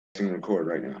pressing record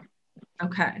right now.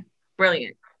 Okay,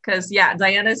 brilliant. Because yeah,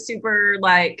 Diana's super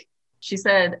like, she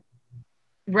said,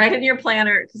 write in your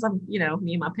planner, because I'm, me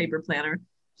and my paper planner.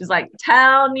 She's like,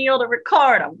 tell Neil to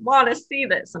record. I want to see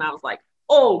this. And I was like,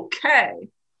 okay.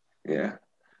 Yeah.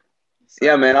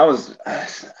 Yeah, man, I was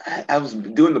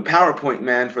doing the PowerPoint,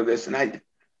 man, for this, and I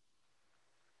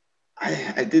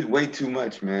did way too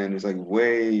much, man. It's like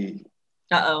way.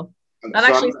 Uh-oh. That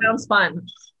actually sounds fun.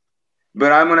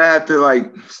 But I'm gonna have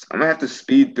to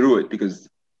speed through it because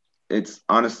it's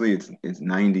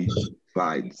 90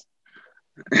 slides.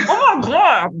 Oh my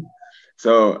God.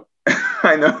 So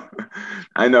I know.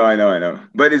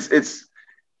 But it's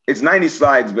 90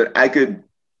 slides, but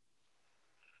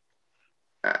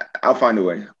I'll find a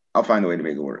way. I'll find a way to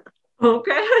make it work.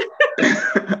 Okay.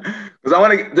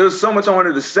 Because there's so much I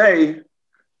wanted to say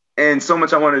and so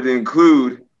much I wanted to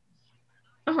include.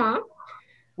 Uh-huh.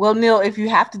 Well, Neil, if you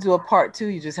have to do a part 2,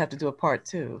 you just have to do a part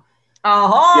 2.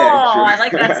 Oh, yeah, I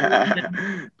like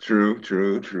that.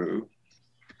 True.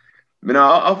 But no,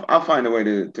 I'll find a way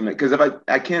to make, because if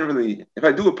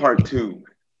I do a part 2,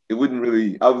 it wouldn't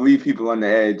really, I'll leave people on the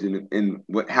edge, and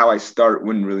how I start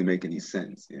wouldn't really make any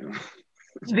sense,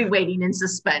 To be waiting in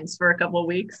suspense for a couple of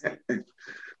weeks.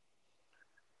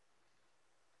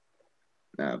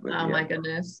 My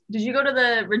goodness. Did you go to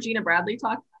the Regina Bradley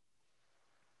talk?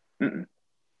 Mm-mm.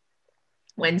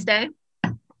 Wednesday?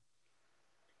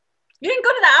 You didn't go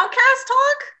to the Outcast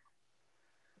talk?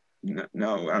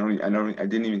 No, I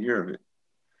didn't even hear of it.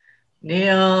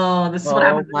 Neil, this is what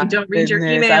happens when you don't read your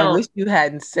emails. I wish you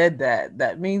hadn't said that.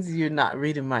 That means you're not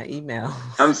reading my emails.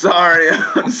 I'm sorry.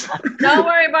 Don't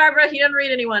worry, Barbara. He doesn't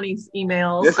read anyone's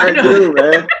emails. Yes, I do,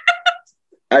 man.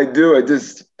 I do.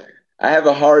 I have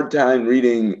a hard time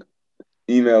reading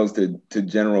emails to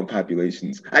general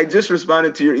populations. I just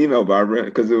responded to your email, Barbara,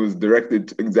 because it was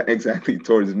directed exactly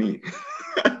towards me.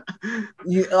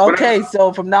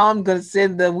 So from now I'm going to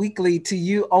send the weekly to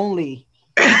you only.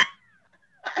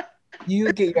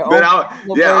 You get your own.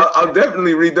 I'll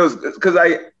definitely read those, because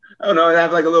I don't know, I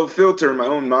have like a little filter in my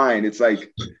own mind. It's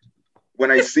like when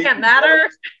I see, can't matter,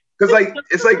 because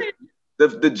it's like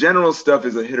the general stuff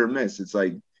is a hit or miss. It's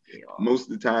like most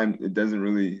of the time it doesn't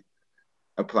really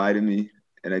apply to me,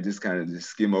 and I just kind of just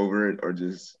skim over it or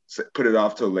just put it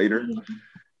off till later.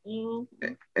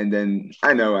 Mm-hmm. And then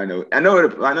I know it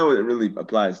really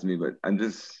applies to me, but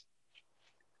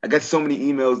I got so many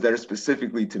emails that are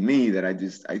specifically to me that I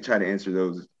try to answer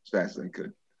those as fast as I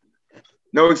could.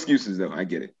 No excuses though. I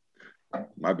get it.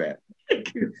 My bad.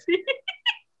 Goofy.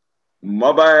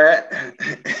 My bad.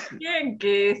 You're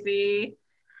goofy.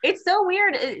 It's so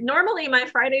weird. Normally my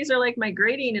Fridays are like my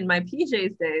grading and my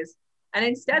PJs days. And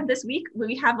instead this week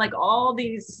we have like all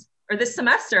these, or this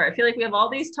semester, I feel like we have all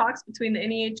these talks between the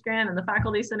NEH grant and the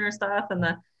faculty center stuff and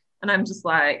I'm just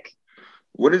like,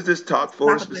 what is this talk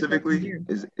for specifically?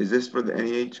 Is this for the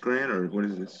NEH grant, or what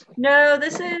is this? No,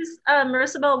 this is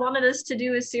Marissa Bell wanted us to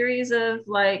do a series of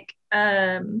like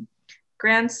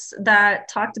grants that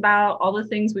talked about all the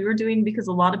things we were doing, because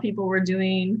a lot of people were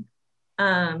doing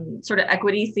sort of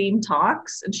equity themed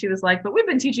talks, and she was like, but we've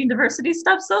been teaching diversity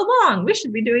stuff so long, we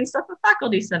should be doing stuff at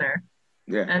Faculty Center.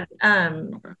 Yeah.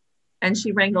 And okay. And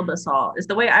she wrangled us all, is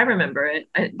the way I remember it.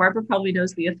 Barbara probably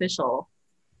knows the official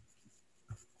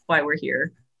why we're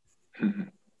here.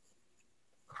 I'm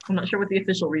not sure what the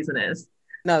official reason is.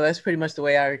 No, that's pretty much the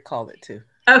way I recall it too.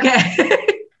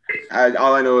 Okay.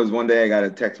 All I know is one day I got a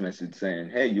text message saying,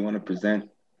 hey, you want to present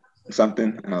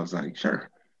something? And I was like, sure.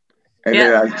 And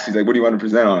then she's like, what do you want to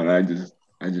present on? And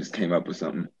I just came up with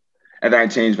something. And then I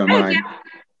changed my mind.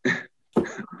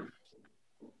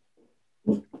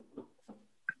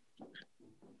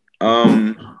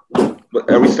 But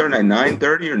are we starting at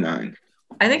 9:30 or 9?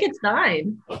 I think it's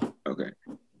 9. Okay.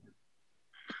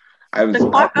 The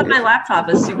clock on my laptop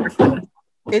is super fast.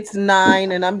 It's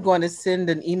 9, and I'm going to send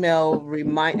an email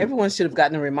everyone should have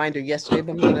gotten a reminder yesterday,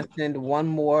 but I'm going to send one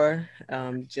more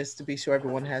just to be sure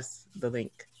everyone has the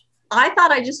link. I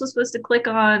thought I just was supposed to click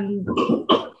on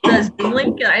the Zoom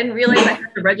link, and I didn't realize I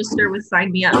had to register with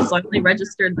Sign Me Up, so I only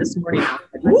registered this morning.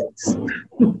 Oops.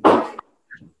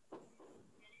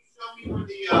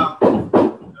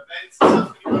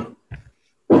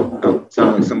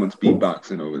 Sounds like someone's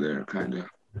beatboxing over there, kind of.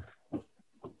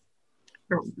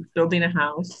 Building a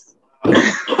house.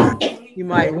 You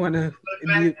might want to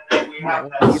mute. Okay.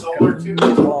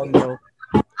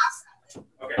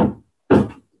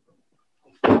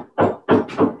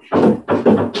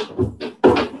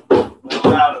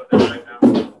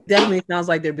 Definitely sounds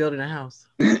like they're building a house.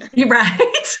 You're right.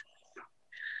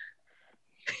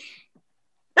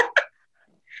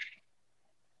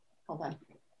 Hold on.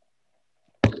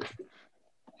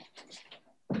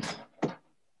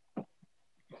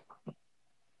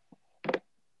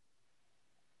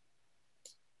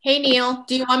 Hey Neil,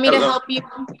 do you want me Hello. to help you?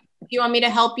 Do you want me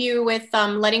to help you with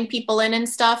letting people in and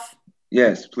stuff?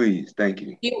 Yes, please. Thank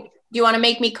you. Do you want to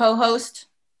make me co-host?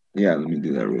 Yeah, let me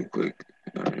do that real quick.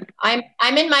 All right.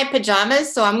 I'm in my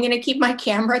pajamas, so I'm gonna keep my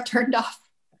camera turned off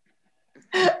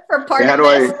for part How of do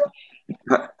this.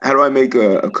 how do I make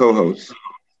a co-host?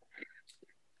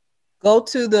 Go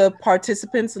to the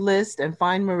participants list and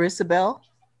find Marissa Bell.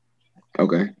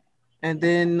 Okay. And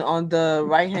then on the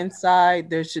right-hand side,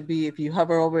 there should be, if you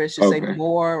hover over, it should say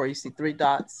more, or you see 3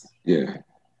 dots. Yeah.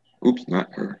 Oops,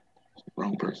 not her.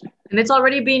 Wrong person. And it's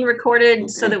already being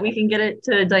recorded so that we can get it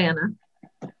to Diana.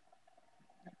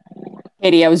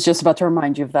 Katie, I was just about to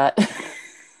remind you of that.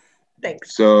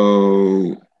 Thanks.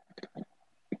 So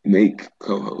make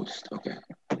co-host. Okay.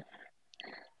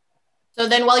 So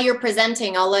then while you're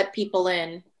presenting, I'll let people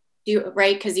in.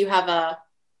 Right? Because you have a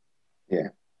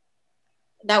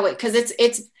that way, because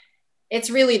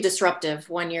it's really disruptive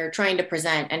when you're trying to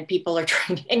present and people are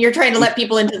you're trying to let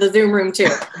people into the Zoom room too.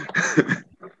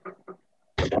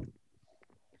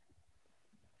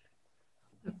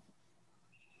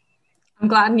 I'm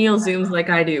glad Neil Zooms like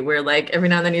I do, where like every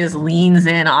now and then he just leans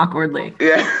in awkwardly.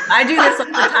 Yeah. I do this all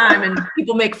the time and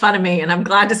people make fun of me, and I'm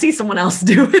glad to see someone else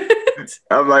do it.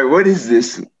 I'm like, what is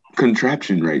this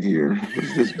contraption right here? What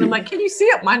does this do? I'm like, can you see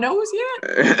up my nose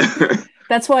yet?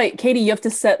 That's why, Katie, you have to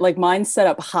set, like, mine's set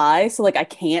up high. So, like, I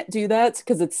can't do that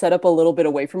because it's set up a little bit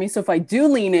away from me. So if I do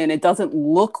lean in, it doesn't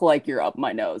look like you're up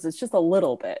my nose. It's just a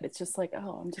little bit. It's just like,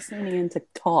 oh, I'm just leaning in to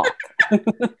talk.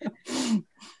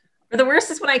 Or the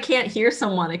worst is when I can't hear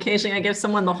someone. Occasionally I give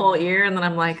someone the whole ear and then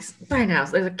I'm like, right now,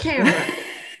 there's a camera.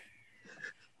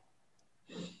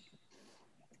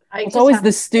 It's always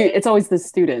the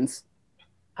students.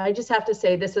 I just have to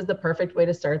say, this is the perfect way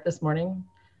to start this morning.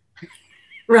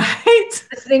 Right?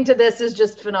 Listening to this is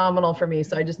just phenomenal for me.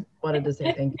 So I just wanted to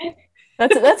say thank you.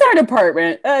 That's our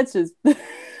department. That's just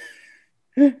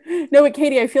no, but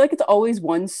Katie, I feel like it's always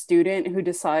one student who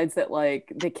decides that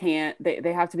like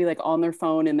they have to be like on their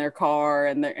phone in their car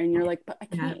and you're like, but I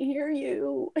can't hear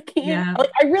you. I can't. Yeah.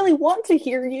 Like, I really want to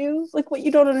hear you. Like, what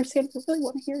you don't understand, I really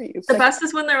want to hear you. The best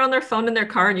is when they're on their phone in their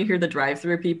car and you hear the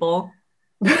drive-through people.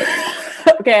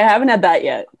 Okay, I haven't had that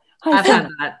yet. I've had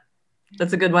that.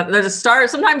 That's a good one. There's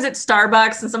sometimes it's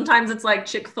Starbucks and sometimes it's like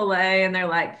Chick-fil-A and they're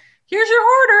like, here's your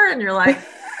order. And you're like,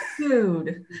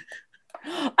 dude.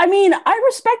 I mean, I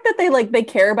respect that they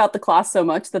care about the class so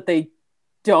much that they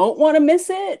don't want to miss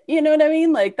it. You know what I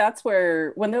mean? like that's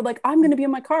where when they're like, I'm going to be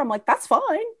in my car, I'm like, that's fine.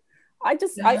 I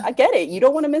get it. You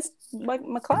don't want to miss my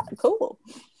class. Cool.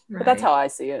 Right. But that's how I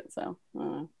see it. So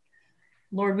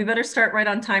Lord, we better start right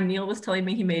on time. Neil was telling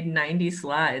me he made 90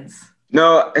 slides.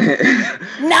 No. 90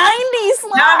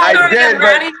 slides. No, I'm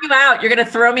ratting you out. You're going to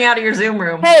throw me out of your Zoom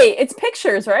room. Hey, it's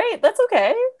pictures, right? That's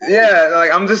okay. Yeah, like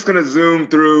I'm just going to zoom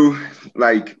through,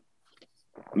 like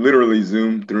literally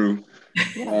zoom through.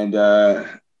 And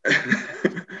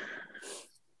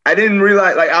I didn't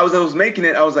realize, like I was making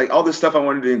it, I was like, all this stuff I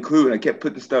wanted to include, and I kept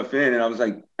putting stuff in, and I was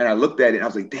like, and I looked at it, and I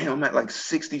was like, damn, I'm at like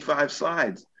 65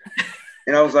 slides.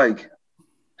 And I was like,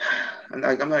 I'm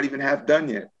not even half done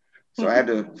yet. So I had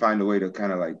to find a way to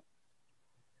kind of like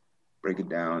break it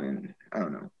down and, I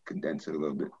don't know, condense it a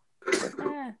little bit.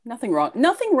 Nothing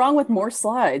wrong with more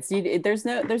slides. There's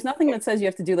nothing that says you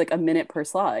have to do like a minute per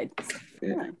slide.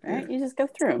 Right? You just go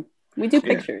through them. We do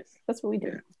pictures. That's what we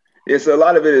do. Yeah, so a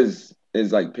lot of it is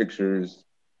like pictures.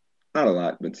 Not a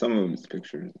lot, but some of them is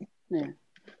pictures. Yeah.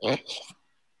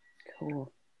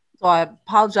 Cool. So I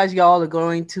apologize, y'all are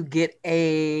going to get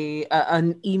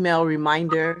an email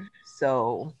reminder.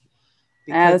 So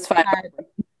that's fine.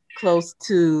 Close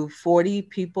to 40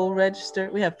 people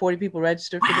registered. We have 40 people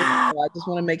registered for this. So I just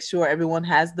want to make sure everyone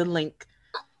has the link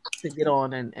to get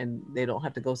on and they don't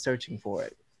have to go searching for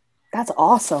it. That's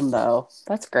awesome, though.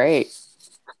 That's great.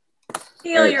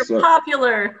 Neil, you're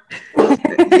popular.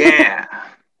 Yeah.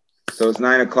 So it's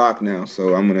 9 o'clock now.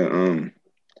 So I'm gonna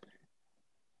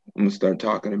start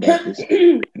talking about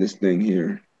this thing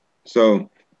here. So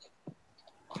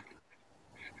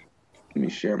let me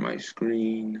share my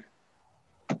screen.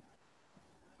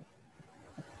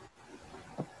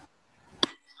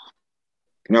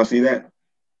 Can y'all see that?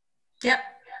 Yep.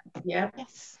 Yep.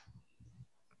 Yes.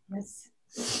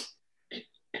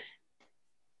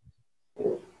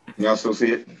 Y'all still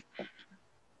see it?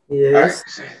 Yes.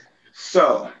 All right.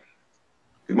 So,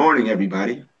 good morning,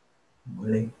 everybody.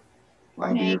 Good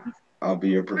morning. I'll be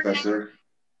your professor,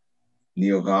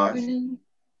 Neil Voss.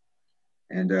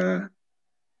 And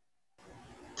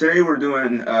today we're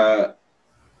doing, I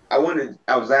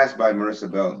was asked by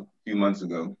Marissa Bell a few months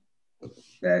ago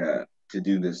that to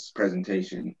do this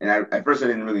presentation. And at first I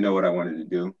didn't really know what I wanted to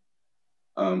do.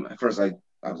 At first I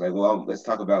was like, well, let's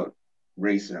talk about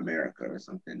race in America or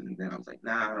something. And then I was like,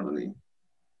 nah, I don't really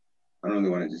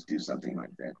want to just do something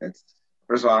like that. That's,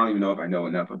 first of all, I don't even know if I know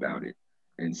enough about it.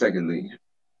 And secondly,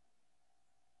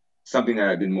 something that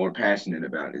I've been more passionate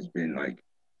about has been like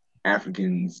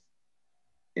Africans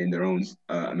in their own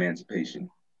emancipation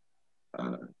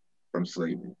from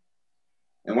slavery.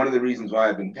 And one of the reasons why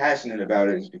I've been passionate about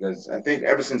it is because I think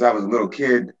ever since I was a little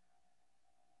kid,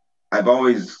 I've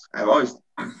always,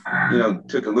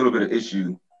 took a little bit of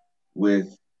issue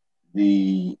with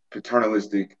the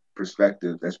paternalistic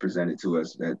perspective that's presented to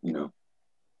us that,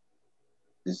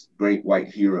 this great white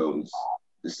heroes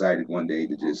decided one day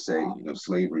to just say,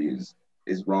 slavery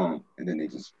is wrong. And then they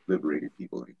just liberated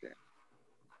people like that.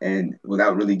 And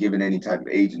without really giving any type of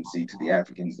agency to the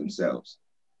Africans themselves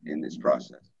in this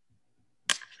process.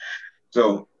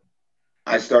 So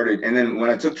I started, and then when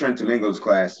I took Trent Domingo's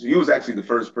class, he was actually the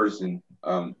first person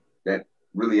that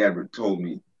really ever told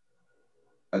me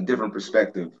a different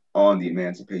perspective on the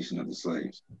emancipation of the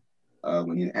slaves.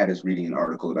 When he had us reading an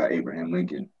article about Abraham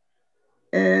Lincoln.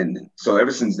 And so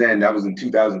ever since then, that was in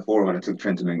 2004 when I took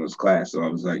Trent Domingo's class. So I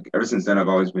was like, ever since then, I've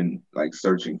always been like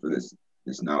searching for this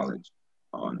knowledge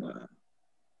on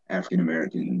African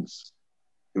Americans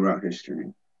throughout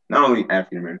history. Not only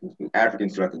African Americans, but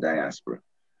Africans throughout the diaspora.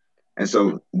 And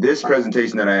so this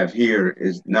presentation that I have here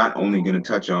is not only going to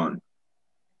touch on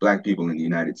Black people in the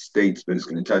United States, but it's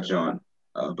going to touch on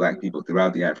Black people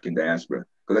throughout the African diaspora.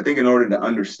 Because I think in order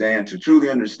to truly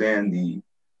understand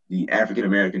the African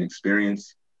American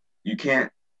experience, you can't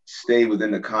stay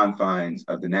within the confines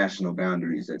of the national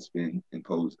boundaries that's been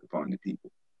imposed upon the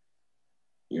people.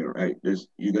 Right?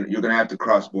 You're gonna have to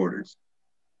cross borders.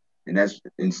 And that's,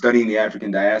 in studying the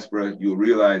African diaspora, you'll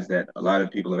realize that a lot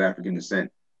of people of African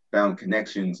descent found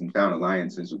connections and found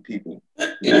alliances with people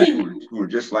who were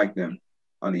just like them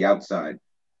on the outside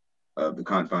of the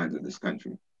confines of this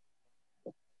country.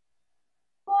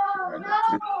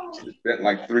 I spent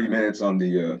like 3 minutes on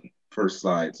the first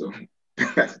slide, so.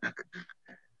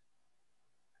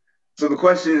 So the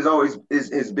question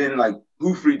has been like,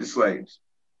 who freed the slaves,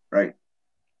 right?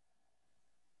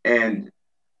 And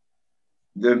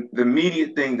the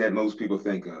immediate thing that most people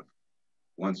think of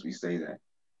once we say that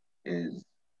is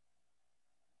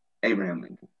Abraham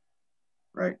Lincoln,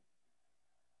 right?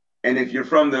 And if you're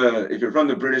from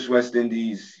the British West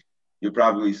Indies, you'll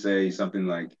probably say something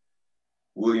like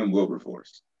William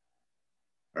Wilberforce,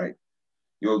 right?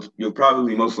 You'll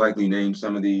probably most likely name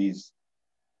some of these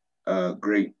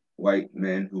great white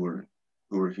men who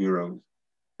were heroes.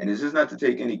 And this is not to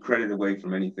take any credit away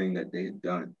from anything that they had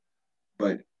done,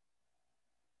 but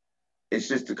it's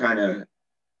just to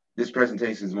this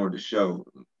presentation is more to show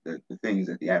the things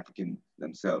that the Africans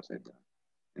themselves had done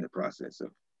in the process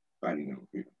of finding their own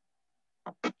freedom.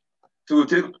 So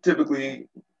typically,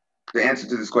 the answer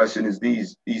to this question is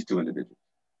these two individuals,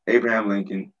 Abraham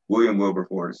Lincoln, William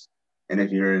Wilberforce, and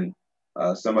if you're in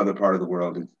some other part of the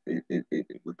world, it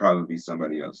would probably be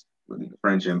somebody else within the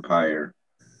French Empire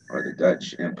or the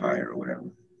Dutch Empire or whatever.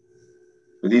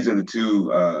 But these are the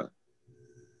two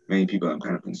main people I'm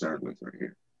kind of concerned with right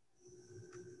here.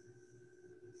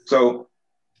 So,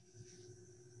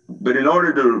 but in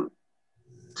order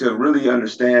to really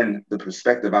understand the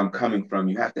perspective I'm coming from,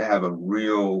 you have to have a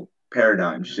real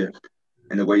paradigm shift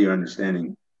in the way you're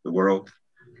understanding the world,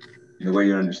 in the way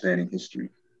you're understanding history,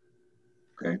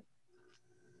 okay?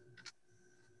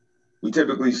 We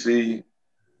typically see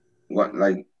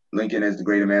like Lincoln as the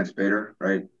great emancipator,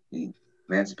 right? The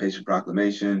Emancipation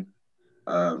Proclamation.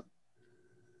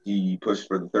 He pushed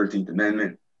for the 13th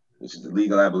Amendment, which is the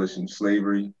legal abolition of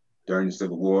slavery during the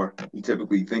Civil War. We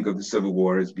typically think of the Civil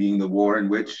War as being the war in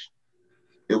which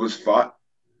it was fought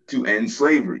to end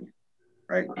slavery,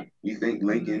 right? We think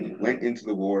Lincoln went into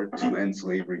the war to end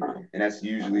slavery, and that's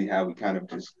usually how we kind of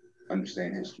just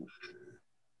understand history.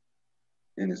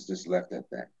 And it's just left at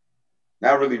that.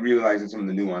 Not really realizing some of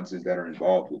the nuances that are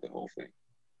involved with the whole thing.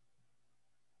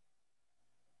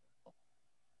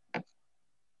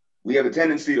 We have a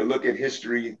tendency to look at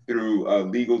history through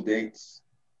legal dates,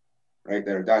 right,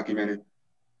 that are documented.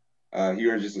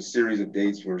 Here are just a series of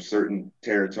dates for certain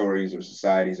territories or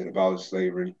societies that abolished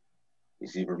slavery. You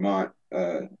see Vermont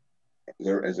as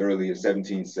early as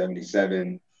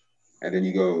 1777, and then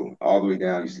you go all the way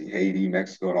down, you see Haiti,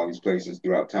 Mexico, and all these places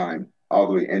throughout time, all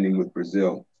the way ending with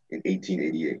Brazil in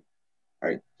 1888,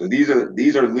 right? So these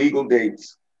are legal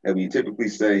dates that we typically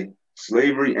say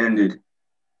slavery ended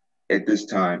at this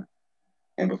time,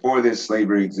 and before this,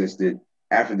 slavery existed.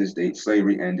 After this date,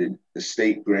 slavery ended. The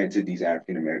state granted these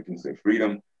African Americans their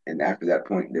freedom, and after that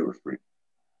point, they were free.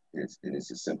 And it's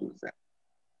as simple as that.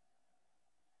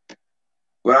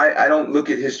 But I don't look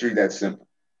at history that simple.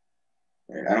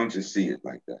 Right? I don't just see it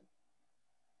like that.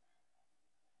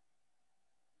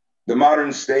 The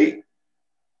modern state,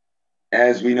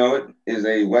 as we know it, is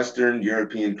a Western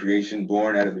European creation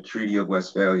born out of the Treaty of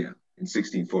Westphalia in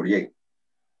 1648.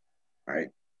 Right?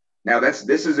 Now,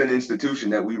 this is an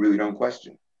institution that we really don't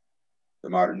question, the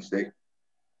modern state.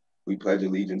 We pledge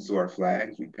allegiance to our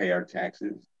flags, we pay our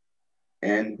taxes,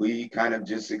 and we kind of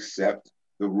just accept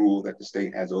the rule that the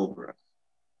state has over us.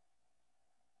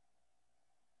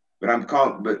 But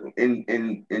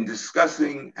in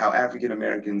discussing how African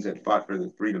Americans had fought for their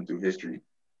freedom through history,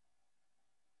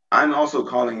 I'm also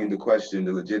calling into question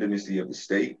the legitimacy of the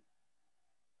state,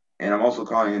 and I'm also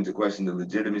calling into question the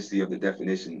legitimacy of the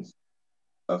definitions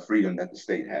of freedom that the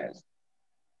state has.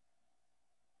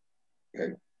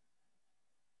 Okay.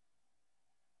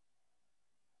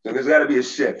 So there's got to be a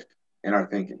shift in our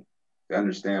thinking to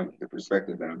understand the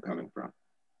perspective that I'm coming from,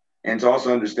 and to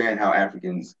also understand how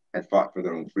Africans had fought for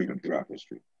their own freedom throughout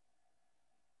history.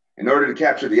 In order to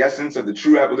capture the essence of the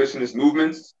true abolitionist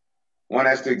movements, one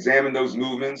has to examine those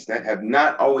movements that have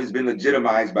not always been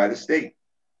legitimized by the state.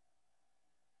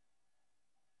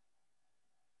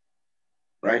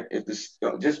 Right?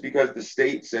 Just because the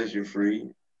state says you're free,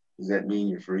 does that mean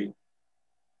you're free?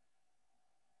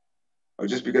 Or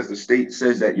just because the state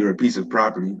says that you're a piece of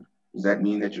property, does that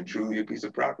mean that you're truly a piece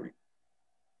of property?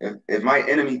 If my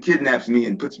enemy kidnaps me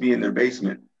and puts me in their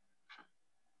basement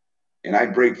and I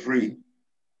break free,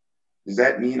 does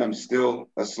that mean I'm still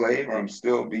a slave, or I'm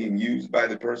still being used by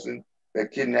the person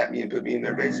that kidnapped me and put me in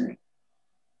their basement?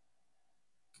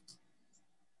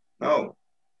 No.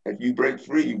 If you break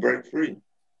free, you break free.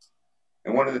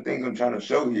 And one of the things I'm trying to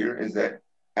show here is that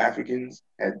Africans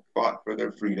had fought for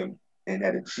their freedom and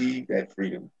had achieved that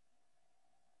freedom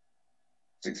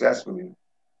successfully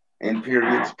in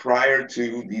periods prior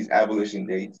to these abolition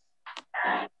dates.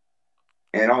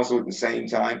 And also at the same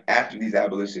time, after these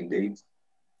abolition dates,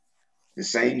 the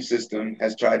same system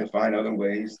has tried to find other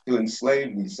ways to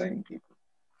enslave these same people.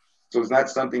 So it's not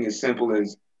something as simple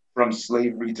as from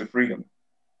slavery to freedom,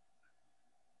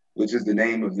 which is the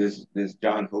name of this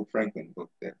John Hope Franklin book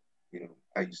that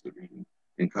I used to read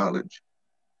in college.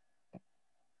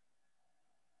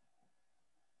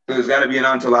 So there's got to be an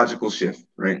ontological shift,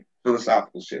 right?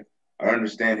 Philosophical shift, our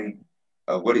understanding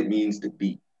of what it means to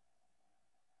be.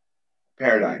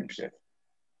 Paradigm shift.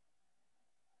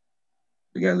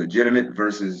 We got legitimate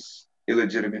versus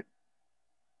illegitimate,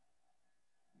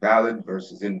 valid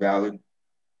versus invalid,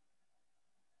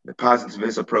 the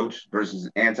positivist approach versus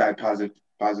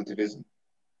anti-positivism,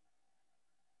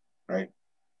 right?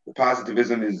 The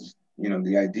positivism is,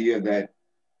 the idea that,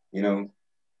 you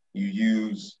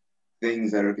use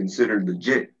things that are considered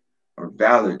legit or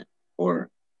valid or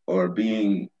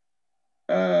being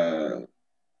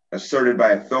asserted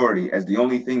by authority as the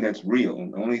only thing that's real,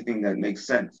 the only thing that makes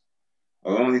sense,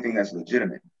 or the only thing that's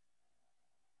legitimate.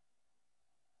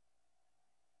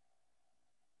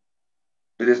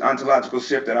 But this ontological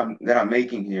shift that I'm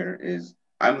making here is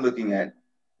I'm looking at,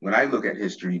 when I look at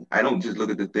history, I don't just look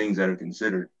at the things that are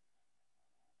considered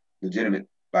legitimate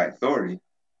by authority,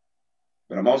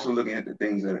 but I'm also looking at the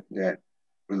things that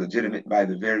were legitimate by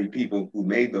the very people who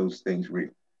made those things real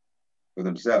for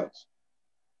themselves.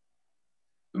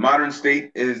 The modern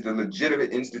state is the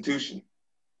legitimate institution.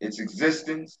 Its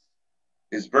existence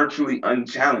is virtually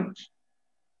unchallenged.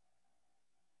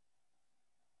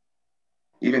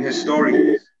 Even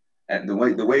historians, and the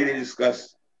way they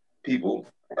discuss people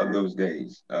of those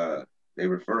days, they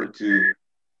refer to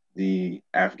the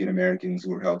African Americans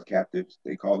who were held captives.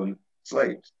 They call them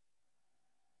slaves.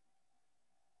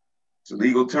 It's a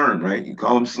legal term, right? You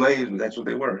call them slaves, but that's what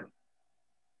they were.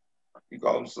 You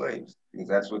call them slaves because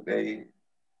that's what they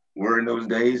were in those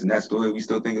days, and that's the way we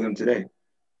still think of them today.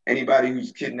 Anybody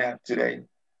who's kidnapped today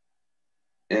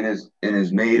and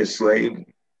is made a slave,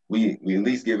 we at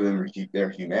least give them their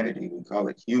humanity. We call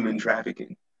it human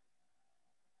trafficking.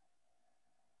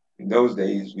 In those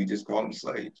days, we just call them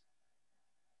slaves.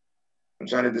 I'm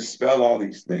trying to dispel all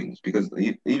these things because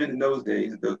even in those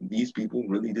days, these people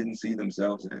really didn't see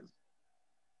themselves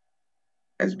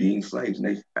as being slaves,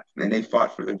 and they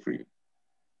fought for their freedom.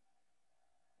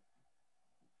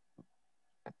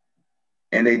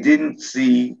 And they didn't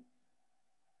see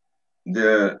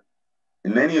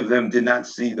many of them did not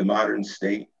see the modern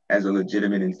state as a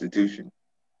legitimate institution.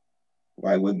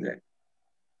 Why would they?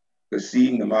 Because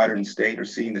seeing the modern state or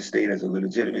seeing the state as a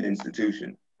legitimate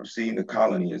institution or seeing the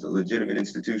colony as a legitimate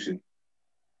institution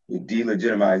would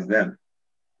delegitimize them,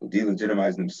 would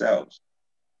delegitimize themselves.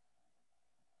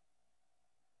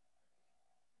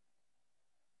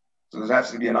 So there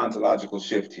has to be an ontological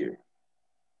shift here.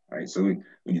 right? So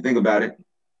when you think about it,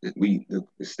 the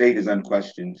state is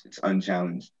unquestioned, it's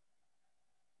unchallenged.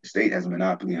 The state has a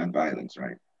monopoly on violence,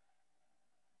 right?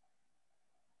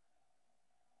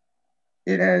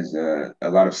 It has a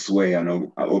lot of sway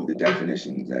over the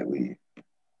definitions that we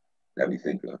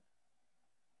think of.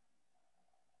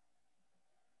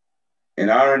 In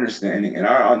our understanding, in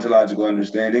our ontological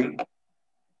understanding,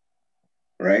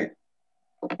 right?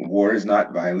 War is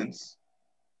not violence.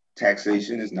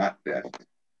 Taxation is not theft.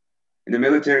 And the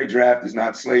military draft is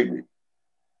not slavery.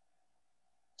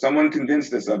 Someone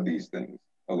convinced us of these things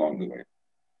along the way.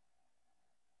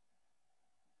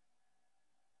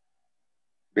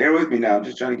 Bear with me now. I'm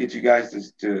just trying to get you guys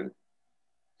to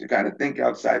kind of think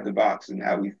outside the box and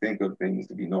how we think of things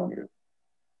to be normative.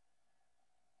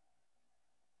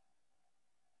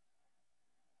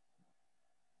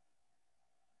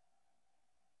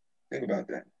 Think about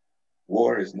that.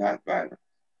 War is not violence.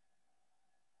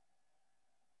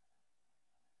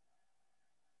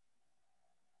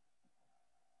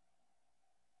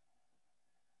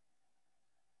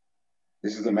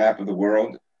 This is a map of the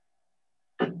world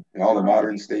and all the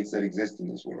modern states that exist in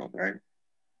this world, right?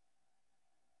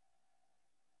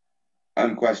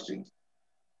 Unquestioned.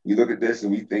 You look at this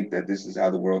and we think that this is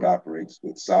how the world operates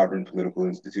with sovereign political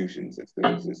institutions that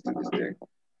still exist to this day.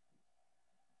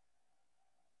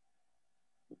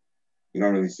 You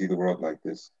don't really see the world like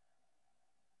this.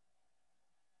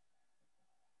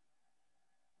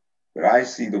 But I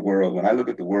see the world, when I look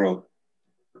at the world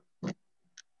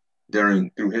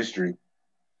through history,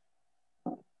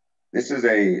 this is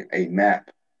a map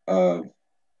of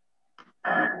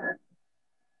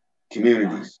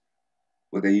communities,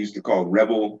 what they used to call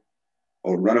rebel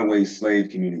or runaway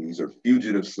slave communities or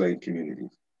fugitive slave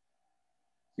communities.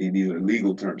 See, these are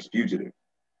legal terms, fugitive.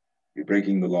 You're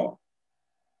breaking the law.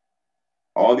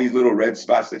 All these little red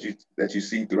spots that you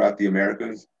see throughout the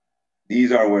Americas,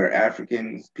 these are where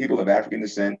people of African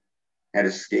descent had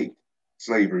escaped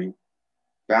slavery,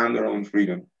 found their own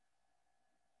freedom,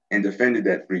 and defended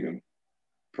that freedom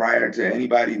prior to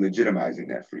anybody legitimizing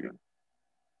that freedom.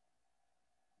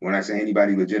 When I say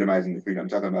anybody legitimizing the freedom, I'm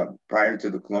talking about prior to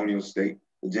the colonial state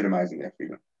legitimizing that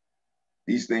freedom.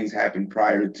 These things happened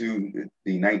prior to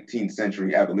the 19th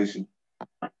century abolition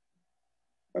that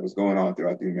was going on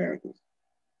throughout the Americas.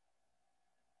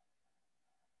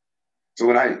 So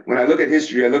when I look at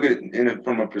history, I look at it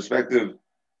from a perspective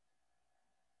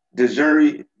de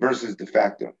jure versus de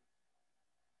facto.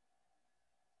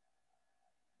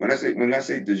 When I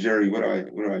say de jure, what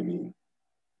do I mean?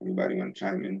 Anybody want to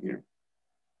chime in here?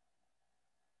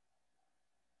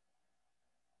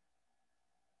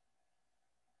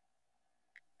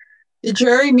 De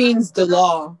jure means the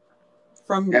law,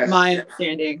 from my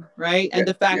understanding, right? And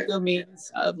de facto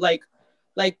means like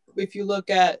if you look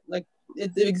at like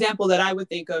the example that I would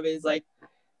think of is like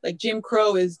Jim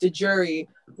Crow is de jure,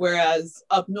 whereas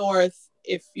up north,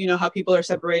 if you know how people are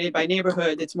separated by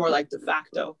neighborhood, it's more like de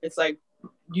facto. It's like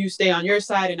you stay on your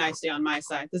side and I stay on my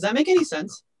side. Does that make any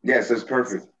sense? Yes, that's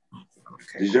perfect.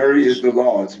 De jure is the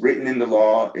law. It's written in the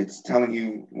law. It's telling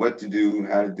you what to do,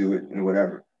 how to do it, and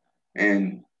whatever.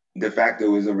 And de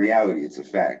facto is a reality. It's a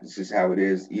fact. It's just how it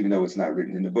is, even though it's not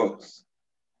written in the books.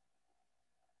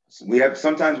 So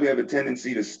sometimes we have a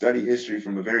tendency to study history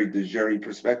from a very de jure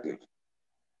perspective.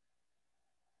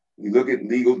 We look at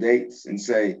legal dates and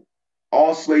say,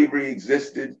 all slavery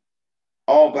existed,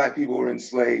 all Black people were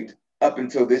enslaved up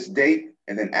until this date,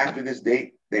 and then after this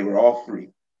date, they were all free.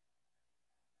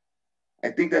 I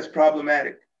think that's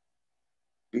problematic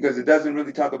because it doesn't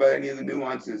really talk about any of the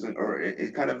nuances, or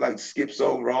it kind of like skips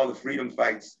over all the freedom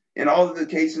fights in all of the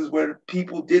cases where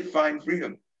people did find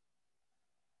freedom.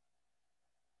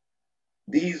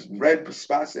 These red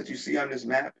spots that you see on this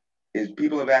map is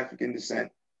people of African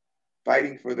descent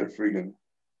fighting for their freedom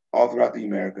all throughout the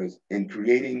Americas and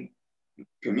creating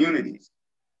communities,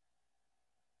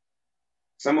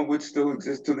 some of which still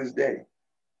exist to this day,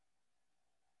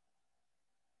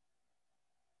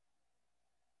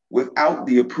 without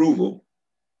the approval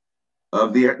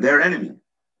of their enemy,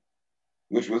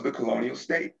 which was the colonial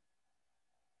state.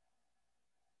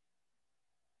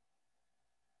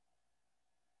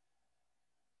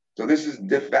 So this is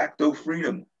de facto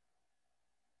freedom.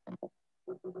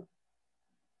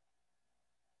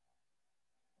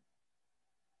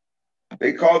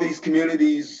 They call these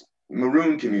communities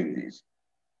maroon communities.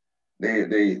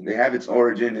 They have its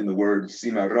origin in the word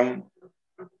cimarron.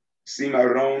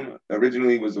 Cimarron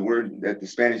originally was a word that the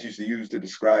Spanish used to use to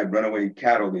describe runaway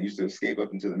cattle that used to escape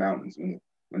up into the mountains.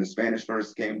 When the Spanish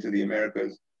first came to the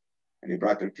Americas and they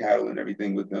brought their cattle and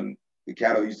everything with them, the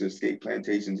cattle used to escape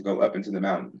plantations, go up into the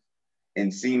mountains.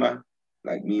 And cima,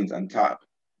 like, means on top.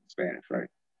 Spanish, right?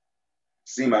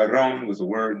 Cimarron was a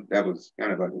word that was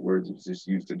kind of like a word that was just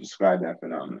used to describe that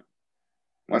phenomenon.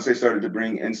 Once they started to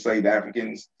bring enslaved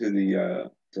Africans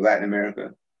to Latin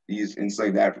America, these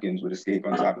enslaved Africans would escape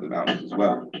on top of the mountains as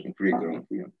well and create their own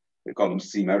freedom. They called them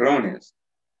cimarrones,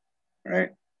 right?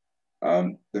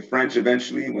 The French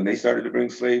eventually, when they started to bring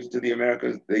slaves to the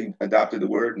Americas, they adopted the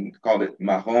word and called it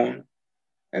marron.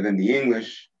 And then the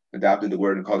English adopted the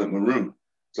word and called it maroon.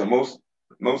 So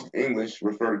most English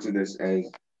refer to this as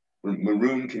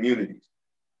maroon communities.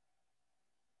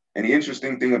 And the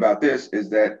interesting thing about this is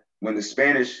that when the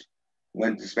Spanish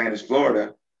went to Spanish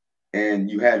Florida, and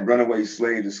you had runaway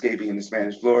slaves escaping into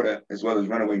Spanish Florida, as well as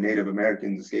runaway Native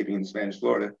Americans escaping into Spanish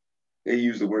Florida, they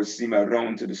used the word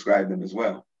cimarron to describe them as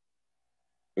well.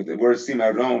 But the word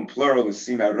cimarron, plural, is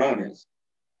cimarrones.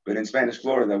 But in Spanish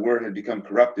Florida, that word had become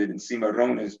corrupted, and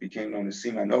cimarrones became known as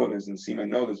Seminoles, and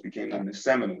Seminoles became known as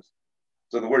Seminoles.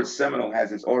 So the word Seminole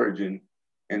has its origin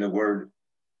in the word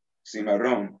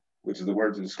cimarron, which is the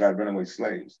word to describe runaway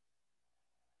slaves.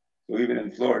 So even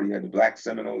in Florida, you had the black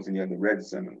Seminoles and you had the red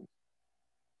Seminoles.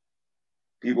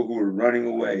 People who were running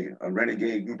away, a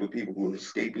renegade group of people who were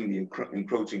escaping the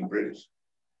encroaching British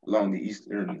along the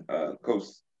eastern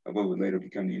coast of what would later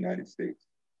become the United States.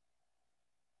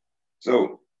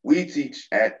 So we teach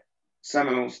at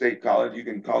Seminole State College. You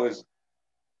can call us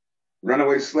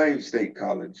Runaway Slave State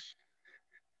College.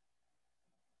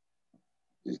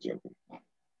 Just joking.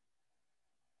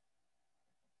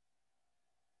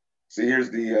 So here's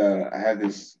I have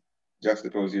this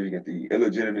juxtaposed here. You get the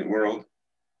illegitimate world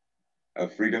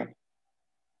of freedom,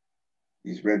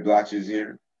 these red blotches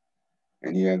here,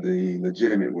 and you have the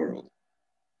legitimate world,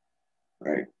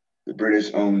 right? The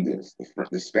British owned this,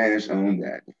 the Spanish owned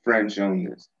that, the French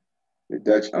owned this, the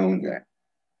Dutch owned that.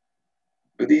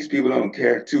 But these people don't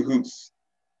care two hoots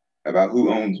about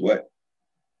who owns what,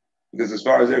 because as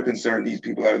far as they're concerned, these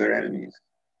people are their enemies,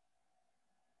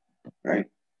 right?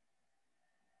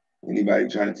 Anybody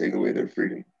trying to take away their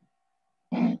freedom.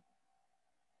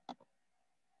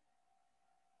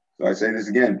 So I say this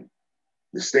again,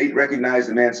 the state recognized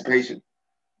emancipation.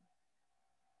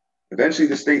 Eventually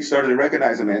the state started to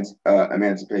recognize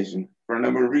emancipation for a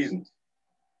number of reasons.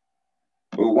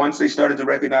 But once they started to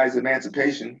recognize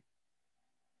emancipation,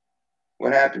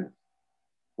 what happened?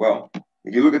 Well,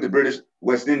 if you look at the British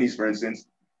West Indies, for instance,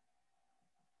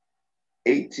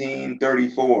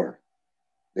 1834,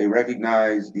 they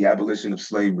recognized the abolition of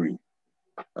slavery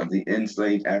of the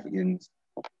enslaved Africans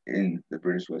in the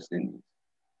British West Indies.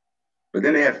 But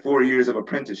then they had 4 years of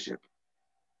apprenticeship.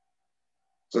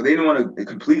 So they didn't want to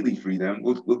completely free them.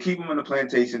 We'll keep them on the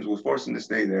plantations. We'll force them to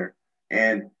stay there.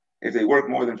 And if they work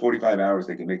more than 45 hours,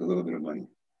 they can make a little bit of money.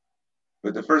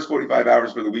 But the first 45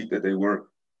 hours for the week that they work,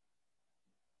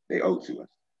 they owe to us.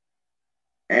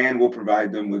 And we'll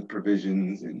provide them with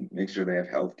provisions and make sure they have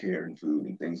health care and food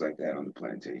and things like that on the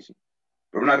plantation.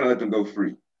 But we're not going to let them go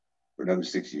free for another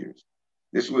 6 years.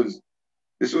 This was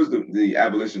the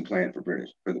abolition plan for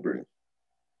the British.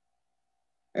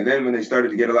 And then when they started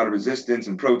to get a lot of resistance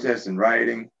and protests and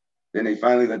rioting, then they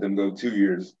finally let them go 2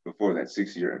 years before that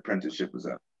 6-year apprenticeship was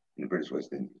up in the British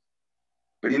West Indies.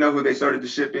 But you know who they started to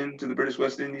ship into the British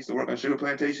West Indies to work on sugar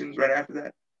plantations right after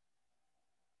that?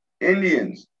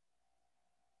 Indians.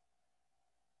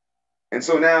 And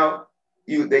so now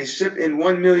they ship in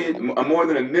more than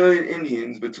 1 million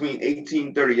Indians between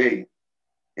 1838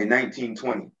 and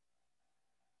 1920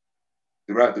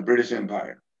 throughout the British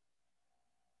Empire.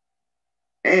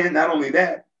 And not only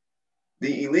that,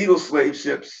 the illegal slave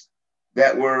ships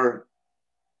that were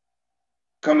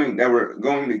going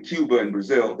to Cuba and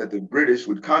Brazil that the British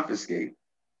would confiscate,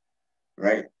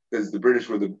 right? Because the British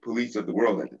were the police of the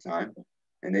world at the time.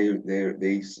 And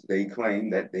they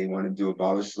claimed that they wanted to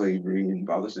abolish slavery and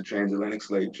abolish the transatlantic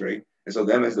slave trade. And so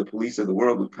them as the police of the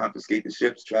world would confiscate the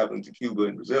ships traveling to Cuba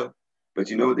and Brazil.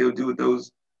 But you know what they would do with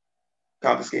those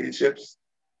confiscated ships?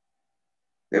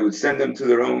 They would send them to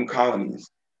their own colonies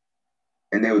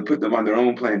and they would put them on their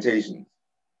own plantations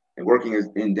and working as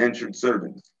indentured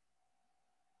servants.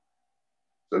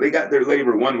 So they got their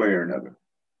labor one way or another.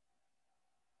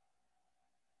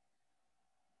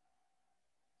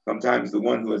 Sometimes the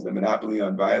one who has the monopoly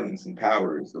on violence and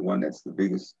power is the one that's the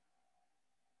biggest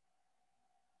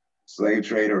slave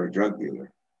trader or drug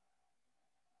dealer.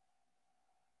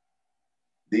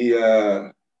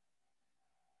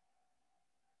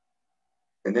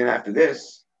 And then after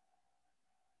this,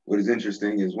 what is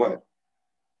interesting is what?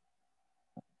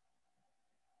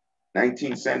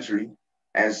 19th century,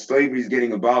 as slavery is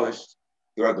getting abolished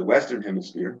throughout the Western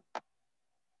Hemisphere,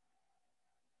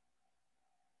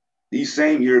 these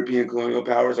same European colonial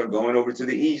powers are going over to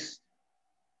the East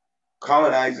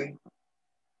colonizing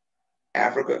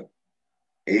Africa,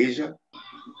 Asia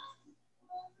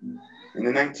in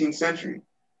the 19th century.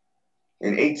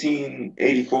 In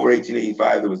 1884,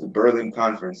 1885, there was the Berlin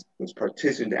Conference, which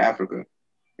partitioned Africa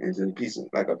into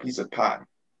like a piece of pie.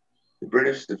 The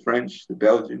British, the French, the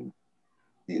Belgians,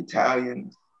 the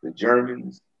Italians, the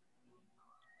Germans,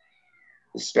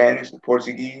 the Spanish, the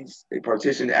Portuguese, they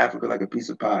partitioned Africa like a piece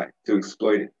of pie to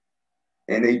exploit it.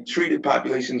 And they treated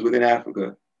populations within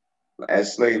Africa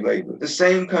as slave labor. The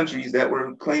same countries that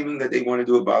were claiming that they wanted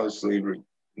to abolish slavery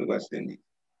in the West Indies.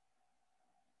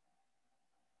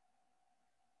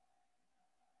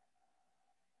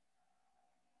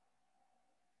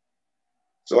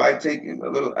 So I take a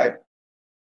little,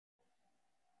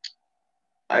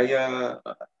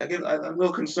 again, I'm a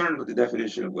little concerned with the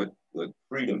definition of what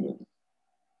freedom is,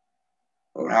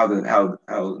 or how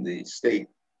the state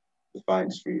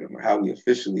defines freedom, or how we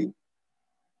officially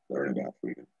learn about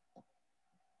freedom.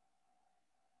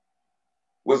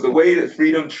 Was the way to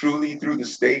freedom truly through the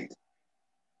state?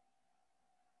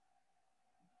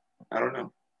 I don't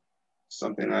know.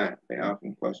 Something I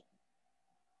often question.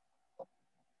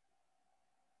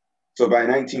 So by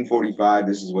 1945,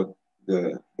 this is what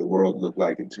the world looked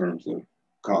like in terms of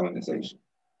colonization.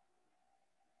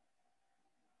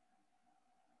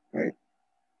 Right?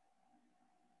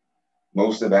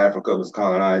 Most of Africa was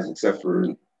colonized except for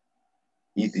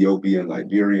Ethiopia and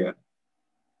Liberia.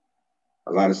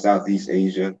 A lot of Southeast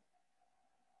Asia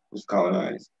was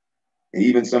colonized. And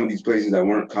even some of these places that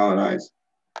weren't colonized,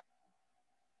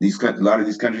 a lot of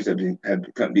these countries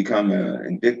have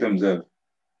become victims of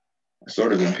a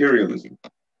sort of imperialism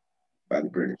by the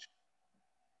British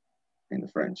and the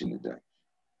French and the Dutch.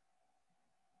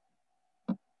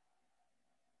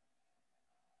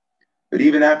 But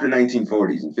even after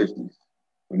 1940s and 50s,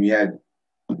 when we had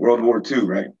World War II,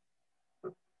 right?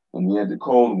 When we had the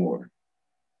Cold War,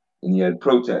 and you had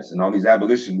protests and all these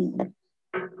abolition movements,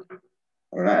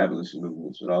 or not abolition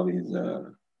movements, but all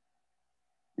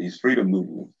these freedom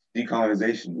movements,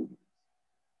 decolonization movements.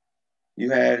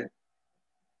 You had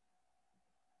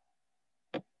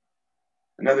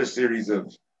another series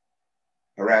of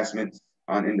harassments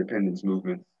on independence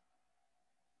movements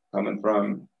coming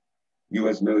from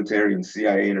US military and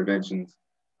CIA interventions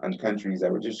on countries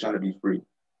that were just trying to be free.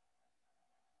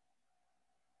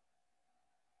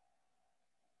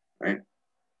 Right?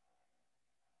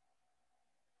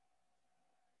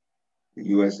 The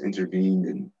US intervened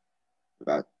in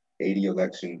about 80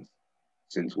 elections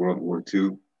since World War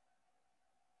II.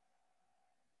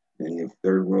 Many of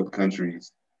third world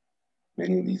countries,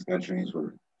 many of these countries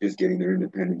were just getting their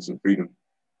independence and freedom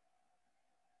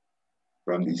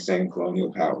from these same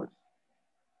colonial powers.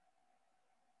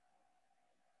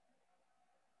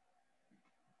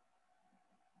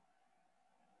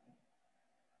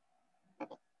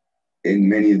 In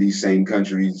many of these same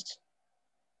countries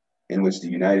in which the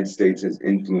United States has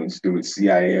influenced through its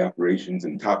CIA operations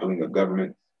and toppling of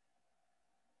governments,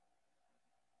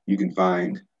 you can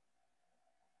find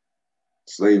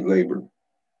slave labor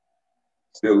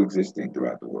still existing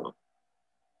throughout the world.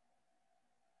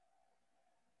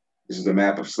 This is a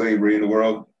map of slavery in the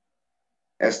world.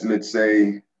 Estimates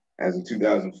say, as of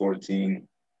 2014,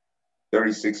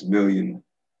 36 million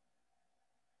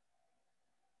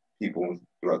people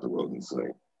throughout the world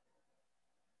enslaved.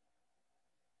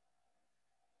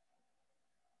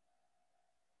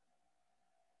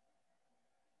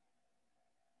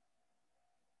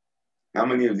 How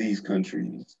many of these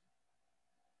countries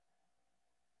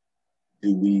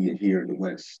do we here in the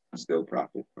West still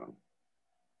profit from?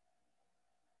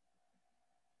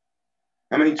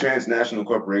 How many transnational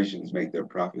corporations make their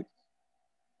profits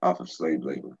off of slave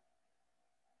labor?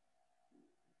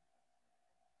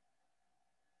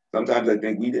 Sometimes I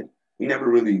think we never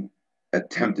really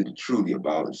attempted to truly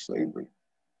abolish slavery.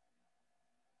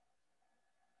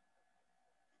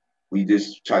 We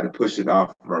just try to push it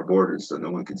off of our borders so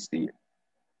no one can see it.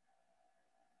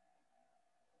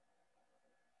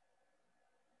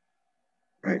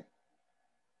 Right?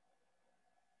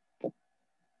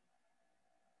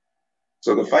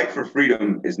 So the fight for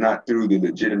freedom is not through the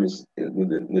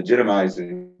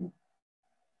legitimizing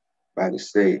by the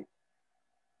state.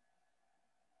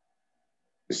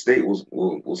 The state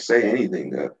will say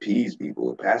anything to appease people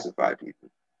or pacify people.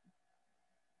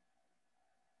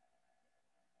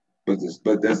 But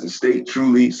does the state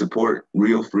truly support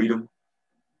real freedom?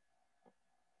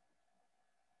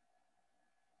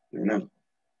 I don't know.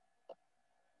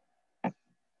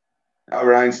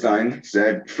 Albert Einstein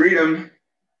said, freedom,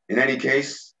 in any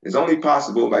case, is only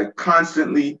possible by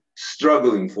constantly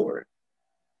struggling for it.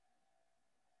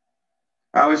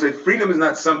 I always say freedom is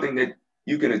not something that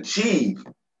you can achieve.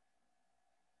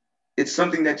 It's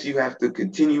something that you have to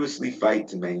continuously fight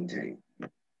to maintain.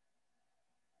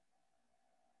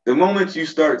 The moment you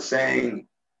start saying,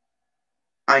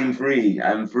 I'm free,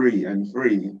 I'm free, I'm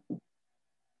free,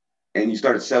 and you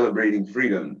start celebrating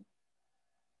freedom,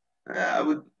 I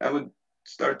would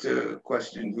start to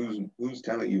question who's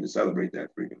telling you to celebrate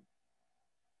that freedom.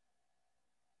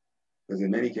 Because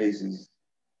in many cases,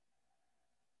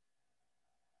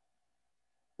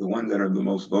 the ones that are the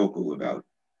most vocal about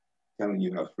telling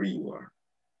you how free you are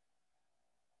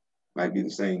might be the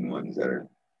same ones that are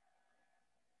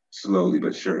slowly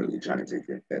but surely trying to take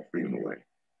that freedom away.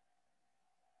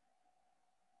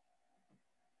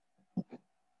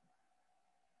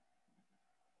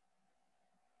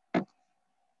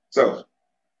 So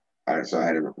I had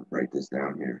to write this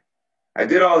down here. I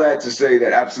did all that to say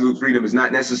that absolute freedom is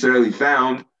not necessarily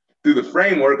found through the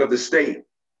framework of the state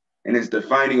and its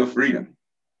defining of freedom.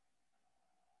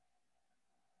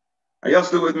 Are y'all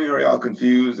still with me, or are y'all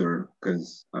confused, or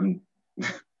because I'm,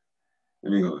 let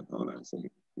me go, hold on a second.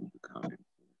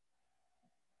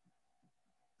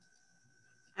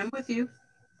 I'm with you.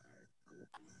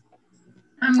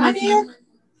 I'm with you.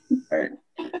 All right.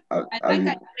 I like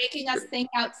that you're making us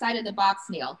think outside of the box,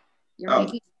 Neil. You're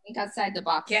making us think outside the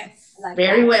box. Yes. Like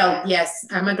very well. Yes,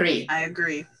 I'm agree. I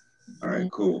agree. All right,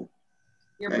 cool.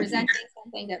 You're presenting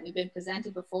something that we've been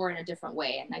presented before in a different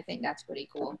way, and I think that's pretty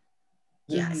cool.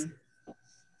 Yes.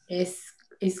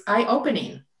 It's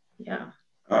eye-opening. Yeah.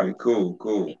 All right,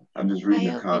 cool. I'm just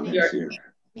reading the comments here.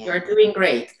 You're doing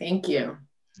great. Thank you.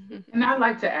 And I'd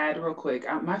like to add real quick,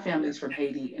 my family's from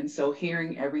Haiti, and so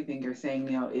hearing everything you're saying,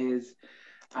 Neil, is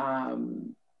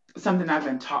something I've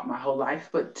been taught my whole life,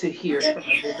 but to hear from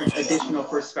different additional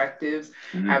perspectives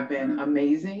have been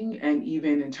amazing. And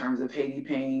even in terms of Haiti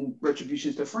paying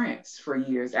retributions to France for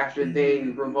years after they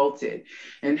revolted,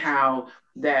 and how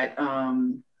that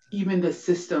even the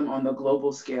system on the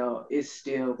global scale is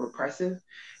still repressive,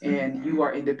 and you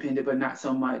are independent, but not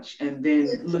so much. And then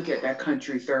look at that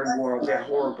country, third world, they're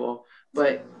horrible.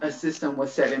 But a system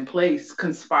was set in place,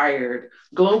 conspired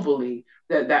globally,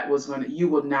 that was you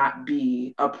will not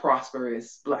be a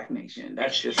prosperous Black nation.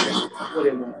 That's just what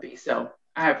it won't be. So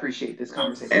I appreciate this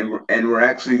conversation. And we're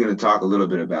actually going to talk a little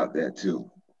bit about that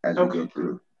too as we go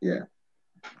through. Yeah.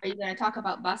 Are you going to talk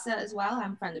about Bassa as well?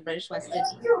 I'm from the British West Indies.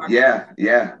 Yeah.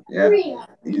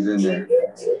 He's in there.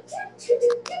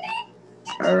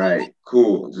 All right,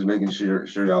 cool. Just making sure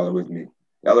y'all are with me.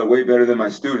 Y'all are way better than my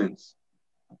students.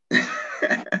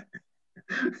 My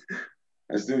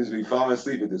students be falling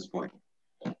asleep at this point.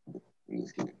 I'm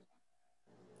just kidding.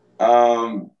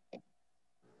 So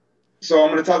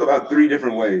I'm going to talk about 3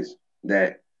 different ways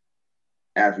that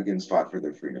Africans fought for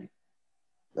their freedom.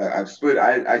 I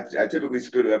typically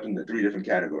split it up into 3 different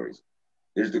categories.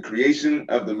 There's the creation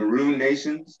of the Maroon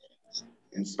nations,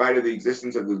 in spite of the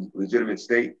existence of the legitimate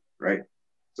state, right?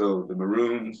 So the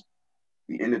Maroons,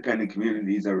 the independent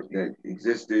communities that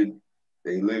existed,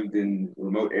 they lived in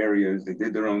remote areas, they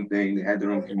did their own thing, they had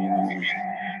their own communities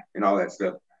and all that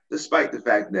stuff, despite the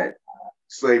fact that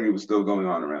slavery was still going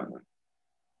on around them.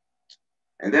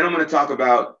 And then I'm going to talk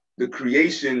about the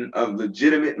creation of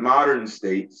legitimate modern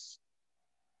states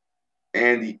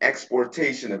and the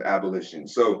exportation of abolition.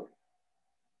 So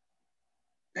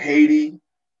Haiti,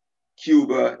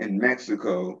 Cuba, and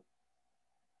Mexico,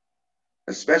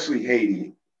 especially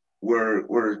Haiti,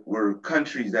 were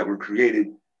countries that were created,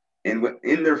 and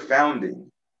in their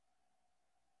founding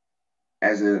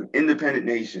as an independent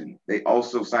nation, they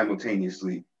also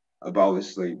simultaneously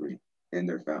abolished slavery in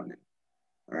their founding.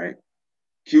 All right.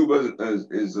 Cuba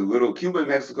Cuba and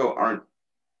Mexico are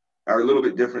a little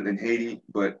bit different than Haiti,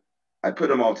 but I put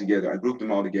them all together. I grouped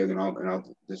them all together, and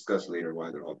I'll discuss later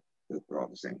why they're all the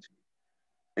same to me.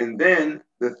 And then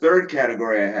the third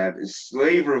category I have is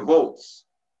slave revolts,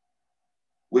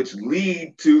 which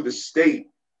lead to the state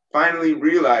finally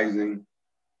realizing,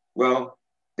 well,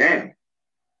 damn,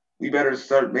 we better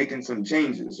start making some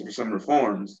changes or some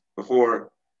reforms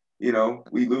before,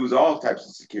 we lose all types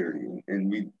of security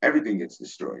and everything gets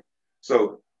destroyed.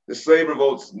 So the slave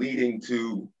revolts leading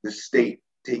to the state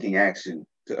taking action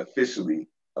to officially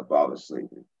abolish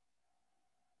slavery.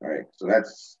 All right, so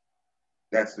that's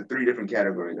the 3 different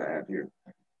categories I have here.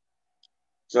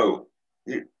 So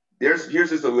here's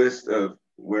just a list of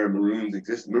where Maroons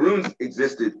exist. Maroons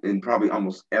existed in probably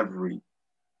almost every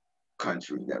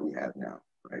country that we have now,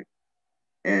 right?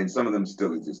 And some of them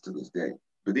still exist to this day.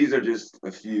 But these are just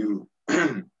a few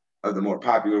of the more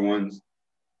popular ones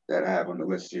that I have on the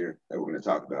list here that we're going to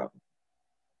talk about.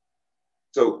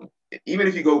 So even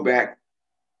if you go back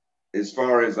as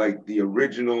far as like the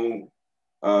original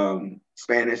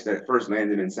Spanish that first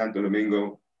landed in Santo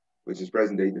Domingo, which is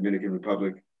present-day Dominican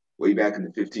Republic, way back in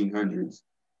the 1500s.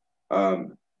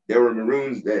 There were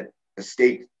Maroons that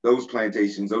escaped those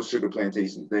plantations, those sugar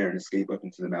plantations there, and escape up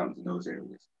into the mountains in those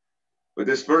areas. But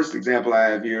this first example I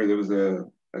have here, there was a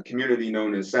community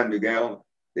known as San Miguel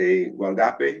de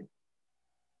Gualdape,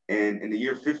 and in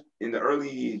the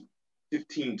early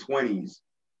 1520s,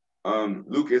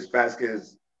 Lucas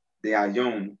Vasquez de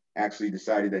Ayllón actually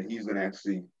decided that he's going to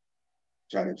actually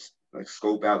try to like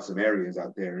scope out some areas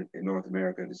out there in North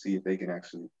America to see if they can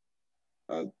actually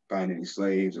find any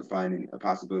slaves or find a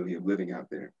possibility of living out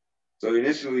there. So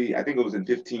initially, I think it was in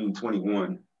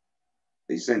 1521,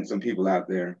 they sent some people out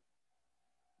there.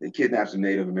 They kidnapped some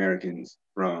Native Americans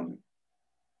from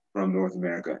North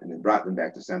America and then brought them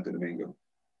back to Santo Domingo.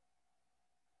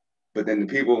 But then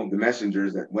the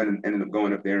messengers that ended up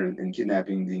going up there and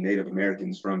kidnapping the Native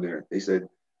Americans from there, they said,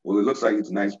 well, it looks like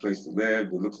it's a nice place to live.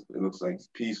 It looks like it's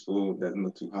peaceful. It doesn't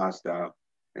look too hostile.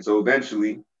 And so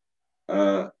eventually,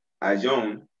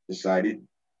 Ayllón decided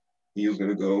he was going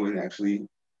to go and actually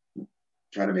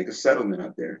try to make a settlement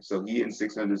up there. So he and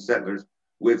 600 settlers,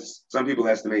 with some people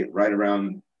estimate right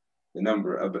around the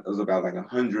number of, it was about like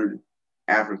 100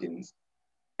 Africans,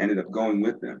 ended up going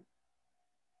with them.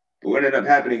 But what ended up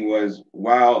happening was,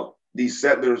 while these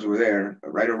settlers were there,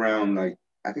 right around like,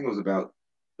 I think it was about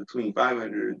between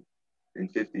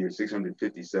 550 or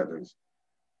 650 settlers.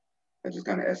 I just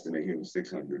kind of estimate here was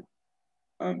 600.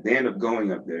 They ended up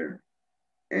going up there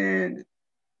and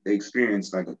they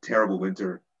experienced like a terrible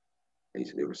winter.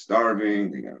 They were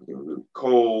starving, they were really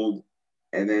cold.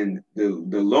 And then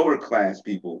the lower class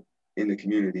people in the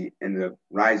community ended up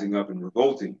rising up and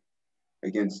revolting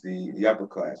against the upper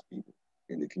class people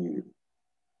in the community.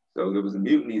 So there was a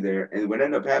mutiny there. And what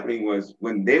ended up happening was,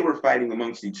 when they were fighting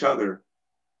amongst each other,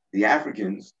 the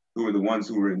Africans, who were the ones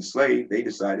who were enslaved, they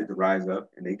decided to rise up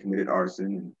and they committed arson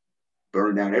and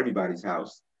burned down everybody's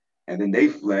house. And then they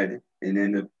fled and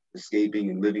ended up escaping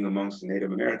and living amongst the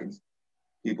Native Americans.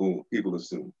 People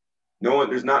assume.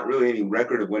 There's not really any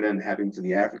record of what ended up happening to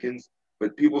the Africans,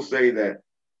 but people say that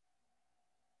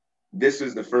this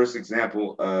is the first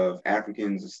example of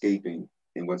Africans escaping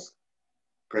in what's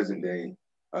present day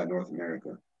North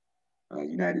America,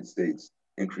 United States,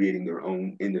 and creating their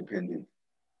own independent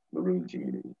Maroon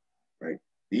community, right?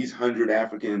 These 100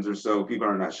 Africans or so, people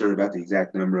are not sure about the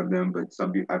exact number of them, but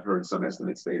I've heard some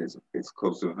estimates say it's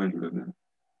close to 100 of them.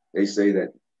 They say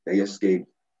that they escaped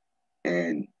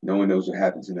and no one knows what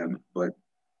happened to them, but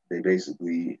they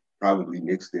basically probably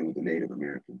mixed in with the Native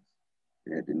Americans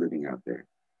and had been living out there.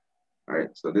 All right,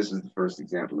 so this is the first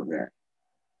example of that.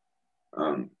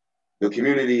 The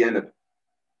community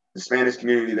the Spanish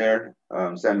community there,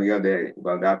 San Miguel de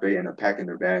Gualdape, ended up packing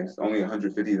their bags. Only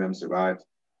 150 of them survived,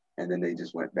 and then they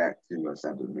just went back to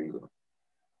Santo Domingo.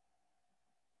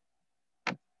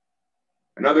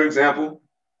 Another example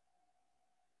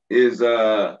is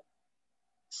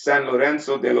San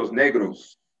Lorenzo de los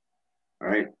Negros. All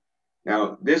right.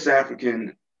 Now, this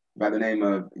African by the name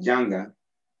of Yanga,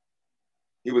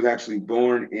 he was actually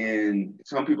born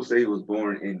some people say he was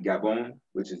born in Gabon,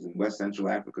 which is in West Central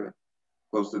Africa,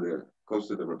 close to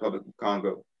the Republic of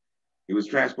Congo. He was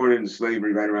transported into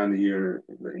slavery right around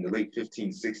in the late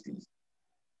 1560s.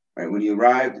 Right, when he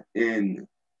arrived in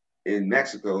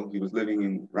Mexico, he was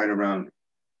living right around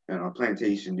a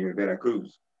plantation near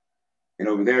Veracruz. And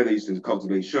over there, they used to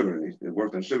cultivate sugar. They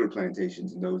worked on sugar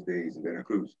plantations in those days in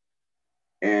Veracruz.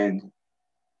 And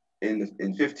in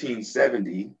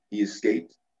 1570, he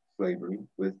escaped slavery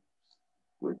with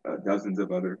dozens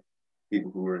of other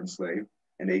people who were enslaved,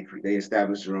 and they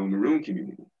established their own Maroon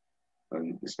community.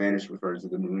 The Spanish refers to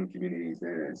the Maroon communities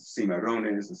as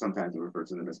cimarrones, and sometimes they refer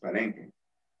to them as palenque.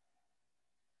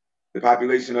 The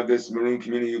population of this Maroon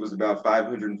community was about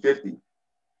 550.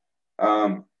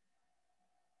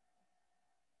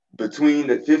 Between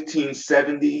the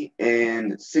 1570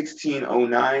 and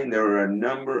 1609, there were a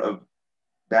number of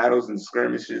battles and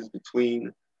skirmishes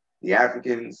between the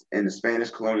Africans and the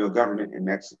Spanish colonial government in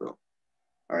Mexico.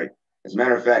 All right. As a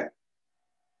matter of fact,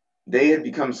 they had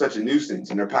become such a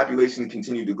nuisance and their population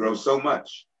continued to grow so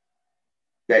much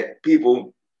that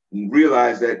people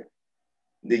realized that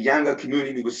the Yanga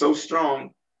community was so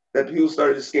strong that people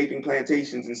started escaping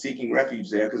plantations and seeking refuge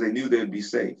there because they knew they would be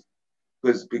safe.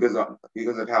 Because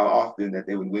of how often that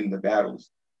they would win the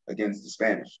battles against the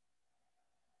Spanish.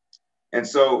 And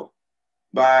so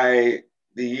by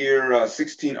the year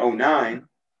 1609,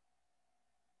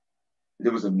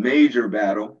 there was a major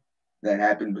battle that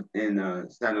happened in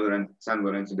San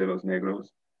Lorenzo de los Negros,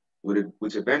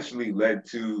 which eventually led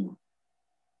to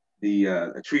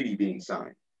a treaty being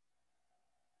signed.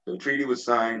 So a treaty was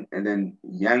signed, and then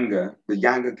the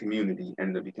Yanga community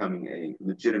ended up becoming a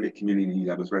legitimate community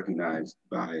that was recognized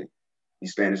by the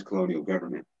Spanish colonial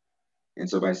government. And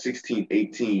so by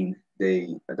 1618, they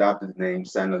adopted the name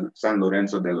San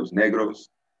Lorenzo de los Negros.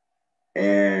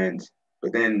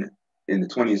 But then in the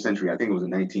 20th century, I think it was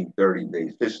in 1930, they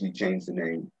officially changed the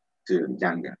name to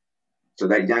Yanga. So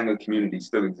that Yanga community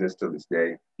still exists to this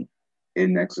day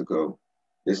in Mexico.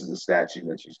 This is a statue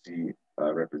that you see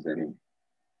representing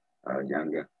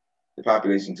Yanga. The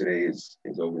population today is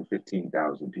over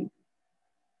 15,000 people,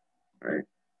 right?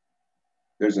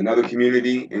 There's another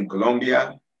community in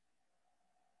Colombia,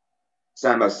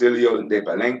 San Basilio de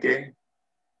Palenque.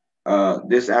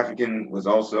 This African was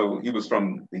he was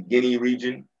from the Guinea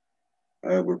region,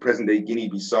 where present-day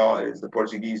Guinea-Bissau is. The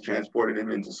Portuguese transported him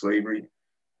into slavery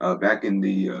back in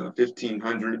the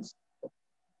 1500s.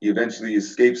 He eventually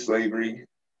escaped slavery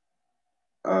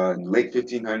in the late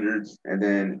 1500s, and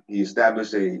then he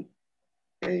established a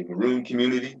Maroon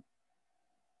community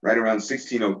right around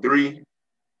 1603,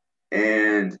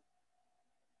 and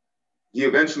he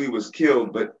eventually was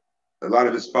killed, but a lot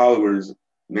of his followers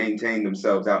maintained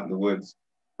themselves out in the woods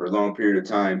for a long period of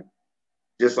time.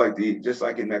 Just like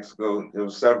in Mexico, there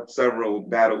were several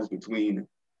battles between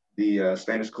the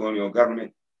Spanish colonial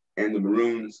government and the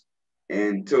Maroons,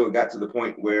 until it got to the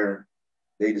point where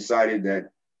they decided that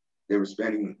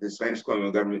the Spanish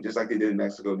colonial government, just like they did in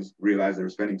Mexico, just realized they were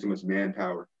spending too much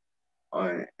manpower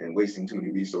and wasting too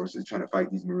many resources trying to fight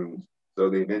these Maroons. So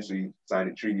they eventually signed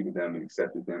a treaty with them and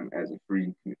accepted them as a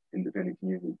free, independent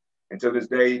community. Until this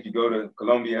day, if you go to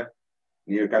Colombia,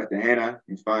 near Cartagena,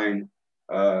 you find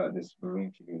this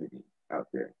Maroon community out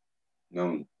there,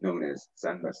 known as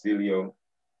San Basilio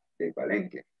de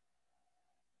Palenque.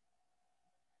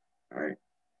 All right.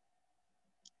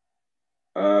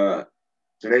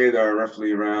 Today, there are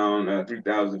roughly around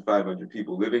 3,500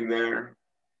 people living there.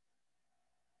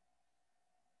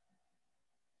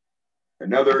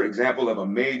 Another example of a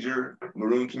major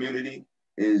Maroon community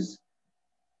is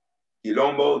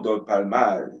Quilombo do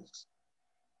Palmares.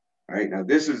 All right, now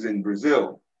this is in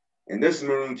Brazil. And this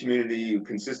Maroon community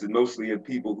consisted mostly of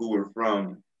people who were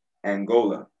from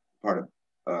Angola, part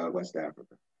of West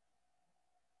Africa.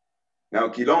 Now,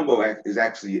 Quilombo is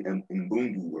actually an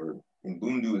Mbundu word.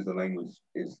 Mbundu is the language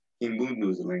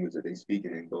that they speak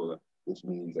in Angola, which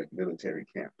means like military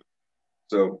camp.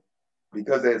 So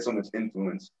because they had so much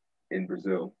influence in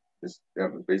Brazil,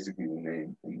 that was basically the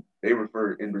name. And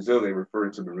in Brazil, they refer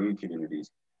to Maroon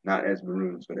communities, not as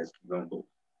Maroons, but as Quilombo.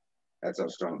 That's how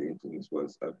strong the influence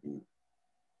was of the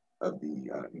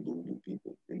Mbundu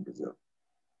people in Brazil.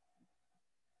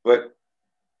 But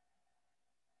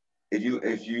if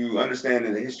you understand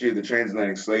the history of the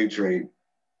transatlantic slave trade,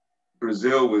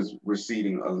 Brazil was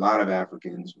receiving a lot of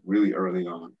Africans really early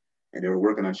on, and they were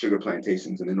working on sugar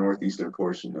plantations in the northeastern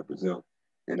portion of Brazil,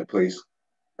 in a place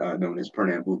known as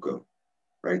Pernambuco,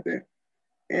 right there.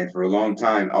 And for a long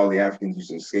time, all the Africans used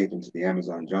to escape into the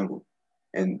Amazon jungle,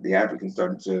 and the Africans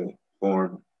started to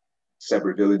form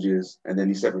separate villages, and then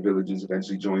these separate villages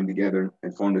eventually joined together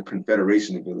and formed a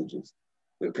confederation of villages.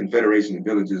 The confederation of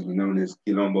villages was known as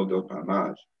Quilombo do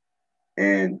Palmares,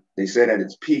 and they said at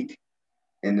its peak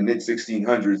in the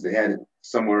mid-1600s, they had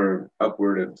somewhere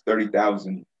upward of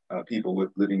 30,000 people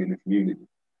living in the community.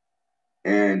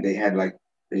 And they had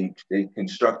they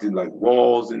constructed like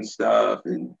walls and stuff,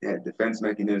 and had defense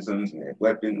mechanisms, and had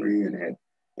weaponry, and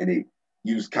they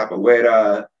used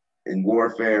capoeira in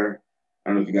warfare. I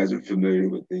don't know if you guys are familiar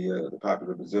with the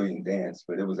popular Brazilian dance,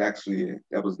 but it was actually,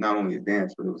 that was not only a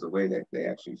dance, but it was a way that they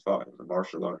actually fought. It was a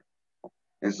martial art.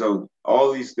 And so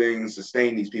all these things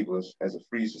sustained these people as a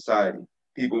free society.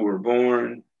 People were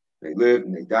born, they lived,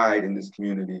 and they died in this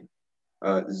community.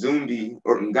 Zumbi,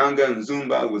 or Nganga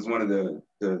Nzumba, was one of the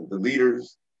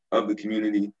leaders of the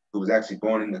community, who was actually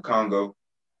born in the Congo.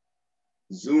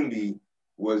 Zumbi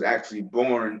was actually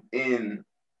born in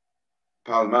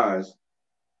Palmares,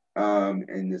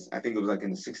 and I think it was like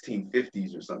in the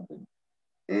 1650s or something.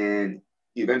 And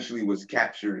he eventually was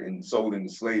captured and sold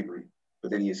into slavery, but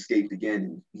then he escaped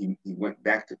again, and he went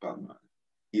back to Palmares.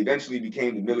 He eventually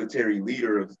became the military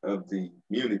leader of the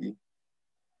community,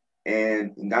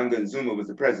 and Nganga Nzuma was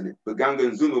the president. But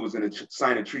Nganga Nzuma was going to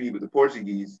sign a treaty with the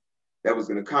Portuguese that was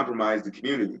going to compromise the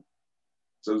community.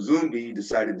 So Zumbi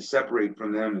decided to separate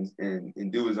from them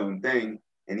and do his own thing,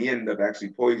 and he ended up actually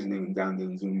poisoning Nganga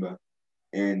Nzuma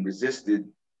and resisted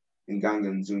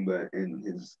Nganga Nzuma and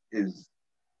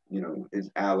his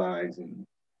allies and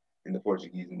the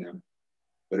Portuguese and them.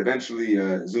 But eventually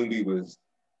Zumbi was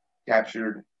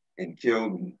captured and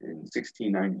killed in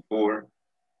 1694,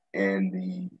 and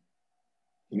the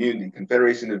community,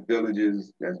 Confederation of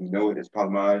Villages, as we know it as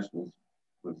Palmage,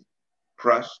 was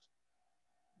crushed.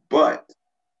 But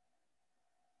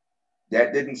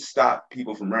that didn't stop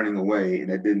people from running away,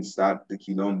 and that didn't stop the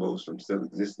quilombos from still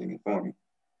existing and forming.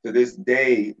 To this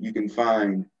day, you can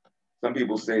find, some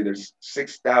people say there's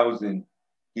 6,000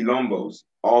 quilombos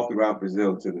all throughout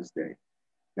Brazil to this day.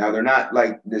 Now, they're not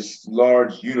like this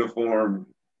large uniform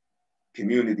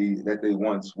community that they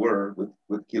once were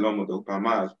with Quilombo do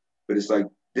Palmage, but it's like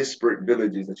disparate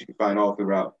villages that you can find all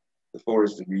throughout the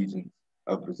forested regions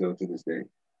of Brazil to this day.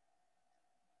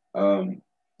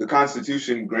 The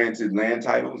Constitution granted land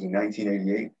titles in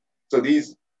 1988. So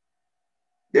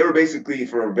they were basically,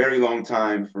 for a very long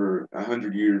time, for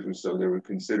 100 years or so, they were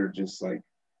considered just like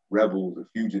rebels or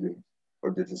fugitives,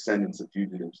 or the descendants of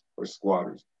fugitives or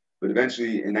squatters. But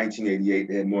eventually in 1988,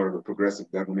 they had more of a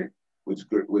progressive government,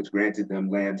 which granted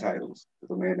them land titles for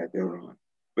the land that they were on.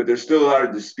 But there's still a lot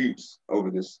of disputes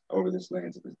over this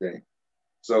land to this day.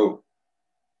 So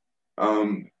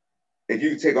if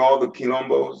you take all the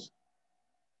quilombos,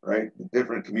 right, the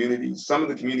different communities, some of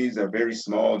the communities are very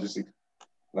small, just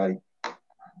like a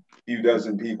few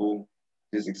dozen people,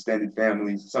 just extended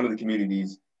families. Some of the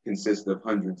communities consist of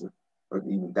hundreds of, or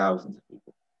even thousands of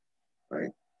people,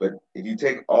 right? But if you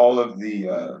take all of the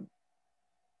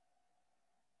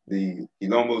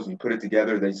quilombos and you put it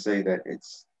together, they say that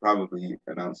it's probably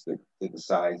amounts to the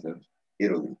size of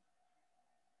Italy,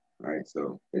 right?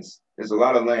 So there's a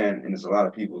lot of land and there's a lot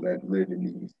of people that live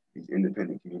in these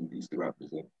independent communities throughout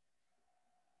Brazil.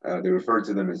 They refer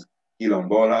to them as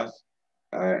quilombolas,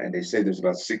 and they say there's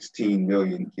about 16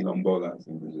 million quilombolas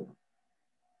in Brazil,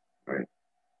 right?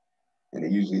 And they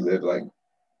usually live like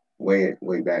way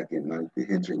back in like the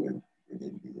hinterland and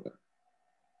in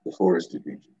the forested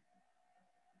region.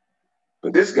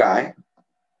 But this guy,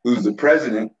 who's the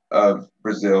president of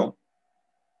Brazil,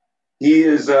 he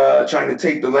is trying to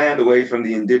take the land away from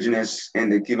the indigenous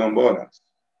and the quilombolas.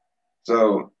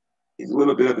 So he's a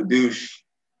little bit of a douche,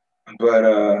 but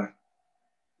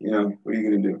you know, what are you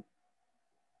gonna do?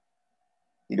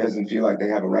 He doesn't feel like they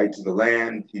have a right to the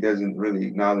land. He doesn't really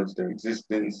acknowledge their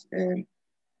existence, and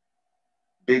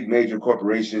big major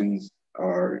corporations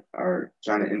are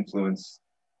trying to influence,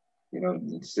 you know,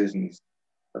 the decisions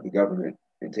of the government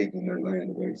and taking their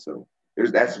land away. So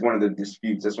that's one of the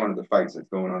disputes. That's one of the fights that's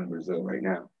going on in Brazil right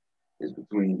now, is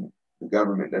between the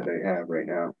government that they have right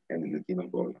now and the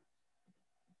quilombola.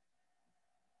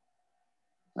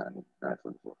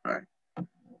 944. All right.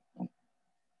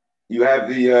 You have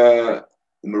the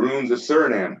Maroons of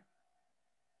Suriname.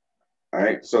 All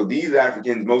right. So these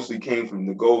Africans mostly came from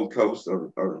the Gold Coast,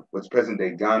 or what's present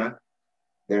day Ghana.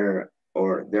 They're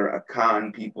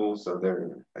Akan people, so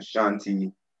they're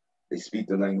Ashanti. They speak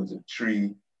the language of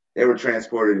Tree. They were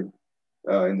transported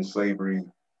into slavery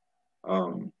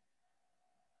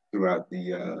throughout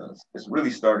it's really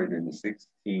started in the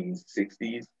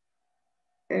 1660s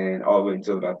and all the way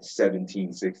until about the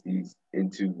 1760s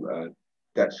into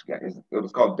Dutch, it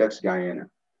was called Dutch Guyana,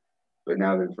 but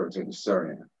now they refer to it as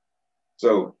Suriname.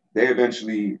 So they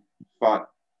eventually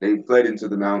they fled into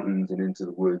the mountains and into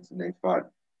the woods, and they fought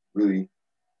really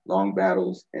long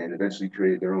battles and eventually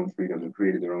created their own freedom and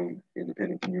created their own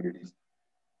independent communities.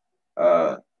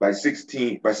 By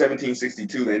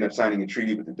 1762, they ended up signing a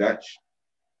treaty with the Dutch.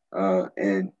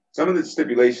 And some of the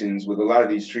stipulations with a lot of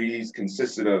these treaties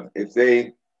consisted of if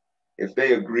they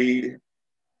agreed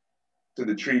to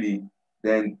the treaty,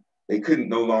 then they couldn't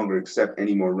no longer accept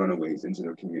any more runaways into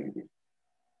their community,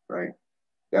 right?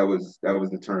 That was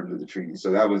the terms of the treaty. So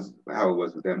that was how it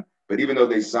was with them. But even though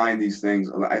they signed these things,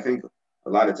 I think a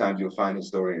lot of times you'll find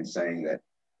historians saying that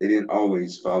they didn't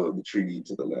always follow the treaty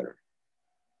to the letter,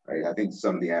 right? I think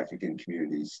some of the African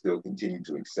communities still continue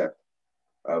to accept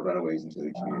runaways into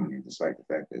the community, despite the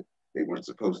fact that they weren't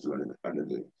supposed to under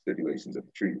the stipulations of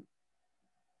the treaty.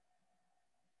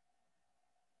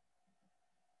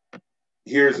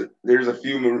 There's a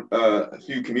few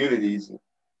communities.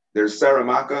 There's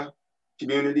Saramacca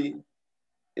community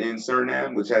in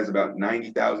Suriname, which has about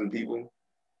 90,000 people.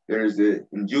 There's the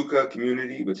Njuka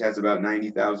community, which has about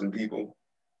 90,000 people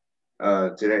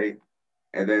today.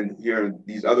 And then here are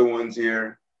these other ones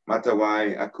here,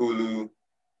 Matawai, Akulu,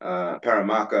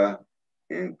 Paramaka,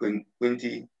 and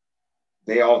Quinti.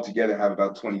 They all together have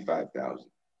about 25,000,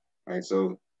 right?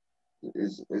 So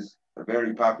it's a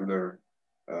very popular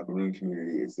Maroon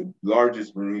community. It's the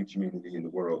largest Maroon community in the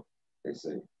world, they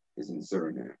say, is in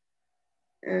Suriname.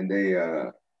 And they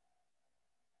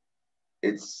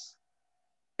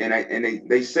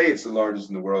say it's the largest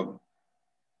in the world.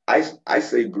 I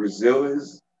say Brazil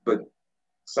is, but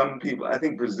some people, I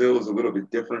think Brazil is a little bit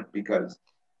different because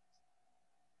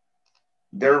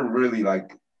they're really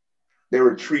like, there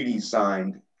were treaties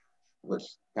signed, which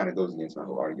kind of goes against my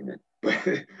whole argument,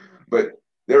 but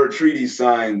there were treaties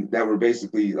signed that were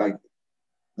basically like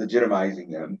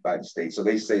legitimizing them by the state. So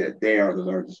they say that they are the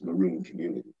largest Maroon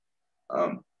community.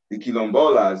 The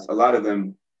Quilombolas, a lot of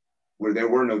them, where there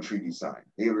were no treaties signed,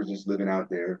 they were just living out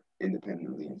there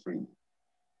independently and freely.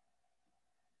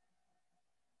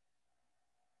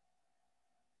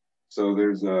 So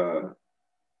there's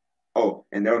oh,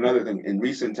 and there another thing. In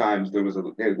recent times, there was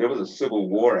a civil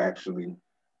war actually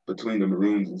between the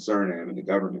Maroons in Suriname and the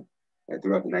government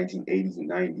throughout the 1980s and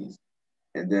 90s,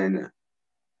 and then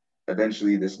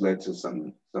eventually this led to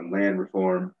some land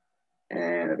reform,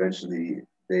 and eventually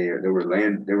there were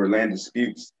land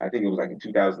disputes. I think it was like in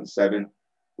 2007,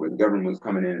 where the government was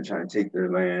coming in and trying to take their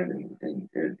land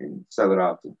and sell it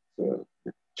off to the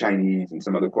Chinese and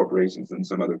some other corporations in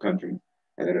some other countries.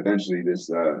 And then eventually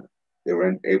they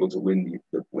were able to win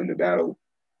the battle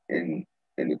in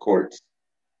the courts.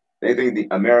 They think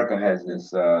America has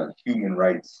this human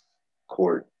rights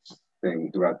court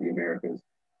thing throughout the Americas,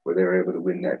 where they were able to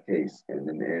win that case, and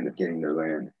then they end up getting their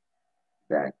land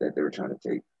back that they were trying to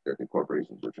take, that the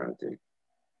corporations were trying to take.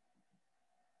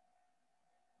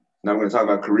 Now I'm going to talk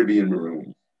about Caribbean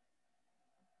Maroons.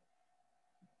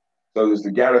 So there's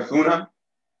the Garifuna.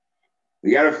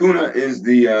 The Garifuna is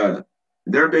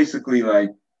they're basically like,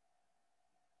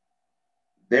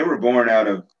 they were born out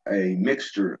of a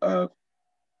mixture of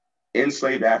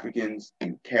enslaved Africans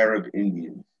and Carib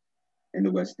Indians in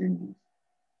the West Indies,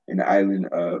 in the island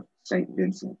of St.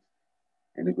 Vincent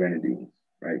and the Grenadines,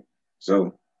 right?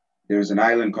 So there's an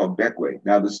island called Bequia.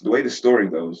 Now, the way the story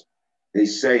goes, they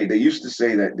used to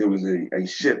say that there was a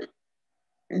ship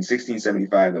in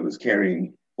 1675 that was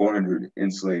carrying 400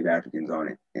 enslaved Africans on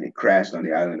it, and it crashed on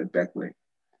the island of Bequia.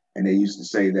 And they used to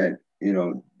say that, you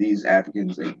know, these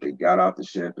Africans, they got off the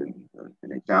ship and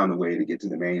they found a way to get to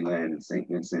the mainland in St.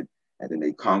 Vincent, and then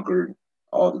they conquered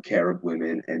all the Carib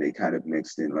women, and they kind of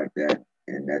mixed in like that.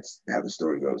 And that's how the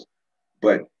story goes.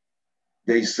 But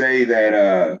they say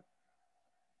that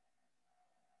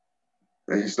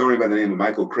a historian by the name of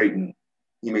Michael Creighton,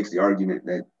 he makes the argument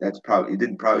that it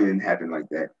didn't happen like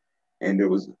that. And there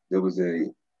was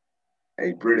a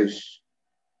British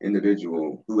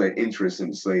individual who had interest in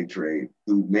the slave trade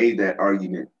who made that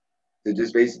argument to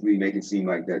just basically make it seem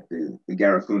like that the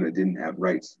Garifuna didn't have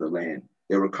rights to the land.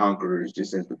 They were conquerors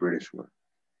just as the British were.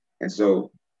 And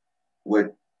so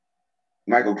what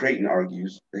Michael Creighton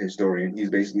argues, the historian, he's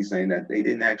basically saying that they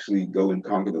didn't actually go and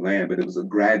conquer the land, but it was a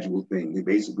gradual thing. They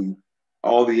basically,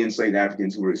 all the enslaved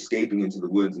Africans who were escaping into the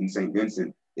woods in St.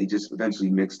 Vincent, they just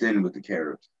eventually mixed in with the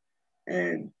Caribs.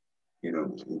 And, you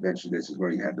know, eventually this is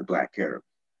where you have the Black Caribs.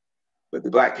 But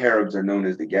the Black Caribs are known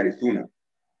as the Garifuna.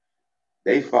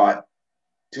 They fought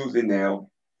tooth and nail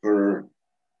for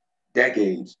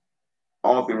decades,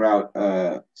 all throughout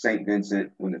St.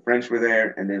 Vincent when the French were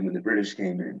there, and then when the British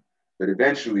came in. But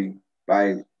eventually,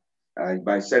 by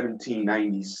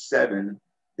 1797,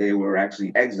 they were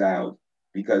actually exiled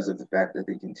because of the fact that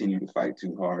they continued to fight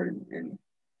too hard, and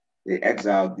they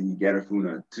exiled the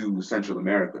Garifuna to Central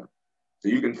America. So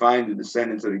you can find the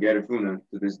descendants of the Garifuna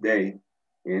to this day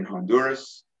in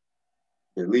Honduras,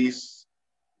 Belize,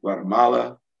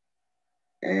 Guatemala,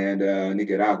 and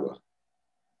Nicaragua.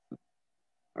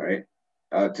 All right.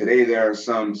 Today, there are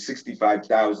some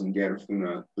 65,000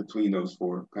 Garifuna between those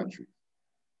four countries.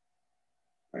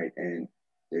 Right. And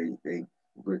they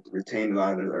retain a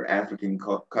lot of their African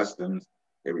customs.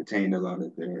 They retain a lot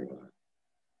of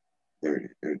their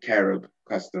Carib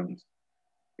customs,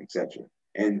 etc.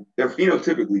 And they're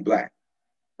phenotypically Black,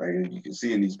 right? And you can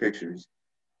see in these pictures,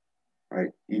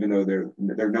 right? Even though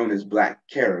they're known as Black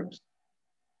Caribs,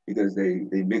 because they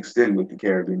mixed in with the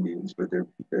Carib Indians, but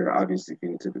they're obviously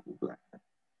phenotypically Black.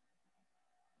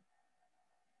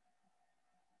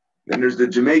 Then there's the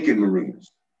Jamaican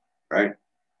Maroons, right?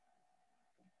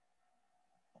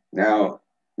 Now,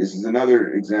 this is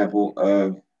another example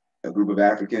of a group of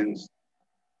Africans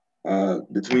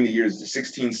between the years the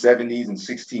 1670s and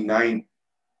 1690.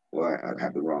 Well, I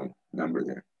have the wrong number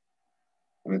there.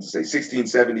 I meant to say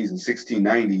 1670s and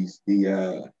 1690s.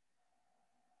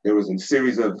 There was a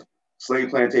series of slave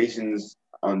plantations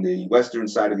on the western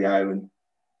side of the island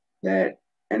that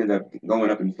ended up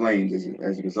going up in flames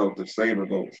as a result of slave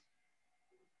revolts.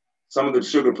 Some of the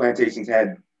sugar plantations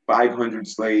had 500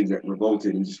 slaves that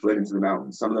revolted and just fled into the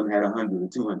mountains. Some of them had 100 or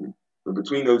 200. But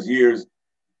between those years,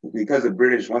 because the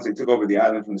British, once they took over the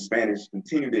island from the Spanish,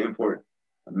 continued to import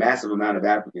a massive amount of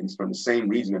Africans from the same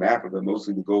region of Africa,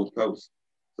 mostly the Gold Coast.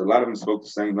 So a lot of them spoke the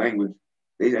same language.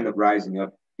 They ended up rising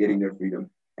up, getting their freedom,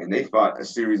 and they fought a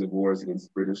series of wars against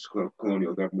the British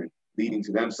colonial government leading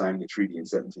to them signing a treaty in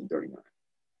 1739.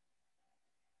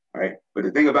 All right, but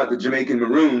the thing about the Jamaican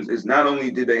Maroons is not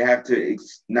only did they have to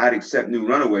not accept new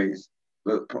runaways,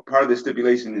 but part of the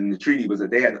stipulation in the treaty was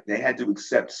that they had to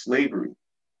accept slavery.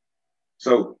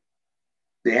 So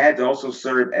they had to also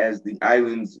serve as the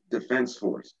island's defense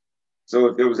force. So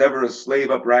if there was ever a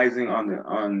slave uprising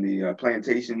on the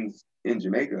plantations in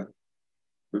Jamaica,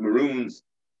 the Maroons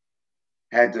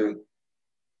had to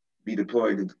be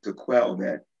deployed to quell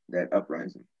that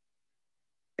uprising,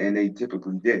 and they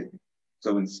typically did.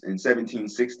 So in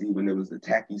 1760, when there was the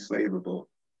Tacky slave revolt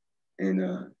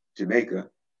in Jamaica,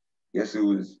 guess who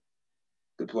was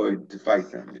deployed to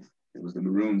fight them? It was the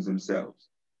Maroons themselves.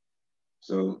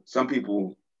 So some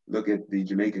people look at the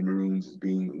Jamaican Maroons as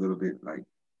being a little bit like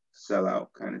sellout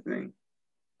kind of thing.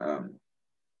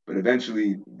 But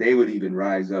eventually they would even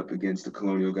rise up against the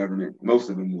colonial government. Most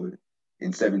of them would in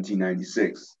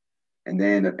 1796. And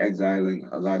they end up exiling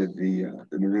a lot of the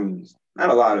Maroons. Not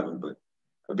a lot of them, but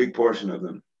a big portion of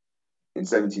them in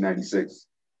 1796.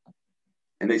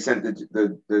 And they sent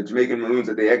the Jamaican Maroons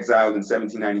that they exiled in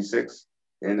 1796.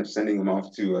 They end up sending them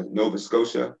off to Nova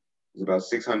Scotia. There's about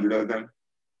 600 of them.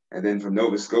 And then from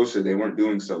Nova Scotia, they weren't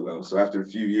doing so well. So after a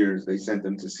few years, they sent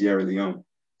them to Sierra Leone.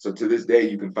 So to this day,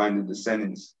 you can find the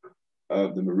descendants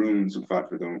of the Maroons who fought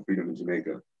for their own freedom in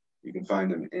Jamaica. You can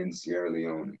find them in Sierra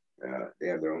Leone. They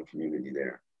have their own community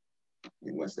there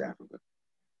in West Africa.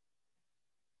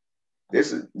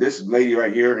 This lady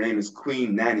right here, her name is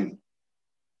Queen Nanny.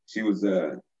 She was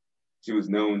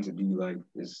known to be like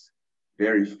this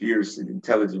very fierce and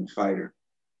intelligent fighter,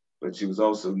 but she was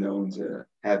also known to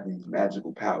have these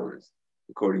magical powers,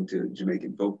 according to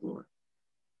Jamaican folklore.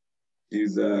 They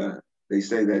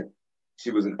say that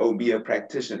she was an Obia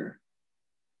practitioner.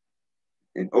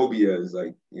 And Obia is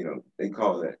like, they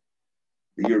call that,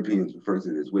 the Europeans refer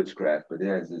to it as witchcraft, but it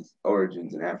has its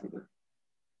origins in Africa.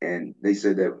 And they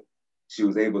said that she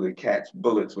was able to catch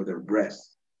bullets with her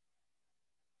breasts.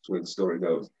 That's where the story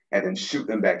goes. And then shoot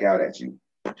them back out at you.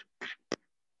 I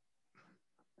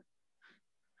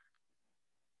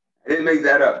didn't make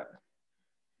that up.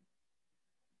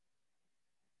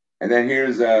 And then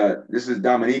this is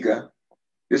Dominica.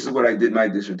 This is what I did my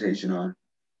dissertation on.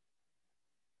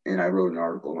 And I wrote an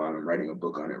article on it. I'm writing a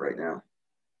book on it right now.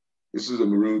 This is a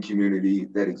Maroon community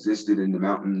that existed in the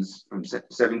mountains from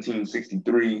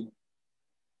 1763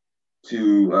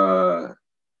 to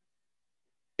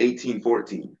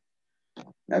 1814.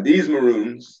 Now, these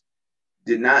Maroons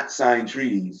did not sign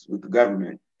treaties with the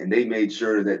government, and they made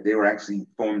sure that they were actually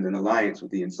formed an alliance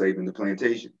with the enslaved in the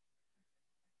plantation.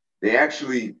 They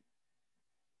actually,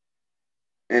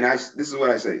 this is what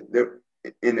I say,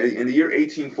 in the year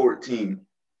 1814,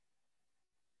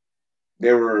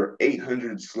 there were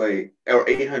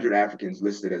 800 Africans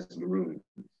listed as Maroons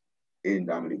in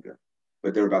Dominica,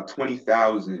 but there were about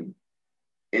 20,000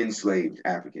 enslaved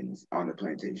Africans on the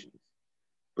plantations.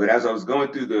 But as I was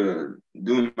going through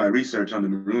doing my research on the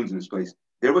Maroons in this place,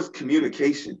 there was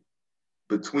communication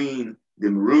between the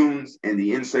Maroons and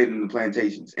the enslaved in the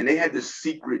plantations. And they had this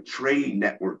secret trade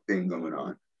network thing going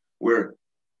on, where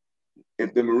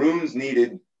if the Maroons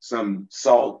needed some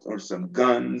salt or some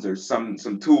guns or some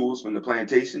tools from the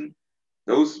plantation,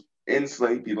 those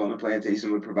enslaved people on the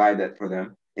plantation would provide that for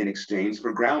them in exchange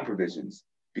for ground provisions,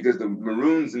 because the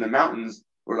Maroons in the mountains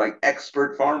were like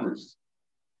expert farmers.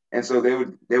 And so they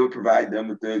would provide them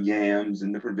with the yams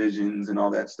and the provisions and all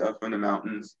that stuff from the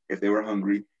mountains if they were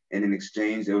hungry. And in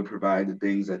exchange, they would provide the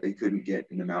things that they couldn't get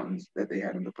in the mountains that they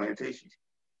had in the plantations.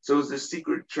 So it was this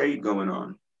secret trade going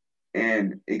on.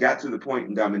 And it got to the point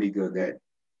in Dominica that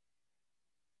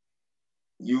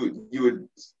you would,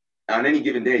 on any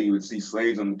given day, you would see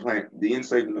slaves on the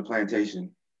enslaved in the plantation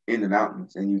in the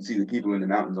mountains, and you'd see the people in the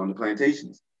mountains on the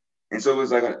plantations. And so it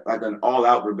was like an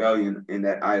all-out rebellion in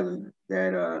that island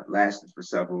that lasted for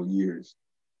several years.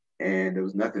 And there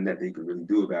was nothing that they could really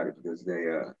do about it, because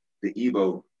the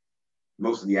Igbo,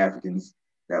 most of the Africans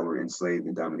that were enslaved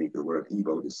in Dominica were of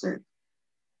Igbo descent.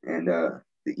 And the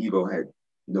Igbo had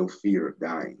no fear of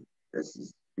dying. That's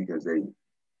just because they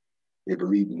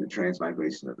believed in the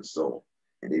transmigration of the soul.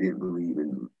 And they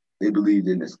believed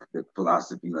in the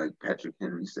philosophy, like Patrick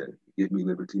Henry said, give me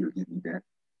liberty or give me death.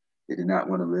 They did not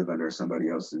want to live under somebody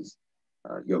else's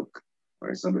yoke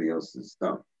or somebody else's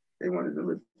thumb. They wanted to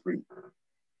live free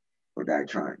or die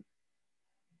trying,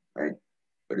 right?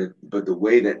 But the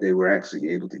way that they were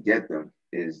actually able to get them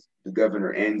is the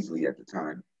Governor Annesley at the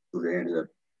time, who they ended up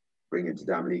bringing to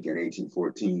Dominica in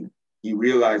 1814. He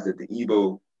realized that the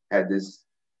Igbo had this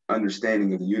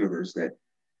understanding of the universe, that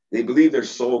they believed their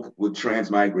soul would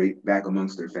transmigrate back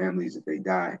amongst their families if they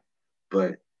die,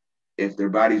 but if their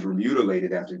bodies were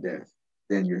mutilated after death,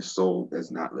 then your soul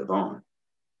does not live on.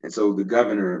 And so the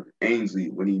governor, Ainsley,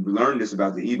 when he learned this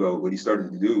about the Igbo, what he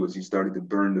started to do was he started to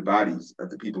burn the bodies of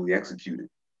the people he executed.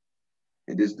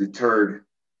 And this deterred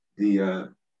the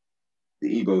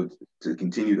Igbo to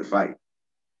continue to fight.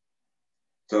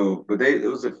 So, but it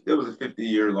was a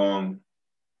 50-year-long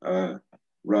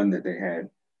run that they had.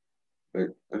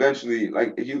 But eventually,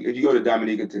 like if you go to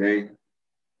Dominica today,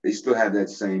 they still have that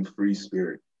same free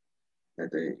spirit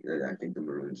that I think the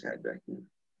Maroons had back then.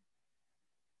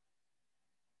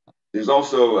 There's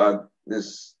also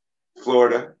this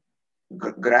Florida,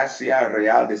 Gracia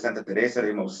Real de Santa Teresa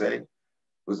de Mose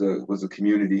was a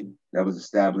community that was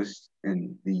established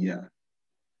in the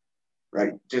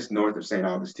right just north of St.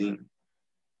 Augustine.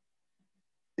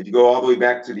 If you go all the way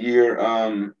back to the year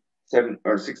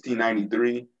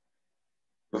 1693,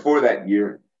 before that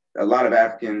year, a lot of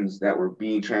Africans that were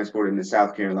being transported into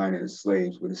South Carolina as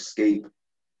slaves would escape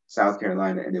South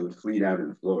Carolina and they would flee down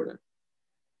into Florida.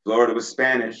 Florida was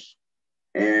Spanish,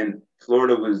 and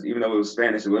Florida was, even though it was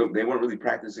Spanish, they weren't really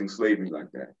practicing slavery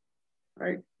like that,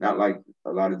 right? Not like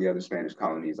a lot of the other Spanish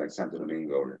colonies like Santo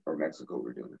Domingo or Mexico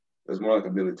were doing. It was more like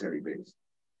a military base.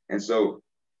 And so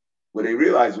what they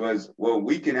realized was, well,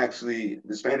 the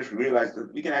Spanish realized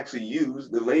that we can actually use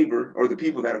the labor or the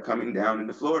people that are coming down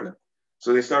into Florida.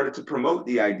 So they started to promote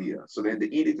the idea. So then the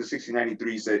Edict of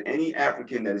 1693 said any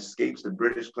African that escapes the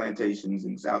British plantations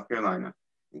in South Carolina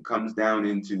and comes down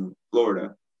into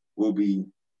Florida will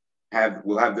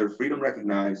have their freedom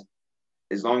recognized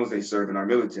as long as they serve in our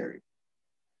military.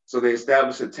 So they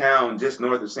established a town just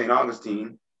north of St.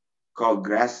 Augustine called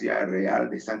Gracia Real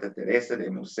de Santa Teresa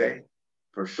de Mose.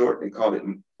 For short, they called it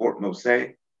Fort Mose,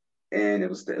 and it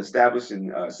was established in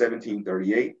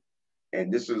 1738.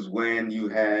 And this was when you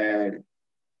had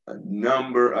a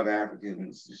number of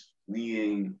Africans just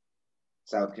fleeing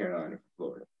South Carolina from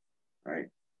Florida, right?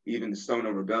 Even the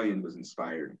Stono Rebellion was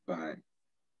inspired by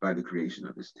the creation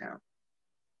of this town.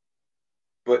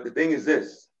 But the thing is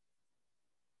this,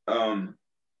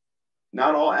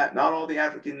 not all the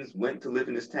Africans went to live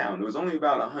in this town. There was only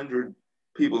about 100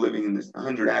 people living in this,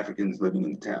 100 Africans living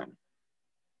in the town.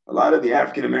 A lot of the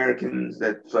African Americans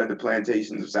that fled the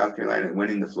plantations of South Carolina and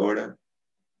went into Florida,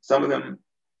 some of them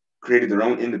created their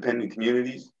own independent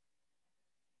communities,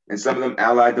 and some of them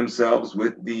allied themselves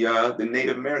with the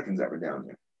Native Americans that were down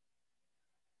there.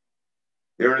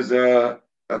 There is a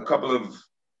couple of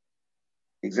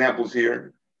examples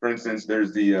here. For instance,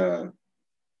 there's the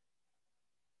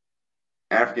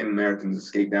African Americans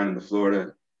escaped down into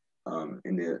Florida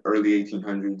in the early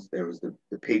 1800s. There was the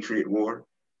Patriot War,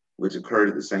 which occurred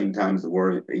at the same time as the War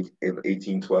of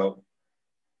 1812.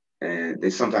 And they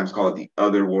sometimes call it the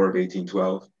other War of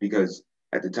 1812 because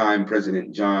at the time,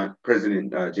 President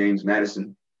James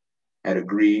Madison had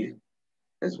agreed,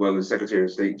 as well as Secretary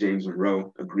of State James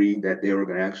Monroe, agreed that they were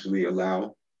going to actually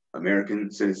allow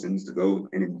American citizens to go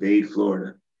and invade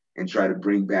Florida and try to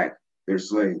bring back their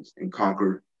slaves and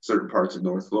conquer certain parts of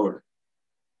North Florida.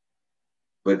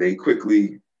 But the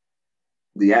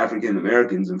African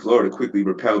Americans in Florida quickly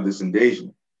repelled this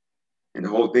invasion, and the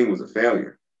whole thing was a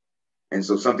failure. And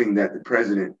so something that the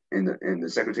president and the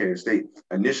Secretary of State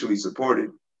initially supported,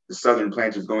 the Southern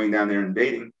planters going down there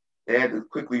invading, they had to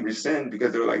quickly rescind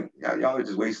because they were like, y'all are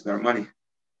just wasting our money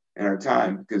and our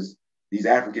time, because these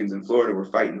Africans in Florida were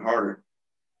fighting harder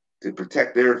to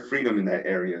protect their freedom in that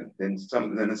area than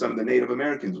some of the Native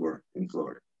Americans were in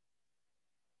Florida.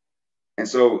 And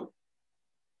so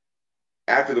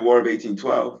after the War of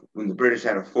 1812, when the British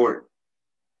had a fort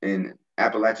in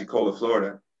Apalachicola,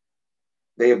 Florida,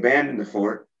 they abandoned the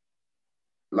fort.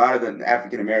 A lot of the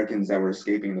African Americans that were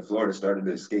escaping to Florida started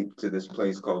to escape to this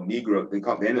place called Negro. They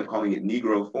ended up calling it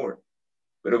Negro Fort,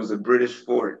 but it was a British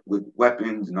fort with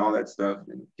weapons and all that stuff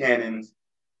and cannons.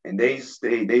 And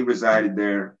they resided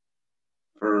there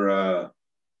for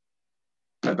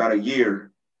about a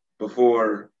year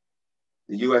before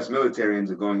the U.S. military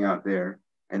ends up going out there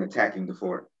and attacking the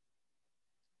fort,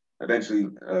 eventually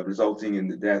resulting in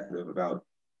the death of about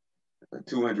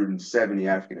 270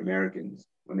 African Americans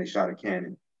when they shot a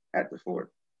cannon at the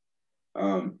fort.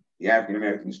 The African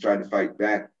Americans tried to fight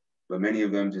back, but many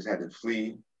of them just had to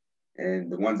flee.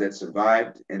 And the ones that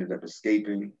survived ended up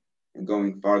escaping and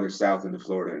going farther south into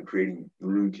Florida and creating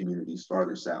maroon communities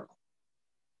farther south.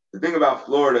 The thing about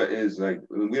Florida is, like,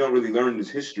 we don't really learn this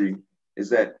history, is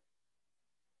that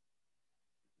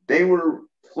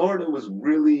Florida was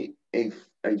really a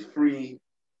free,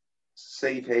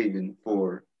 safe haven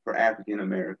for African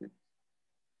Americans.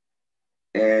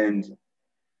 And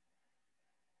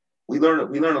we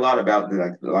learn a lot about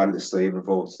a lot of the slave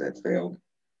revolts that failed.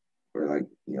 where like,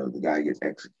 you know, the guy gets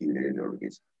executed or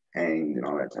gets hanged and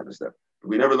all that type of stuff. But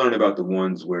we never learned about the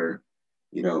ones where,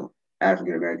 you know,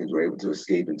 African Americans were able to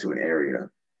escape into an area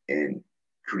and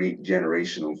create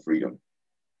generational freedom,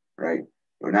 right?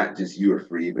 Or not just you are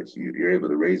free, but you're able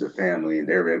to raise a family, and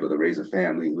they're able to raise a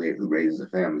family who raises a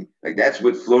family. Like that's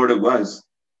what Florida was.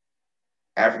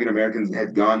 African Americans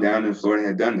had gone down in Florida and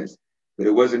had done this. But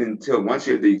it wasn't until once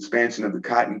you had the expansion of the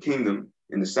Cotton Kingdom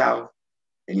in the South,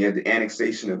 and you had the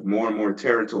annexation of more and more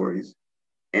territories,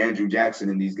 Andrew Jackson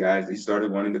and these guys, they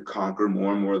started wanting to conquer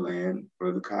more and more land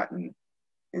for the Cotton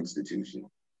Institution.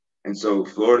 And so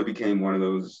Florida became one of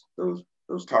those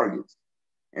targets.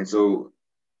 And so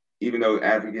even though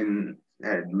Africans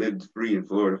had lived free in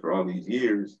Florida for all these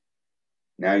years,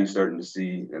 now you're starting to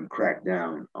see them crack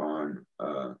down on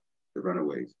the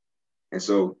runaways. And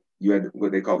so you had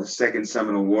what they call the Second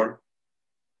Seminole War.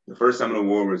 The First Seminole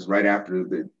War was right after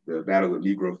the Battle of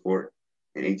Negro Fort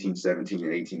in 1817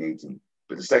 and 1818.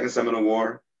 But the Second Seminole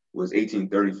War was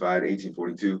 1835 to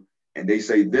 1842. And they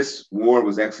say this war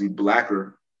was actually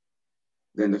blacker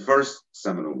than the First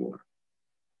Seminole War.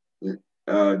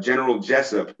 General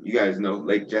Jessup, you guys know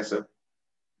Lake Jessup.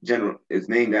 General is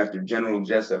named after General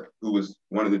Jessup, who was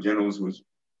one of the generals who was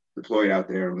deployed out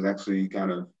there. It was actually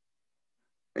kind of,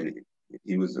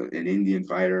 he was an Indian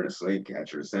fighter and a slave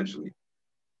catcher, essentially.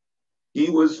 He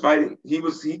was fighting,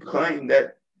 he claimed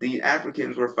that the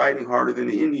Africans were fighting harder than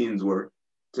the Indians were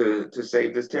to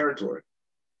save this territory.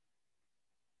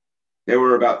 There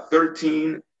were about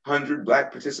 1,300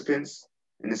 Black participants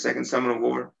in the Second Seminole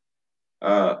War.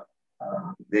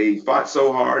 They fought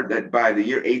so hard that by the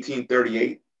year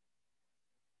 1838,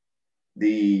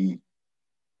 they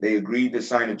agreed to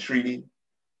sign a treaty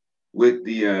with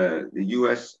the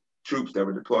U.S. troops that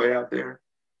were deployed out there,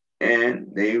 and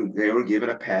they were given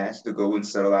a pass to go and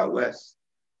settle out west.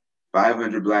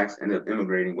 500 Blacks ended up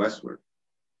immigrating westward.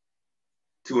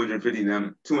 250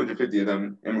 of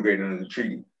them immigrated under the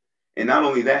treaty. And not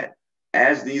only that,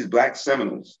 as these Black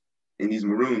Seminoles and these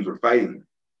Maroons were fighting,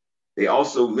 they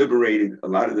also liberated a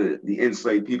lot of the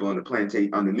enslaved people on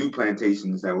the new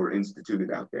plantations that were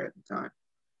instituted out there at the time.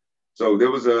 So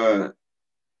it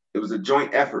was a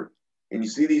joint effort. And you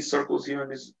see these circles here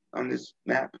on this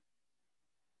map?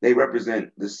 They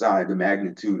represent the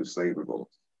magnitude of slave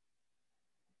revolts.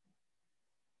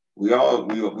 We've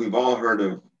all heard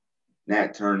of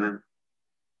Nat Turner.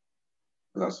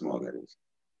 Look how small that is.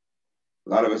 A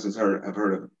lot of us have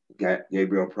heard of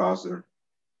Gabriel Prosser,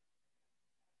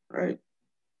 right?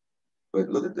 But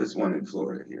look at this one in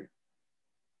Florida here.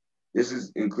 This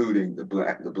is including the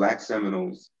Black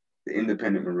Seminoles, the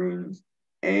Independent Maroons,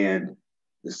 and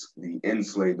the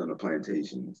enslaved on the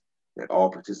plantations that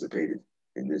all participated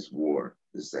in this war,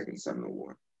 the Second Seminole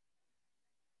War.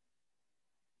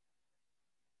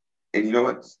 And you know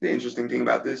what? The interesting thing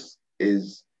about this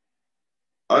is,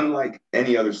 unlike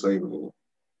any other slave revolt,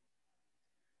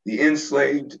 the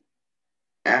enslaved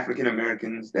African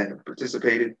Americans that have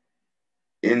participated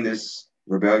in this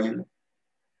rebellion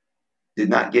did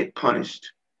not get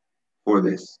punished for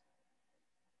this.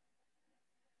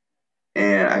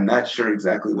 And I'm not sure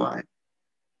exactly why.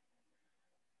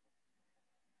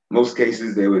 Most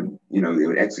cases they would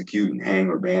execute and hang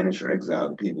or banish or exile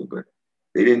the people, but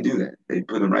they didn't do that. They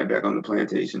put them right back on the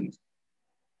plantations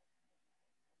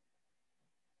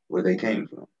where they came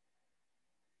from.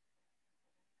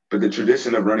 But the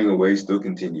tradition of running away still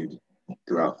continued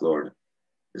throughout Florida,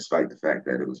 despite the fact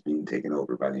that it was being taken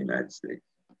over by the United States.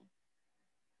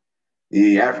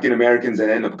 The African Americans that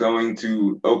end up going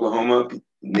to Oklahoma,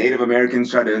 Native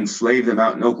Americans tried to enslave them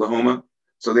out in Oklahoma,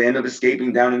 so they end up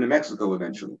escaping down into Mexico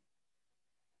eventually.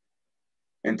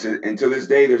 And to this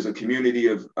day, there's a community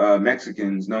of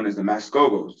Mexicans known as the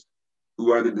Mascogos,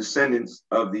 who are the descendants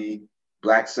of the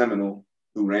Black Seminole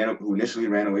who initially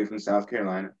ran away from South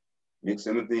Carolina, mixed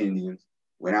in with the Indians,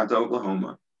 went out to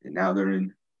Oklahoma, and now they're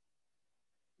in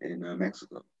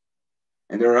Mexico.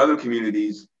 And there are other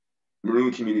communities,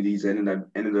 Maroon communities, that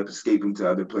ended up escaping to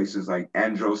other places like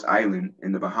Andros Island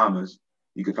in the Bahamas.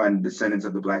 You can find the descendants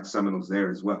of the Black Seminoles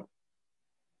there as well.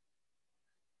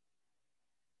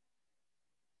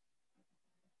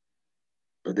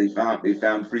 But they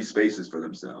found free spaces for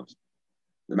themselves.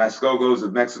 The Mascogos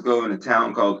of Mexico in a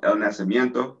town called El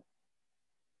Nacimiento,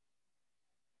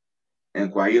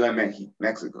 and Coahuila,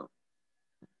 Mexico.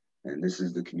 And this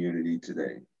is the community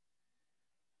today.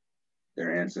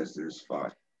 Their ancestors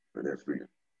fought for their freedom.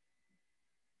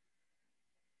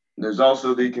 There's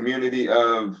also the community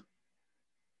of,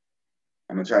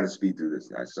 I'm gonna try to speed through this,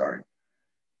 guys, sorry.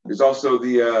 There's also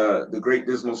the Great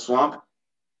Dismal Swamp.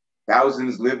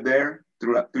 Thousands lived there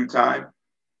through time.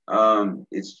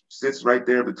 It sits right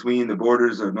there between the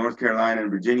borders of North Carolina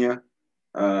and Virginia.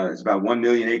 It's about 1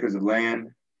 million acres of land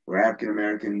where African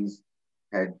Americans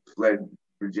had fled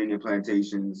Virginia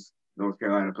plantations, North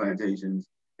Carolina plantations,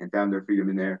 and found their freedom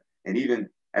in there. And even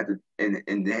at the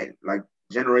and they had like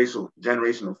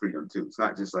generational freedom too. It's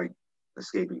not just like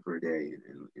escaping for a day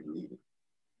and leaving,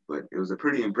 but it was a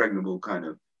pretty impregnable kind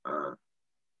of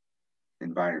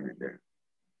environment there.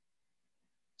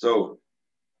 So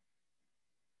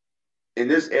in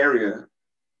this area,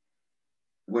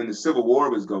 when the Civil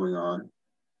War was going on,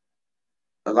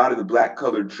 a lot of the black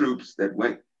colored troops that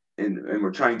went and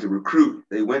were trying to recruit,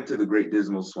 they went to the Great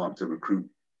Dismal Swamp to recruit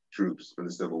troops for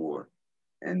the Civil War.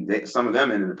 And some of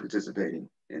them ended up participating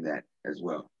in that as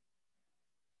well.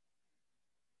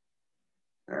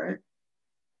 All right.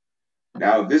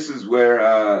 Now, this is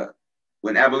where,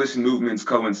 when abolition movements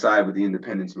coincide with the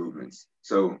independence movements.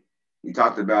 So we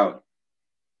talked about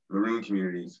maroon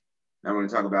communities. Now we're going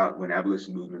to talk about when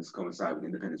abolition movements coincide with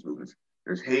independence movements.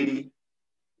 There's Haiti,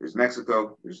 there's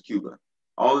Mexico, there's Cuba.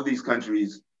 All of these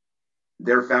countries,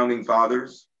 their founding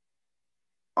fathers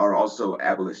are also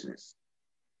abolitionists,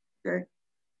 okay?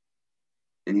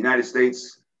 In the United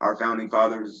States, our founding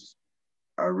fathers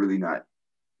are really not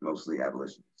mostly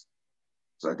abolitionists.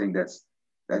 So I think that's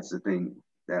the thing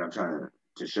that I'm trying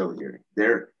to show here.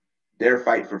 Their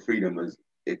fight for freedom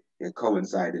it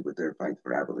coincided with their fight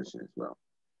for abolition as well.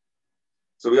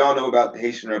 So we all know about the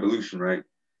Haitian Revolution, right?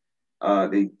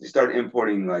 They started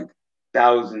importing like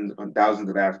thousands on thousands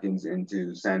of Africans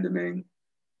into Saint-Domingue,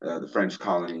 the French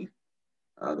colony,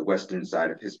 the western side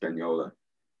of Hispaniola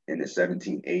in the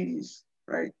 1780s,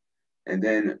 right? And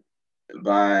then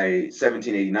by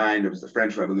 1789, there was the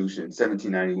French Revolution.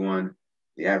 1791,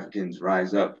 the Africans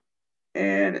rise up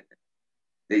and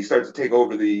they start to take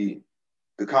over the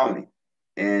colony.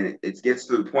 And it gets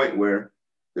to the point where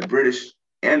the British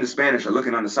and the Spanish are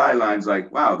looking on the sidelines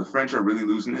like, wow, the French are really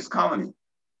losing this colony.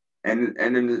 And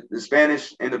then the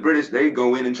Spanish and the British, they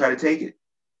go in and try to take it.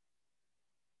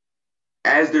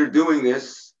 As they're doing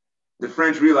this, the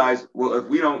French realize, well, if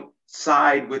we don't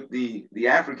side with the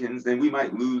Africans, then we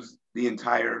might lose the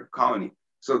entire colony.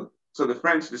 So the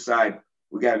French decide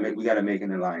we got to make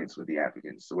an alliance with the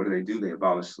Africans. So what do? They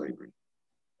abolish slavery.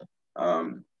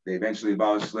 They eventually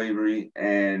abolished slavery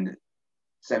in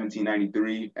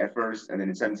 1793 at first, and then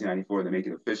in 1794 they make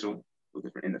it official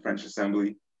in the French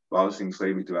Assembly, abolishing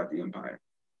slavery throughout the empire.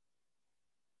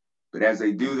 But as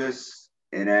they do this,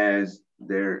 and as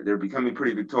they're becoming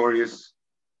pretty victorious,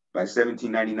 by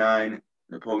 1799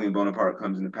 Napoleon Bonaparte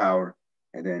comes into power,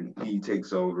 and then he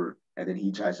takes over, and then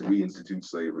he tries to reinstitute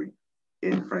slavery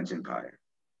in the French Empire.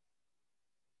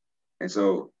 And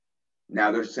so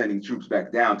now they're sending troops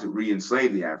back down to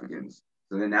re-enslave the Africans.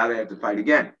 So then now they have to fight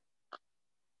again.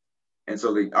 And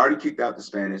so they already kicked out the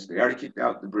Spanish, they already kicked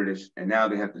out the British, and now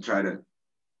they have to try to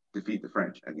defeat the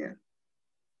French again.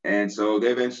 And so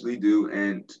they eventually do.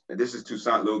 And this is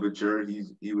Toussaint Louverture.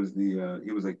 He was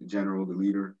like the general, the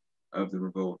leader of the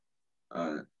revolt.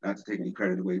 Not to take any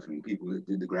credit away from the people that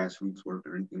did the grassroots work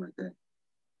or anything like that,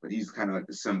 but he's kind of like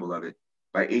the symbol of it.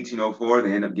 By 1804,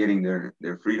 they end up getting their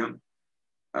freedom,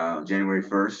 January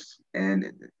 1st,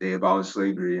 and they abolished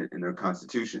slavery in their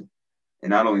constitution. And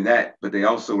not only that, but they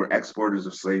also were exporters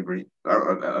of slavery,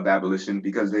 or of abolition,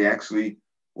 because they actually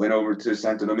went over to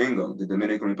Santo Domingo, the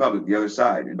Dominican Republic, the other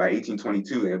side. And by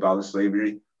 1822, they abolished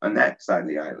slavery on that side of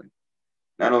the island.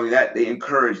 Not only that, they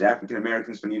encouraged African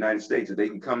Americans from the United States that they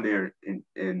can come there and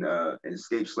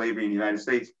escape slavery in the United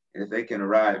States. And if they can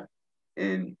arrive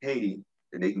in Haiti,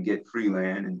 then they can get free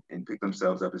land and pick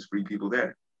themselves up as free people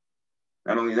there.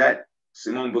 Not only that,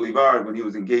 Simón Bolívar, when he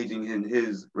was engaging in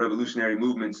his revolutionary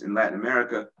movements in Latin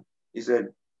America, he said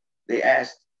they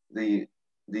asked the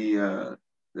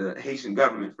Haitian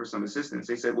government for some assistance.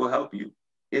 They said, we'll help you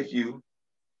if you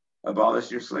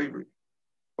abolish your slavery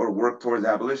or work towards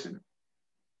abolition.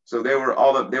 So they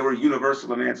were universal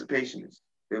emancipationists.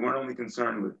 They weren't only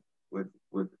concerned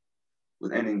with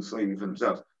ending slavery for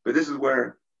themselves. But this is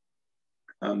where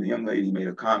the young lady made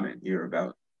a comment here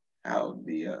about how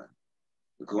the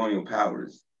colonial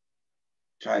powers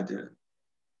tried to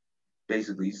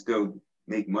basically still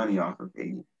make money off of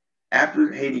Haiti.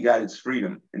 After Haiti got its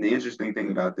freedom, and the interesting thing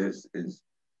about this is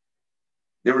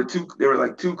there were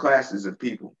like two classes of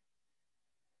people.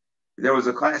 There was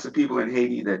a class of people in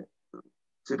Haiti that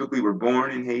typically were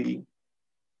born in Haiti.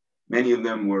 Many of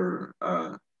them were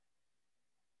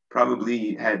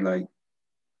probably had like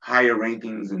higher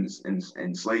rankings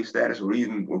and slave status,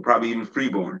 or probably even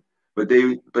freeborn. But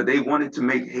they wanted to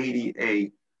make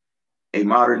Haiti a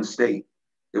modern state.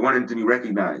 They wanted it to be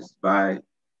recognized by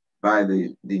by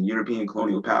the European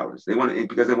colonial powers. They wanted,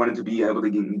 because they wanted to be able to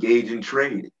engage in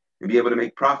trade and be able to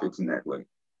make profits in that way.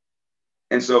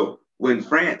 And so when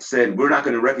France said, we're not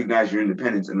going to recognize your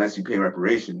independence unless you pay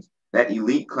reparations, that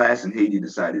elite class in Haiti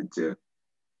decided to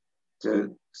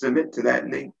submit to that,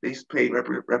 and they paid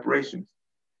reparations.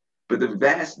 But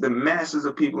the masses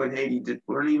of people in Haiti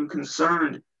weren't even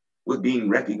concerned with being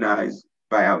recognized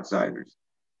by outsiders.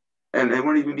 And they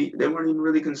weren't even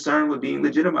really concerned with being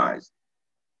legitimized.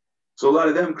 So a lot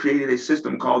of them created a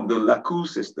system called the LACOU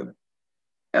system,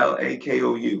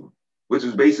 LAKOU, which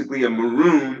was basically a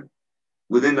maroon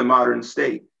within the modern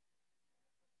state,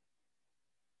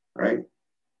 right?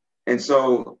 And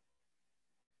so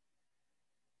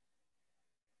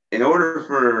in order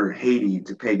for Haiti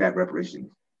to pay back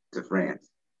reparations to France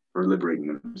for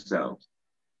liberating themselves,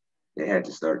 they had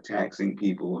to start taxing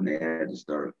people, and they had to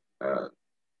start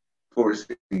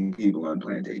forcing people on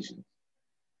plantations.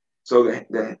 So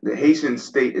the Haitian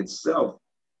state itself,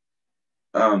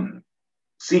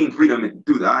 seeing freedom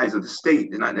through the eyes of the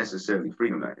state is not necessarily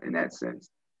freedom in that sense.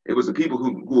 It was the people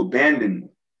who abandoned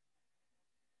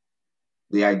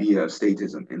the idea of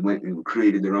statism and went and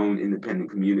created their own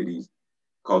independent communities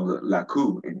called the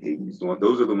LACOU in Haiti.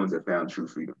 Those are the ones that found true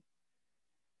freedom.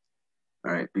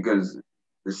 All right, because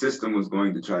the system was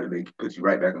going to try to put you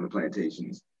right back on the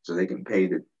plantations so they can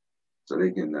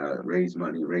raise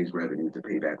money, raise revenue to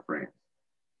pay back France.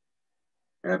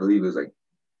 And I believe it was like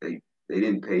they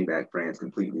didn't pay back France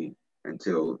completely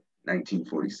until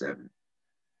 1947.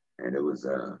 And it was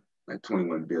like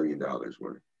 $21 billion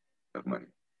worth of money.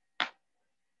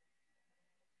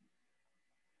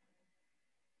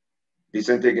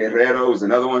 Vicente Guerrero was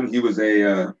another one. He was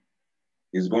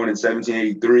born in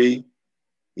 1783.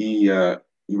 He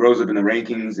rose up in the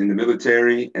rankings in the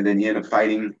military, and then he ended up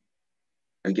fighting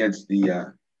against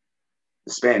the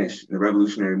Spanish, the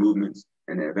revolutionary movements,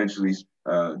 and then eventually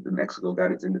Mexico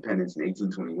got its independence in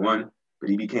 1821. But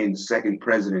he became the second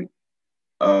president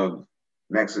of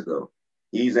Mexico.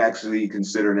 He's actually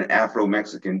considered an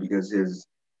Afro-Mexican because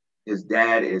his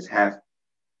dad is half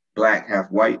black, half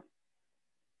white,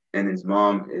 and his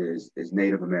mom is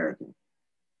Native American.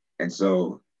 And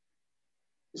so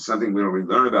it's something we don't really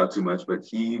learn about too much, but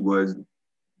he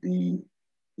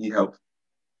helped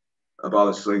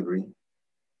abolish slavery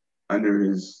under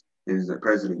his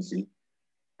presidency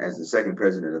as the second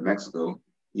president of Mexico.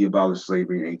 He abolished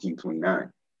slavery in 1829.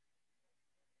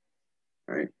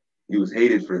 Right? He was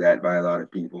hated for that by a lot of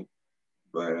people,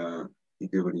 but he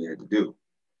did what he had to do.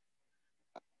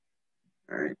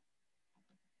 All right.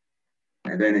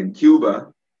 And then in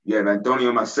Cuba, you have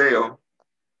Antonio Maceo,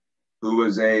 who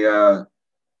was the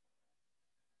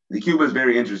Cuba is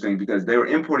very interesting because they were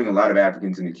importing a lot of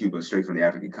Africans into Cuba straight from the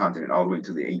African continent all the way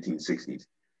to the 1860s.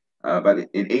 But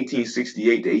in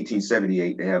 1868 to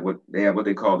 1878, they have what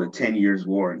they call the 10 Years'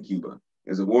 War in Cuba.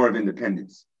 There's a war of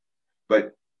independence.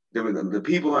 But there were the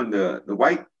people on the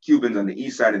white Cubans on the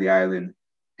east side of the island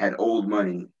had old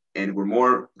money and were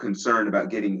more concerned about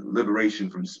getting liberation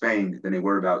from Spain than they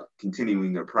were about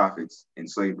continuing their profits in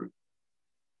slavery.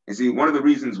 And see, one of the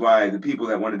reasons why the people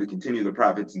that wanted to continue their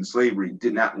profits in slavery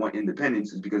did not want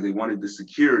independence is because they wanted the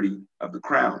security of the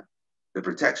crown, the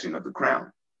protection of the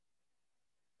crown.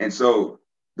 And so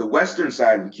the western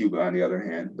side of Cuba, on the other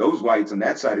hand, those whites on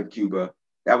that side of Cuba,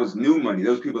 that was new money.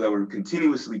 Those people that were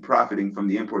continuously profiting from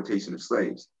the importation of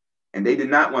slaves. And they did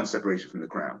not want separation from the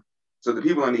crown. So the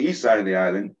people on the east side of the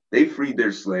island, they freed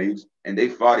their slaves and they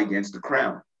fought against the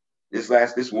crown. This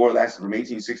war lasted from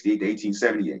 1868 to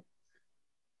 1878.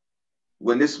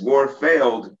 When this war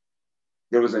failed,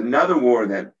 there was another war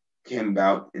that came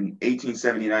about in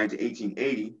 1879 to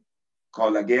 1880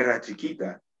 called La Guerra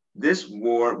Chiquita. This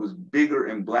war was bigger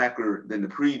and blacker than the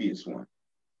previous one.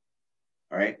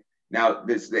 All right. Now,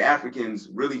 the Africans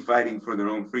really fighting for their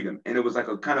own freedom. And it was like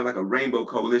a kind of like a rainbow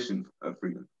coalition of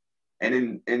freedom.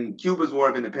 And in Cuba's War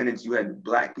of Independence, you had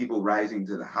Black people rising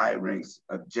to the high ranks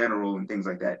of general and things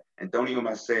like that. Antonio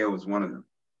Maceo was one of them.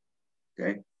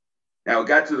 Okay. Now, it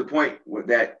got to the point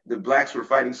that the Blacks were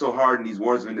fighting so hard in these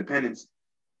wars of independence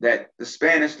that the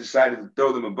Spanish decided to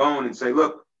throw them a bone and say,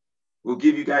 look, we'll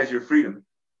give you guys your freedom.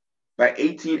 By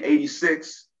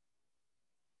 1886,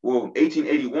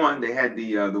 1881, they had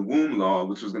the Womb Law,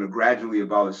 which was going to gradually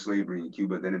abolish slavery in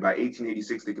Cuba. Then by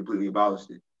 1886, they completely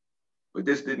abolished it. But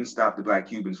this didn't stop the Black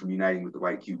Cubans from uniting with the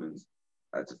white Cubans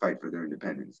to fight for their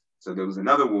independence. So there was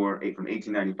another war from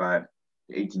 1895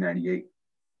 to 1898,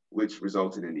 which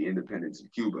resulted in the independence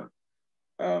of Cuba.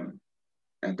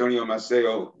 Antonio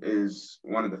Maceo is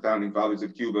one of the founding fathers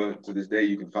of Cuba. To this day,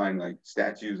 you can find like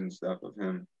statues and stuff of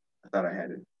him. I thought I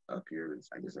had it up here.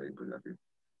 I guess I didn't put it up here.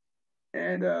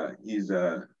 And he's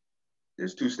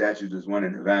there's two statues. There's one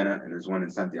in Havana and there's one in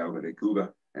Santiago de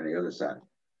Cuba and the other side.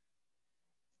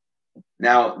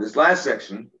 Now, this last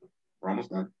section, we're almost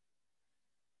done.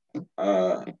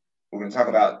 We're going to talk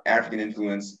about African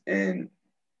influence and,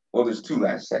 well, there's two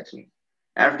last sections.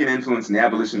 African influence in the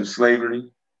abolition of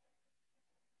slavery.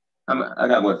 I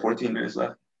got, what, 14 minutes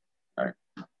left? All right,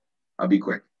 I'll be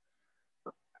quick.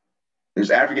 There's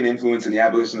African influence in the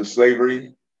abolition of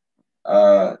slavery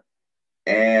and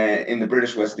in the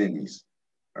British West Indies,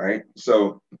 all right?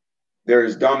 So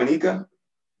there's Dominica,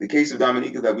 the case of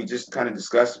Dominica that we just kind of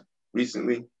discussed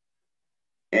recently.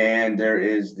 And there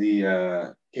is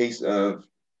the case of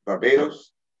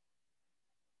Barbados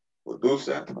with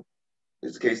Busa.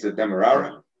 There's the case of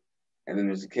Demerara. And then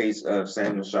there's the case of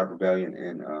Samuel Sharp Rebellion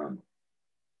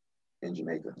in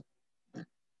Jamaica.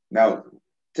 Now,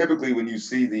 typically when you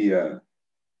see the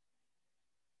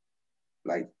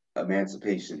like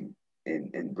emancipation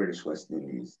in British West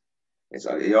Indies,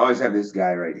 you always have this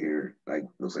guy right here, like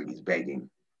looks like he's begging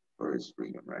for his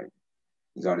freedom, right?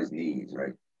 He's on his knees,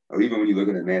 right? Or even when you look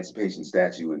at an emancipation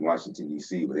statue in Washington,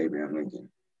 D.C. with Abraham Lincoln,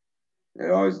 they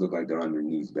always look like they're on their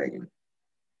knees begging.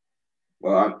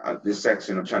 Well, this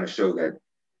section, I'm trying to show that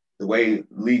the way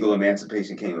legal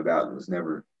emancipation came about was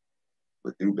never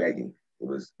through begging. It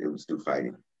was through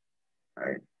fighting,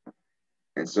 right?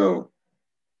 And so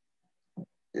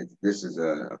this is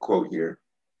a quote here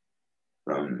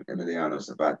from Emiliano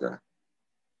Zapata.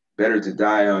 Better to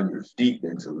die on your feet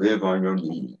than to live on your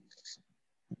knees,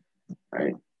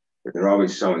 right? But they're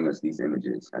always showing us these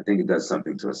images. I think it does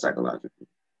something to us psychologically.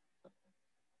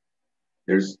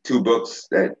 There's two books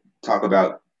that talk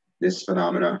about this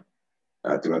phenomena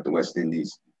throughout the West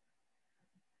Indies.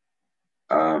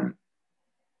 The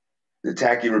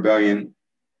Tacky Rebellion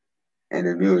and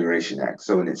the Amelioration Act.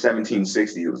 So in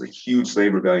 1760, there was a huge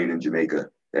slave rebellion in Jamaica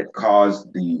that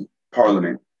caused the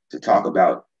parliament to talk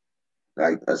about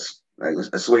like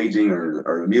assuaging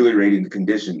or ameliorating the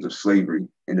conditions of slavery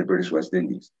in the British West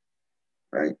Indies,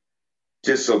 right?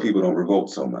 Just so people don't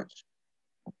revolt so much.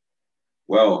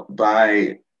 Well,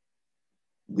 by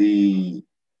the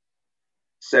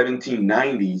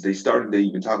 1790s, they started to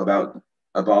even talk about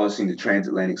abolishing the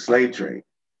transatlantic slave trade.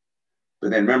 But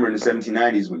then remember in the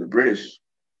 1790s when the British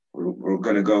were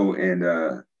going to go and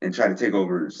try to take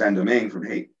over Saint-Domingue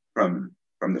from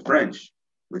the French,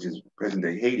 which is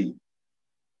present-day Haiti,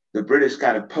 the British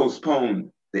kind of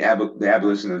postponed the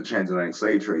abolition of the transatlantic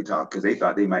slave trade talk because they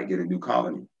thought they might get a new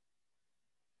colony.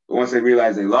 But once they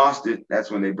realized they lost it,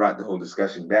 that's when they brought the whole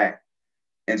discussion back.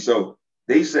 And so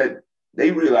they said,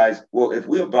 they realized, well, if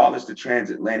we abolish the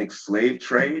transatlantic slave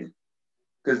trade,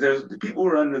 because the people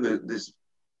were under this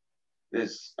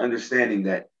understanding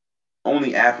that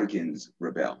only Africans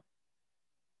rebel.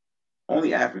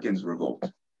 Only Africans revolt.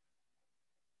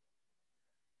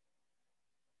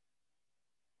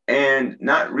 And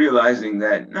not realizing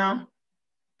that, no,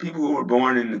 people who were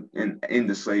born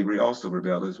into slavery also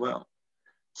rebelled as well.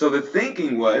 So the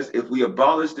thinking was, if we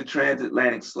abolish the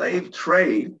transatlantic slave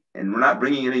trade, and we're not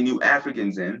bringing any new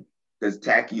Africans in, because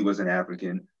Tacky was an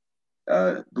African,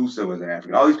 Busa was an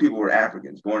African, all these people were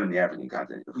Africans, born in the African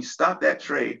continent. If we stop that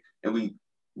trade and we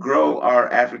grow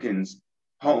our Africans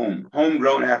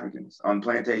homegrown Africans on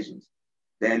plantations,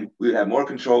 then we would have more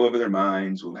control over their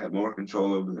minds, we'll have more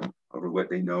control over what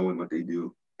they know and what they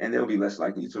do, and they'll be less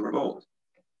likely to revolt.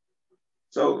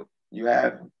 So you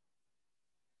have,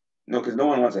 because no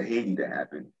one wants a Haiti to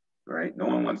happen, right? No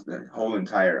one wants the whole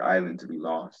entire island to be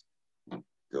lost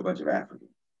to a bunch of Africans.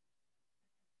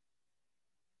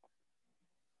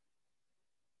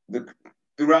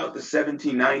 Throughout the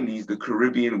 1790s, the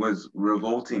Caribbean was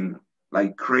revolting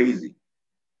like crazy.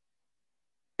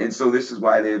 And so this is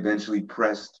why they eventually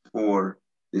pressed for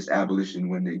this abolition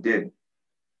when they did.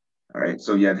 All right,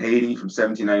 so you have Haiti from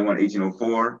 1791 to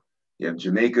 1804. You have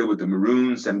Jamaica with the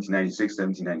Maroons, 1796,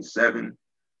 1797.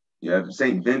 You have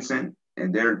St. Vincent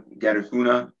and their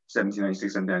Garifuna,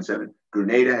 1796, 1797.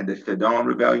 Grenada had the Fedon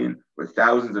Rebellion, where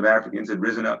thousands of Africans had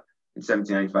risen up in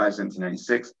 1795,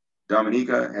 1796.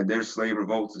 Dominica had their slave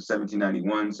revolts of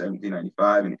 1791,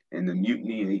 1795, and the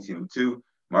mutiny in 1802.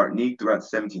 Martinique throughout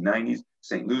the 1790s.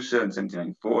 St. Lucia in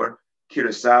 1794.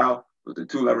 Curacao with the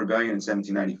Tula Rebellion in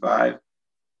 1795.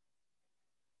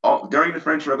 During the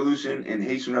French Revolution and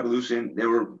Haitian Revolution, there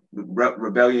were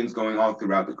rebellions going all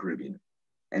throughout the Caribbean.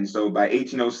 And so by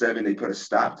 1807, they put a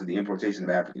stop to the importation of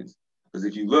Africans. Because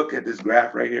if you look at this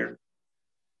graph right here,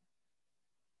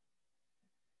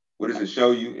 what does it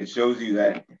show you? It shows you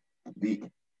that the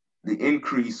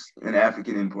increase in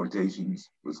African importations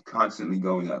was constantly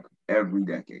going up every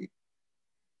decade.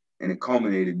 And it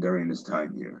culminated during this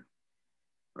time here,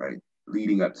 right?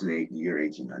 Leading up to the year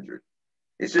 1800.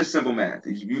 It's just simple math.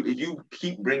 If you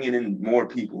keep bringing in more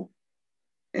people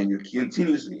and you're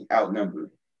continuously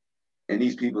outnumbered, and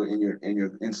these people and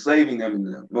you're enslaving them in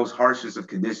the most harshest of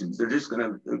conditions, they're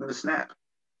gonna snap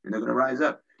and they're gonna rise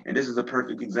up. And this is a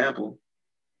perfect example.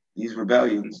 These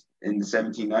rebellions in the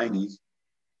 1790s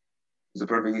is a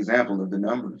perfect example of the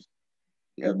numbers,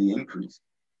 of the increase.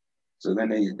 So then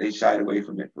they shied away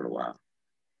from it for a while.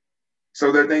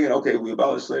 So they're thinking, okay, we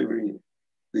abolish slavery,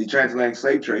 the transatlantic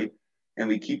slave trade, and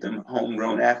we keep them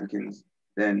homegrown Africans,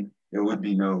 then there would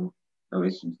be no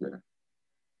issues there.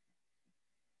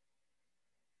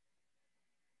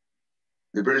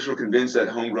 The British were convinced that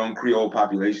homegrown Creole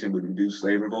population would reduce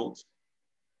slave revolts,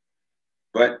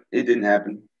 but it didn't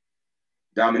happen.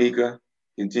 Dominica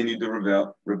continued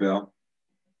to rebel.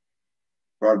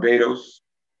 Barbados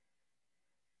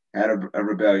had a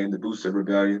rebellion, the Booster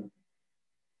Rebellion.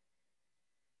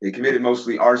 They committed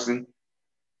mostly arson.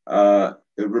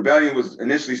 The rebellion was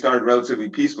initially started relatively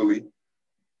peacefully,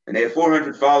 and they had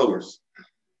 400 followers.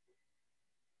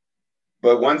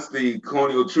 But once the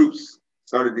colonial troops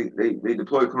started, they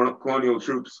deployed colonial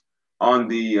troops on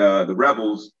the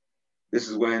rebels. This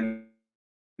is when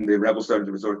the rebels started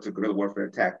to resort to guerrilla warfare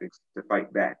tactics to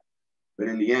fight back. But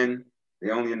in the end,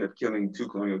 they only ended up killing 2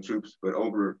 colonial troops, but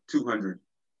over 200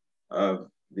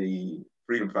 of the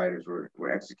freedom fighters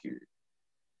were executed,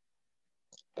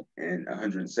 and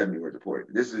 170 were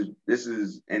deported. This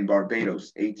is in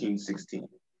Barbados, 1816.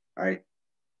 All right.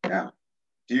 Now, a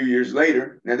few years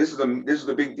later, now this is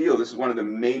a big deal. This is one of the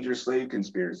major slave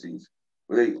conspiracies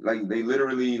where they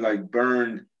literally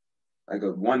burned like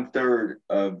 1/3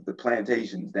 of the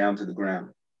plantations down to the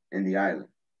ground in the island.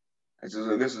 And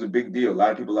so this is a big deal. A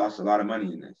lot of people lost a lot of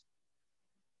money in this.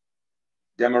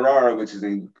 Demerara, which is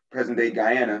in present-day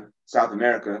Guyana, South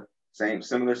America,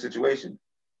 similar situation.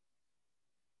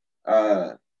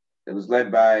 It was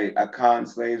led by Akan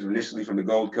slaves initially from the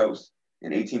Gold Coast.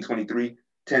 In 1823,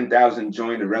 10,000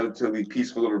 joined a relatively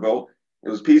peaceful revolt. It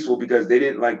was peaceful because they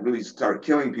didn't really start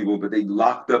killing people, but they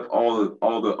locked up all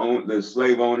the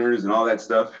slave owners and all that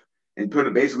stuff, and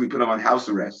basically put them on house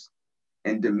arrest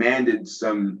and demanded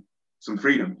some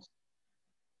freedoms.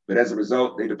 But as a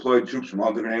result, they deployed troops from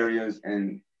all different areas,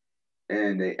 and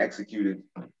they executed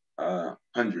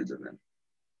hundreds of them.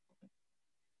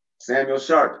 Samuel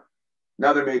Sharp,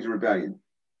 another major rebellion.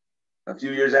 A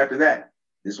few years after that,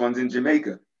 this one's in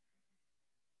Jamaica.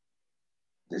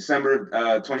 December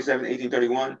 27,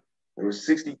 1831, there were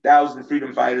 60,000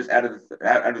 freedom fighters out of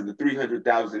the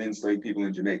 300,000 enslaved people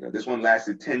in Jamaica. This one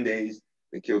lasted 10 days.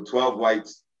 They killed 12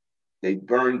 whites. They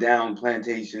burned down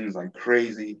plantations like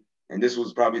crazy. And this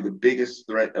was probably the biggest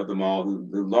threat of them all,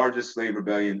 the largest slave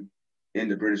rebellion in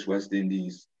the British West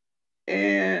Indies.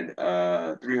 And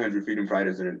 300 freedom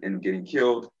fighters that ended up getting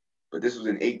killed. But this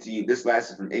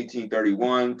lasted from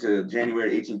 1831 to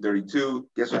January 1832.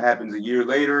 Guess what happens a year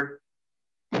later?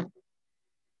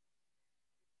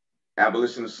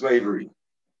 Abolition of slavery.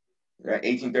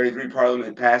 1833,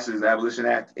 Parliament passes the Abolition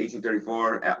Act.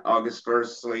 1834, August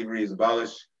 1st, slavery is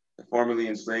abolished. The formerly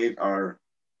enslaved are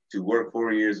to work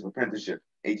 4 years of apprenticeship.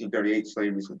 1838,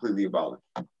 slavery is completely abolished.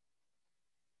 All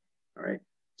right.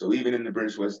 So even in the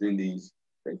British West Indies,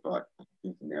 they fought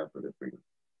tooth and nail for their freedom.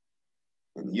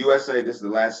 In the USA, this is the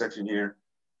last section here.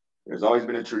 There's always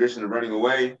been a tradition of running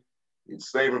away. It's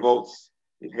slave revolts.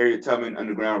 It's Harriet Tubman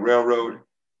Underground Railroad.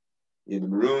 You had the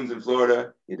Maroons in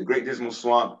Florida. You had the Great Dismal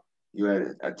Swamp. You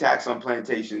had attacks on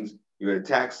plantations. You had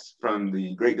attacks from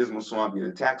the Great Dismal Swamp. You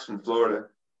had attacks from Florida.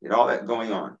 You had all that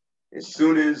going on. As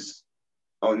soon as,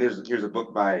 and here's a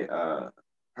book by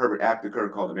Herbert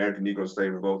Aptheker called American Negro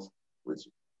Slave Revolts, which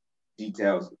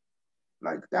details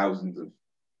thousands of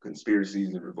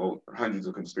conspiracies and revolts, or hundreds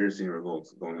of conspiracy and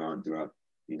revolts going on throughout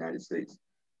the United States.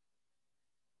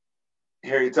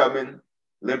 Harriet Tubman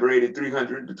liberated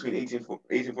 300 between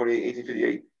 1848 and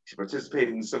 1858. She participated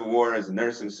in the Civil War as a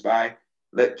nurse and spy,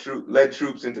 led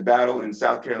troops into battle in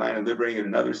South Carolina, liberating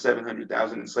another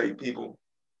 700,000 enslaved people.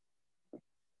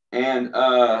 And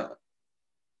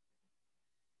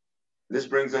this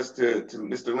brings us to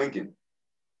Mr. Lincoln.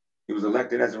 He was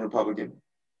elected as a Republican.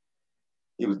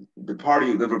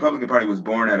 The Republican Party was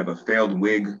born out of a failed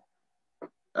Whig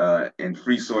and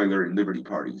Free Soiler and Liberty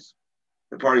parties.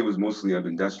 The party was mostly of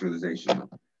industrialization.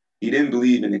 He didn't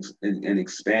believe in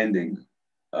expanding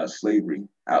slavery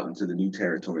out into the new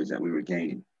territories that we were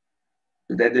gaining.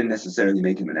 But that didn't necessarily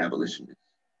make him an abolitionist,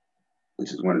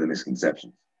 which is one of the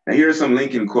misconceptions. Now, here are some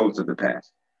Lincoln quotes of the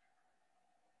past.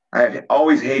 I have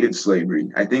always hated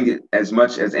slavery. I think it as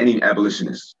much as any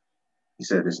abolitionist. He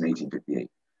said this in 1858.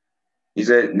 He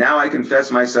said, now I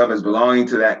confess myself as belonging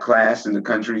to that class in the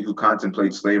country who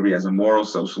contemplates slavery as a moral,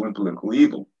 social, and political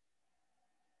evil.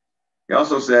 He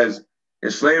also says,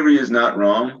 if slavery is not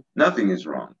wrong, nothing is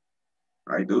wrong.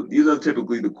 Right? These are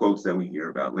typically the quotes that we hear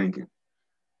about Lincoln.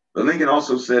 But Lincoln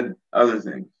also said other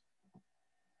things.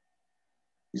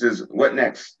 He says, what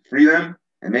next? Free them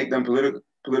and make them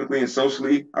politically and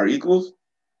socially our equals?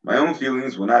 My own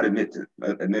feelings will not admit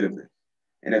of this.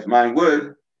 And if mine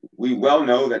would, we well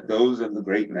know that those of the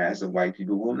great mass of white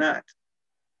people will not.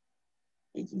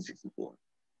 1864.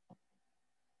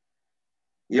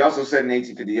 He also said in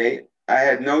 1858, I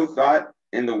had no thought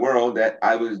in the world that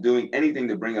I was doing anything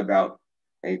to bring about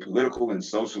a political and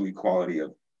social equality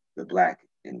of the Black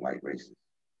and white races.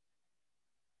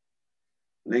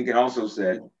 Lincoln also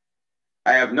said,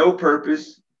 I have no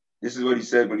purpose. This is what he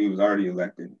said when he was already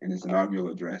elected in his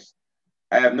inaugural address.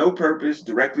 I have no purpose,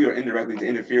 directly or indirectly, to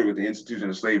interfere with the institution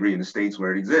of slavery in the states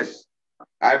where it exists.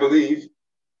 I believe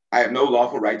I have no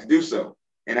lawful right to do so,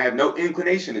 and I have no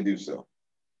inclination to do so.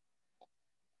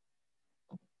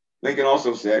 Lincoln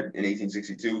also said in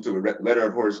 1862 to a letter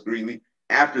of Horace Greeley,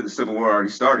 after the Civil War already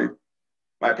started,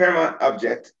 my paramount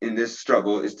object in this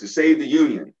struggle is to save the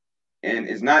Union, and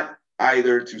is not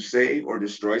either to save or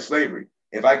destroy slavery.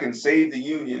 If I can save the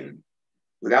Union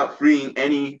without freeing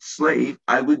any slave,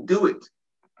 I would do it.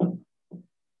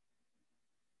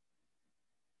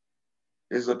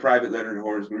 This is a private letter to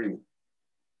Horace Greeley.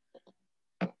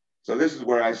 So this is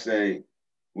where I say,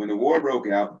 when the war broke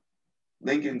out,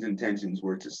 Lincoln's intentions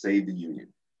were to save the Union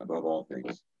above all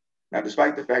things. Now,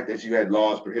 despite the fact that you had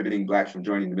laws prohibiting Blacks from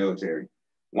joining the military,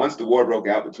 once the war broke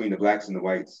out between the Blacks and the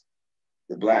whites,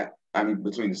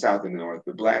 between the South and the North,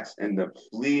 the Blacks ended up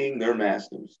fleeing their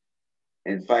masters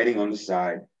and fighting on the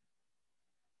side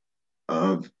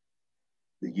of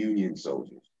the Union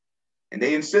soldiers. And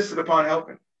they insisted upon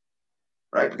helping,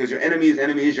 right? Because your enemy's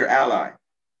enemy is your ally.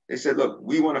 They said, look,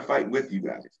 we want to fight with you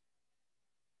guys.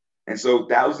 And so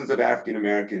thousands of African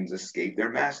Americans escaped their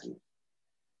masters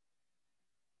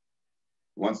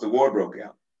once the war broke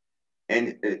out.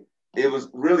 And it was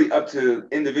really up to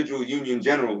individual Union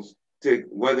generals to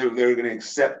whether they were going to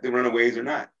accept the runaways or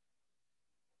not.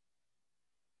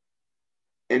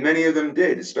 And many of them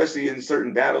did, especially in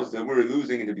certain battles that we were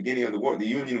losing in the beginning of the war. The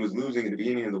Union was losing in the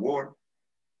beginning of the war.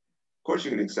 Of course,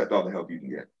 you're going to accept all the help you can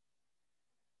get.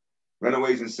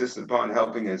 Runaways insisted upon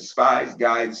helping as spies,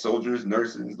 guides, soldiers,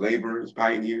 nurses, laborers,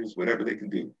 pioneers, whatever they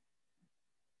could do.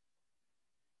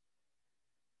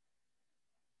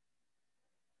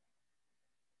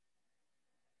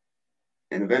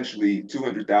 And eventually,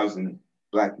 200,000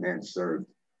 Black men served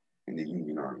in the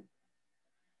Union Army.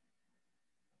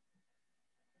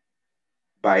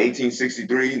 By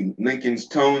 1863, Lincoln's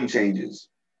tone changes.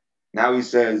 Now he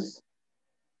says,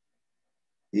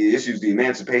 he issues the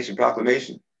Emancipation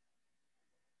Proclamation.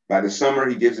 By the summer,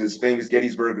 he gives his famous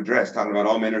Gettysburg Address, talking about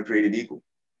all men are created equal.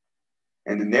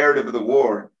 And the narrative of the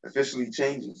war officially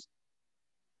changes.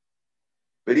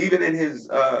 But even in his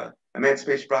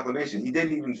Emancipation Proclamation, he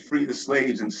didn't even free the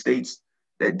slaves in states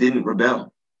that didn't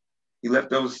rebel. He left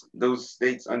those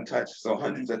states untouched. So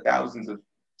hundreds of thousands of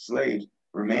slaves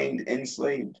remained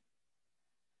enslaved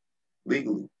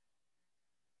legally.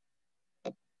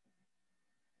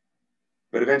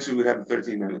 But eventually we'd have the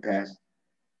 13th Amendment passed.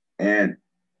 And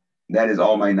that is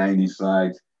all my 90s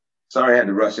slides. Sorry I had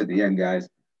to rush at the end, guys.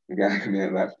 We got a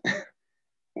minute left.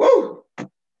 Woo!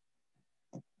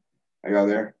 Are y'all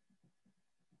there?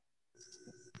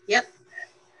 Yep.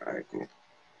 All right, cool.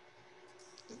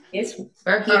 Yes,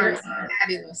 we're here.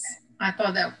 Fabulous. I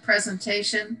thought that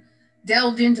presentation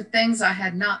delved into things I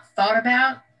had not thought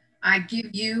about. I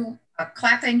give you a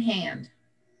clapping hand.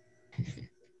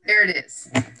 There it is.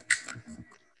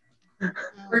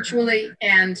 Virtually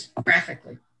and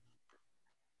graphically.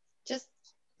 Just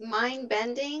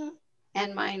mind-bending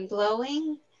and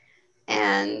mind-blowing.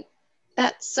 And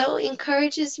that so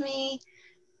encourages me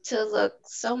to look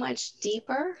so much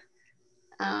deeper.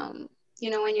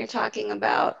 When you're talking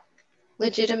about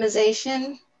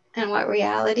legitimization and what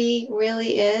reality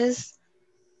really is,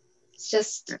 it's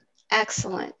just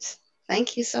excellent.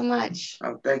 Thank you so much.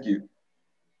 Oh, thank you.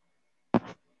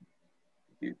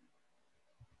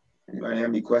 Anybody have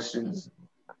any questions?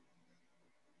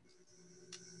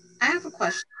 I have a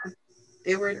question.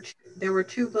 There were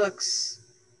two books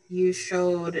you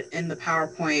showed in the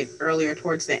PowerPoint earlier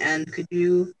towards the end. Could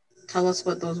you tell us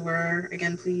what those were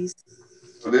again, please?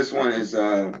 So this one is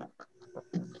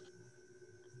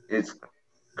it's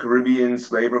Caribbean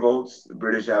Slave Revolts, the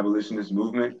British Abolitionist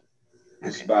Movement.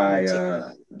 It's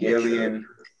by Galen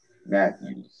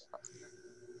Matthews.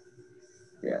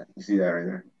 Yeah, you see that right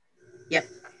there? Yep.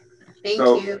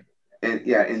 Thank you. And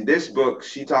yeah, in this book,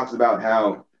 she talks about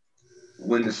how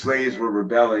when the slaves were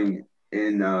rebelling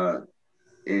in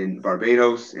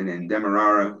Barbados and in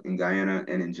Demerara, in Guyana,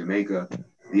 and in Jamaica,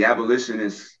 the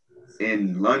abolitionists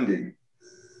in London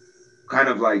kind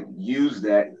of like used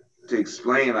that to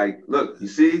explain, like, look, you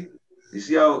see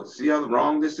how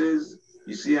wrong this is?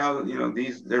 You see how, you know,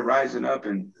 they're rising up,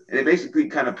 and it basically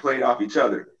kind of played off each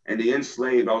other. And the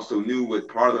enslaved also knew what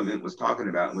Parliament was talking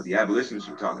about and what the abolitionists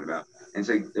were talking about. And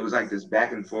so it was like this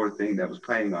back and forth thing that was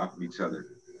playing off of each other.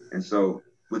 And so,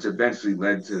 which eventually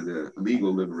led to the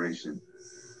legal liberation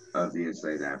of the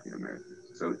enslaved African Americans.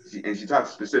 So, she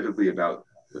talks specifically about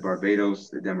the Barbados,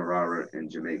 the Demerara, and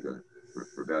Jamaica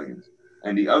rebellions.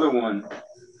 And the other one,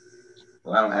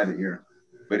 well, I don't have it here,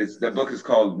 but the book is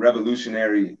called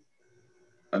Revolutionary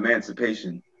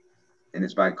Emancipation, and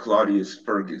it's by Claudius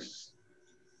Fergus.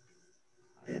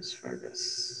 Claudius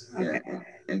Fergus. Okay. Yeah,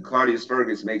 and Claudius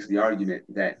Fergus makes the argument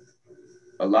that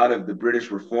a lot of the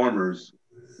British reformers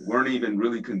weren't even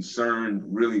really concerned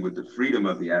with the freedom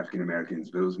of the African Americans,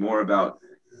 but it was more about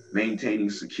maintaining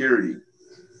security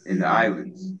in the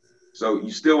islands. So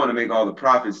you still want to make all the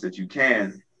profits that you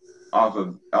can off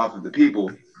of the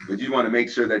people, but you want to make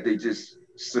sure that they just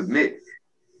submit.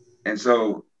 And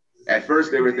so at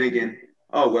first they were thinking,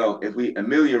 oh, well, if we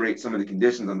ameliorate some of the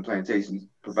conditions on the plantations,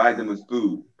 provide them with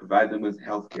food, provide them with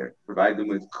healthcare, provide them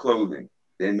with clothing,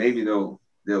 then maybe they'll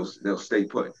stay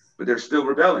put. But they're still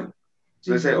rebelling.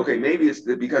 So they say, okay, maybe it's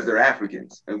because they're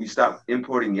Africans, and we stop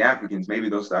importing the Africans, maybe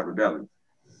they'll stop rebelling.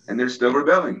 And they're still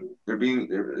rebelling. They're being,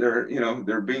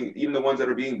 even the ones that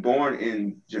are being born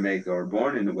in Jamaica or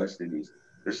born in the West Indies,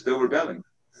 they're still rebelling.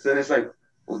 So then it's like,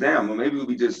 well, damn, well, maybe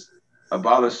we just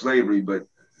abolish slavery, but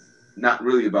not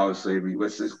really abolish slavery.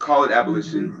 Let's just call it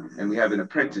abolition, and we have an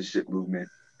apprenticeship movement,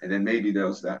 and then maybe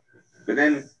they'll stop. But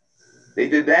then they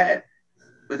did that.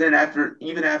 But then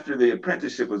even after the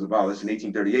apprenticeship was abolished in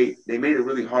 1838, they made it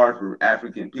really hard for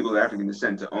people of African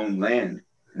descent to own land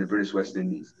in the British West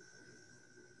Indies.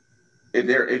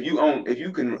 If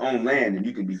you can own land and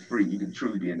you can be free, you can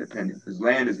truly be independent, because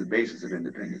land is the basis of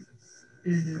independence.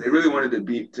 They really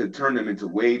wanted to turn them into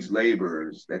wage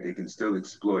laborers that they can still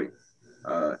exploit,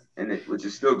 which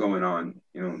is still going on,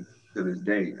 to this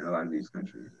day in a lot of these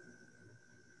countries.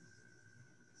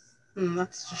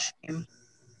 That's a shame.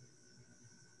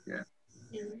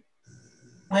 Yeah.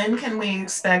 When can we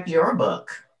expect your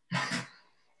book?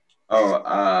 Oh,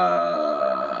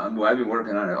 well, I've been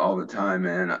working on it all the time,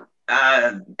 man.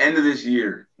 End of this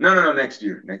year. No, next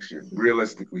year,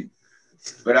 realistically.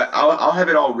 But I'll have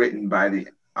it all written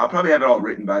I'll probably have it all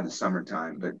written by the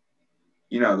summertime, but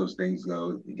you know how those things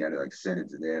go. You got to send it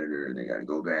to the editor, and they got to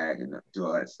go back and do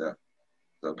all that stuff.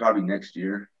 So probably next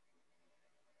year.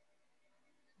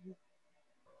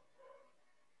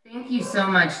 Thank you so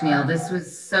much, Neil. This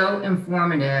was so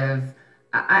informative.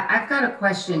 I've got a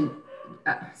question.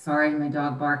 Sorry, my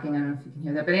dog barking. I don't know if you can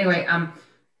hear that. But anyway,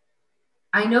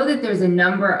 I know that there's a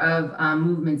number of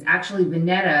movements. Actually,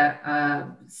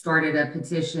 Vanetta started a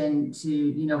petition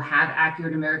to, have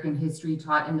accurate American history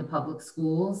taught in the public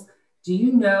schools. Do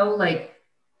you know,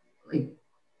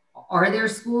 are there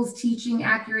schools teaching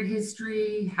accurate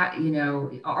history? I don't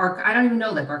even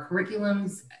know, are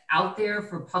curriculums out there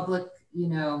for public,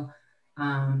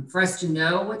 for us to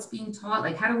know what's being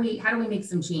taught? How do we make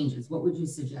some changes? What would you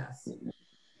suggest?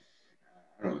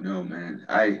 I don't know, man.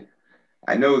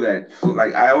 I know that,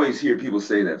 I always hear people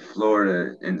say that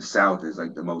Florida in the South is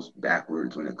the most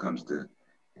backwards when it comes to,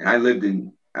 and I lived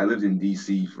in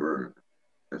DC for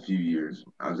a few years.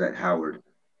 I was at Howard,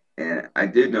 and I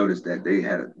did notice that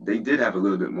they did have a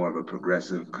little bit more of a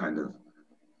progressive kind of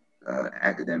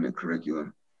academic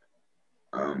curriculum.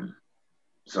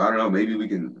 So I don't know, maybe we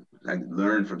can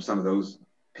learn from some of those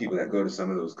people that go to some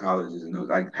of those colleges and those,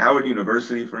 Howard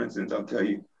University, for instance. I'll tell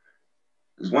you,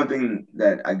 there's one thing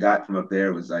that I got from up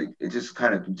there was it just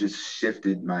kind of just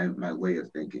shifted my way of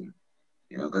thinking,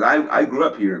 because I grew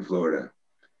up here in Florida,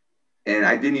 and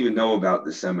I didn't even know about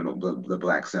the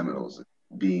Black Seminoles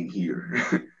being here.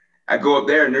 I go up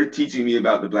there and they're teaching me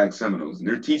about the Black Seminoles, and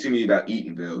they're teaching me about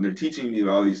Eatonville, and they're teaching me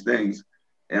about all these things,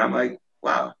 and I'm like,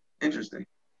 wow, interesting.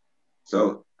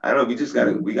 So I don't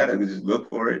know, we gotta just look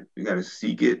for it, we gotta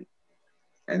seek it,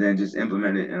 and then just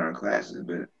implement it in our classes.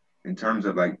 But in terms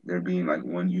of there being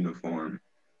one uniform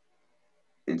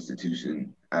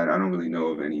institution, I don't really know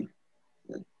of any.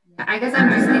 I guess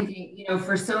I'm just thinking,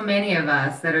 for so many of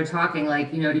us that are talking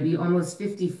to be almost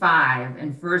 55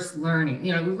 and first learning,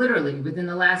 literally within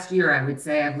the last year, I would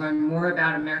say I've learned more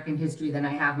about American history than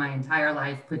I have my entire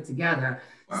life put together.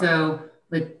 Wow. So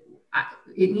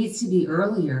it needs to be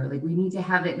earlier. We need to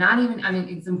have it, not even,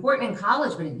 it's important in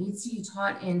college, but it needs to be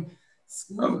taught in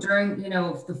school during, you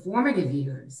know, the formative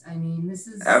years. I mean, this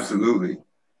is absolutely.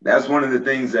 That's one of the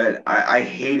things that I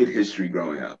hated history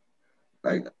growing up.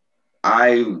 Like,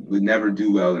 I would never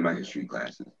do well in my history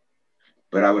classes,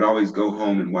 but I would always go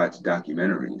home and watch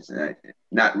documentaries, and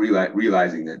not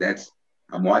realizing that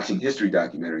I'm watching history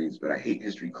documentaries, but I hate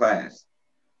history class.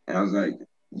 And I was like,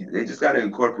 they just got to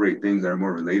incorporate things that are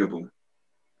more relatable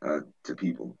to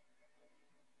people.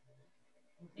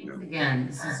 Thanks again.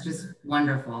 This is just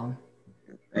wonderful.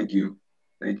 Thank you.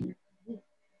 Thank you.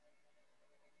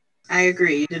 I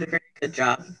agree. You did a very good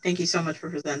job. Thank you so much for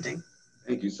presenting.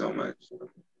 Thank you so much.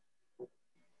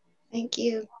 Thank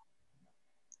you.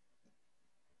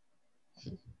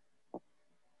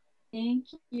 Thank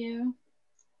you.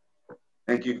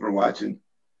 Thank you for watching.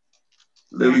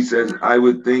 Lily says, I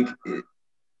would think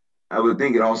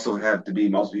it also have to be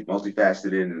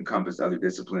multifaceted and encompass other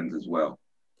disciplines as well.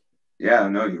 Yeah,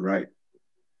 no, you're right.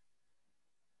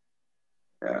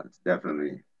 Yeah,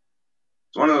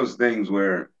 it's one of those things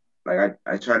where, like,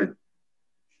 I try to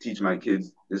teach my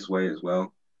kids this way as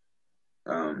well.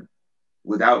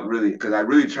 Without really, because I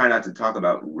really try not to talk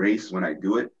about race when I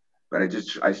do it, but I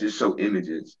just show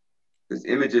images, because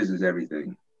images is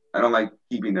everything. I don't like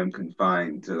keeping them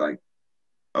confined to, like,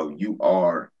 oh, you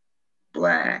are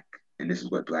Black and this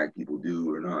is what Black people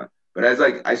do or not. But as,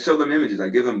 like, I show them images, I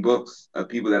give them books of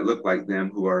people that look like them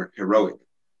who are heroic,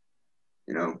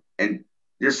 you know, and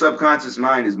your subconscious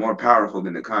mind is more powerful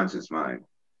than the conscious mind.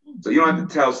 So you don't have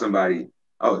to tell somebody,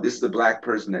 oh, this is the Black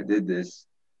person that did this,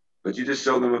 but you just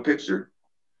show them a picture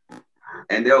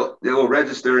and they'll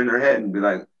register in their head and be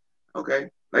like, okay.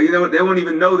 Like, you know, they won't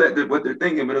even know that what they're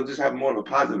thinking, but it'll just have more of a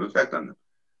positive effect on them.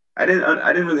 I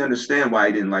didn't really understand why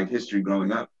I didn't like history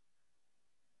growing up,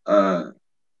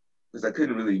 because I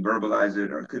couldn't really verbalize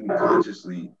it, or couldn't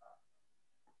consciously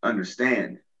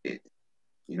understand it,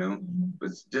 you know.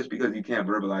 But just because you can't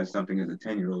verbalize something as a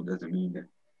 10-year-old doesn't mean that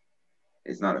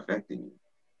it's not affecting you.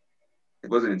 It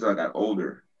wasn't until I got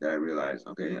older that I realized,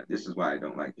 okay, yeah, this is why I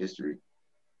don't like history.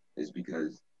 It's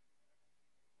because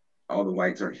all the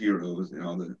whites are heroes and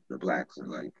all the Blacks are,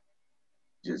 like,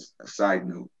 just a side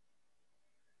note,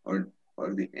 or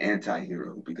the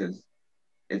anti-hero. Because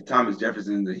if Thomas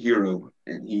Jefferson is a hero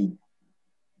and he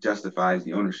justifies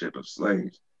the ownership of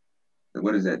slaves, then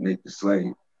what does that make the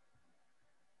slave?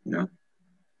 You know?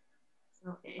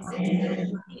 So it's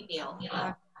Neil,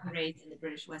 raised in the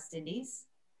British West Indies.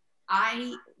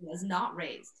 I was not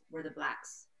raised where the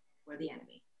Blacks were the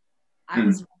enemy. I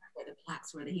was raised where the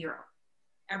Blacks were the hero.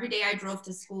 Every day I drove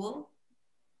to school,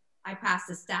 I passed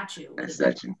a statue with his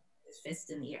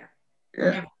fist in the air. Yeah.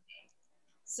 Every day.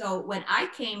 So when I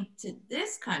came to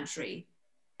this country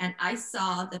and I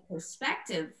saw the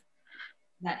perspective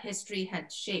that history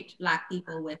had shaped Black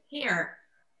people with here,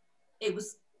 it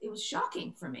was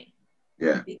shocking for me.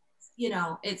 Yeah. Because, you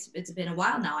know, it's been a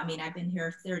while now. I mean, I've been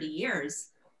here 30 years,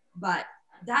 but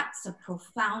that's a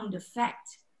profound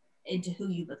effect into who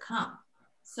you become.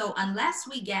 So unless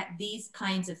we get these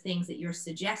kinds of things that you're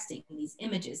suggesting, these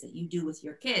images that you do with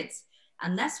your kids,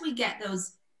 unless we get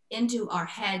those into our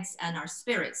heads and our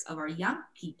spirits of our young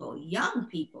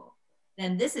people,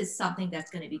 then this is something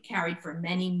that's going to be carried for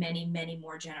many, many, many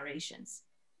more generations.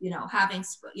 You know,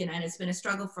 and it's been a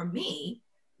struggle for me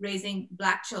raising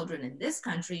Black children in this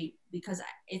country, because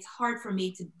it's hard for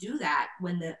me to do that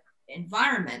when the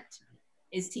environment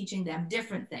is teaching them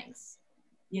different things.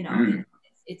 You know,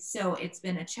 it's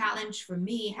been a challenge for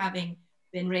me, having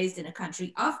been raised in a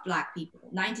country of Black people.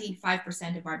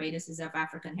 95% of Barbados is of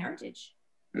African heritage.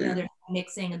 You know, there's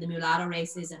mixing of the mulatto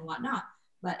races and whatnot.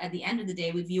 But at the end of the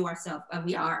day, we view ourselves,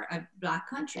 we are a Black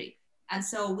country. And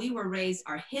so we were raised,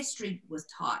 our history was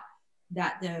taught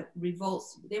that the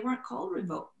revolts, they weren't called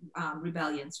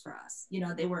rebellions for us. You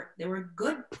know, they were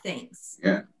good things.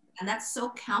 Yeah. And that's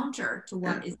so counter to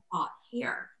what is taught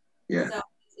here. Yeah. So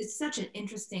it's such an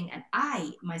interesting, and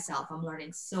I myself, I'm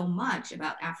learning so much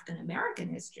about African-American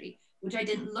history, which I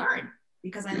didn't learn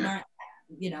because I learned,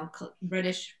 you know,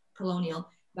 British colonial,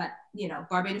 but, you know,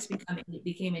 Barbados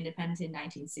became independent in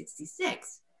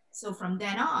 1966. So from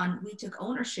then on, we took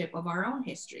ownership of our own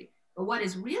history. But what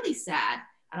is really sad,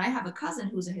 and I have a cousin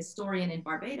who's a historian in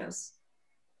Barbados,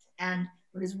 and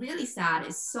what is really sad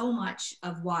is so much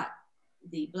of what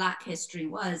the Black history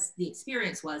was, the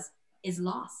experience was, is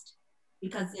lost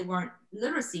because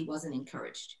literacy wasn't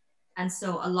encouraged. And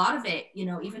so a lot of it, you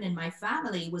know, even in my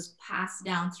family, was passed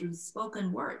down through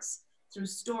spoken words, through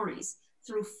stories,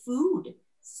 through food.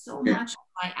 So much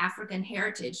of my African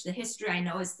heritage, the history I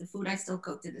know, is the food I still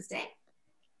cook to this day,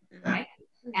 right?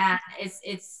 And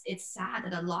it's sad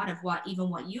that a lot of what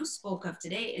you spoke of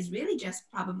today is really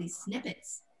just probably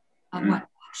snippets of what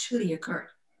actually occurred.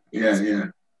 Yeah.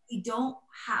 We don't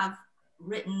have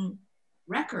written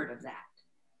record of that,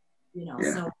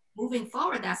 So moving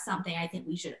forward, that's something I think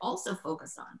we should also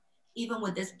focus on. Even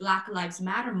with this Black Lives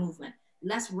Matter movement,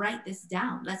 let's write this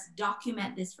down. Let's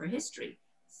document this for history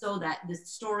so that the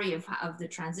story of the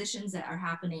transitions that are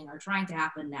happening or trying to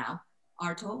happen now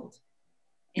are told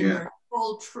in their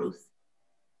full truth.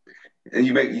 And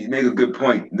you make a good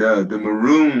point. The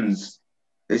Maroons,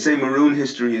 they say Maroon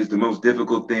history is the most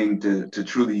difficult thing to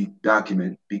truly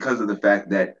document because of the fact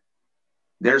that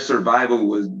their survival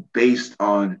was based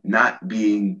on not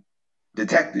being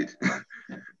detected,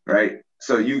 right?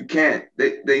 So you can't,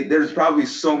 there's probably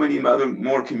so many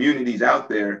more communities out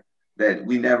there that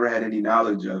we never had any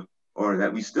knowledge of, or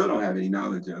that we still don't have any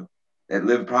knowledge of, that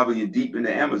live probably deep in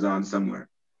the Amazon somewhere.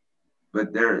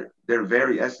 But their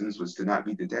very essence was to not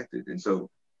be detected. And so,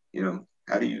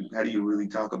 how do you really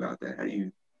talk about that?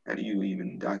 How do you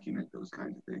even document those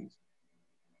kinds of things?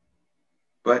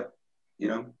 But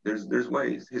there's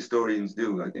ways historians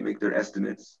do. Like, they make their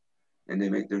estimates and they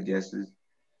make their guesses,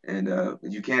 and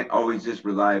you can't always just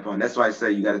rely upon. That's why I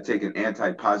say you got to take an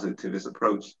anti-positivist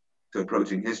approach to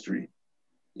approaching history.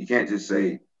 You can't just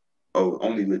say, oh,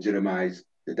 only legitimize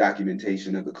the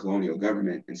documentation of the colonial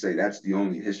government and say that's the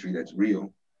only history that's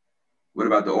real. What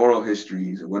about the oral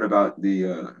histories? Or what about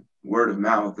the word of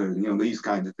mouth? Or these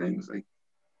kinds of things. Like,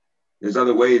 there's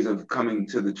other ways of coming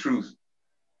to the truth,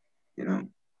 and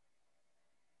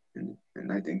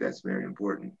I think that's very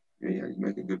important. Yeah, you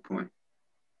make a good point.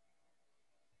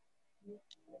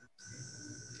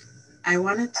 I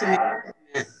wanted to make a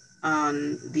comment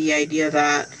on the idea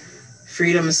that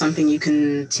freedom is something you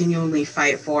continually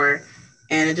fight for.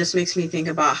 And it just makes me think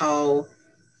about how,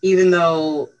 even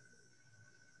though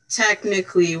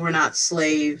technically we're not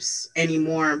slaves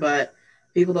anymore, but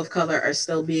people of color are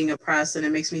still being oppressed. And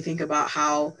it makes me think about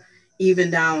how, even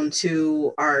down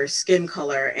to our skin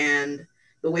color and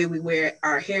the way we wear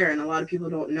our hair. And a lot of people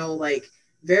don't know, like,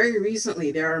 very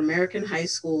recently, there are American high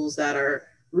schools that are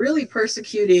really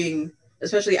persecuting,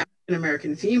 especially African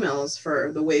American females,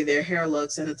 for the way their hair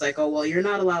looks. And it's like, oh, well, you're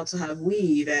not allowed to have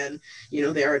weave. And,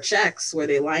 there are checks where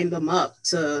they line them up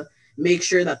to make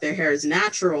sure that their hair is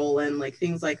natural and like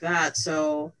things like that.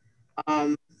 So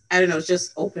I don't know, it's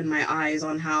just opened my eyes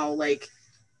on how, like,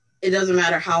 it doesn't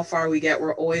matter how far we get,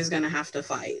 we're always going to have to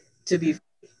fight to be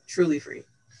truly free.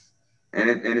 And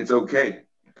it's okay,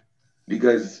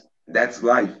 because that's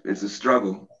life. It's a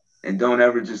struggle. And don't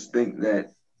ever just think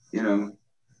that,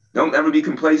 don't ever be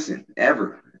complacent,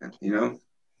 ever,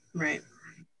 Right.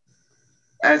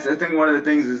 As I think one of the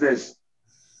things is this: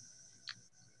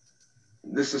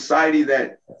 the society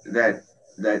that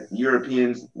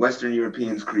Western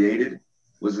Europeans created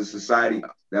was a society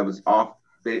that was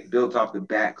built off the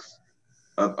backs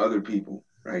of other people,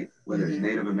 right? Whether it's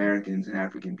Native Americans and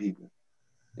African people.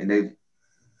 And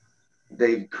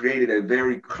they've created a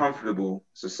very comfortable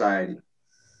society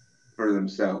for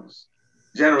themselves,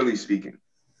 generally speaking.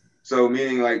 So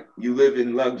meaning, like, you live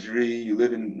in luxury, you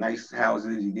live in nice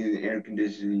houses, you get air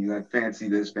conditioning, you like fancy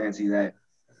this, fancy that.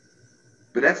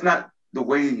 But that's not the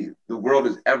way the world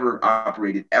has ever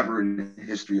operated, ever in the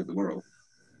history of the world,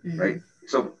 right?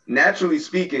 So naturally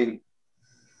speaking,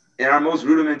 in our most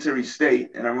rudimentary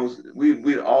state,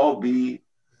 we'd all be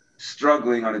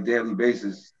struggling on a daily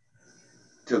basis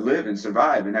to live and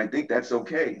survive. And I think that's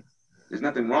okay. There's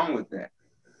nothing wrong with that.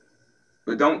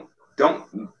 But don't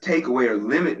take away or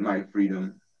limit my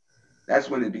freedom. That's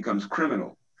when it becomes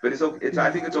criminal. But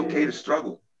I think it's okay to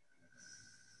struggle.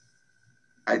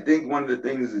 I think one of the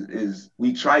things is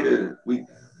we try to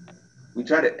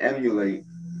emulate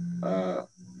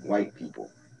white people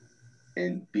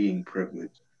in being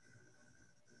privileged.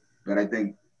 But I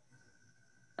think,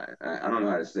 I don't know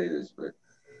how to say this, but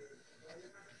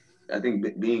I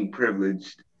think being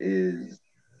privileged is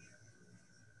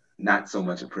not so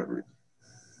much a privilege,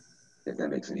 if that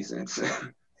makes any sense.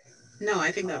 No,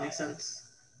 I think that makes sense.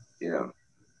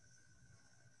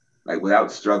 Like,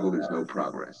 without struggle, there's no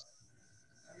progress.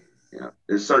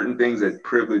 There's certain things that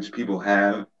privileged people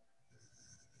have,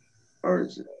 or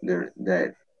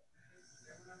that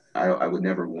I would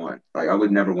never want. Like, I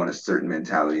would never want a certain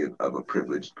mentality of a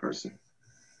privileged person.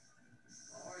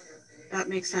 That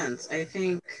makes sense. I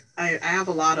think I have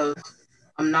a lot of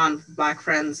non-Black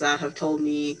friends that have told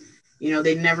me,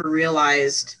 they never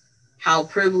realized how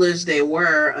privileged they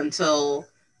were until,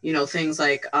 things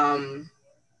like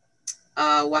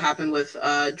what happened with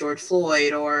George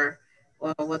Floyd, or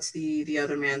what's the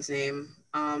other man's name?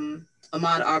 Ahmaud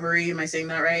Arbery. Am I saying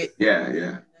that right?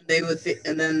 Yeah. They would,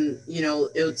 and then,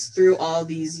 it was through all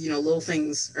these, little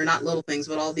things, or not little things,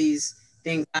 but all these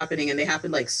things happening, and they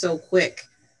happened like so quick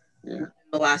Yeah.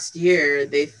 The last year,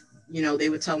 they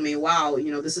would tell me, wow,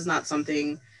 this is not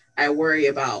something I worry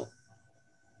about.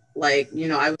 Like,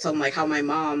 I would tell them like how my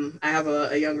mom, I have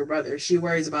a younger brother, she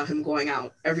worries about him going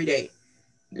out every day.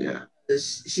 Yeah.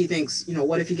 She thinks,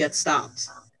 what if he gets stopped?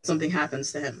 Something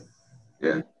happens to him.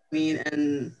 Yeah. I mean,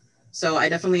 and so I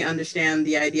definitely understand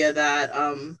the idea that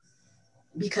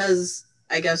because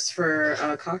I guess for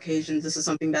Caucasians, this is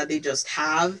something that they just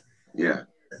have. Yeah.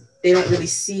 They don't really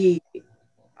see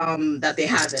that they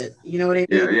have it. You know what I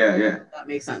mean? Yeah. That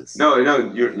makes sense. No,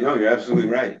 you're absolutely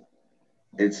right.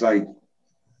 It's like,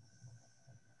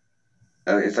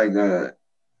 and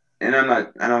I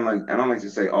don't like to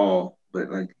say all, but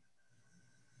like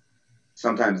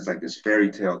sometimes it's like this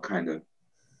fairy tale kind of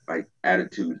like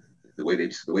attitude, the way they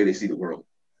see the world,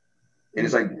 and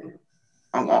it's like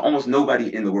almost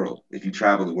nobody in the world, if you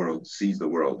travel the world, sees the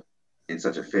world in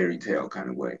such a fairy tale kind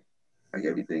of way. Like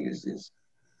everything is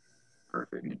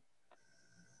perfect.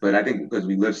 But I think because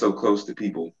we live so close to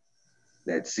people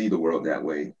that see the world that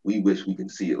way, we wish we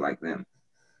could see it like them.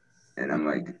 And I'm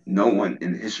like, no one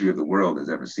in the history of the world has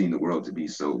ever seen the world to be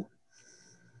so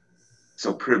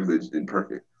privileged and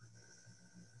perfect.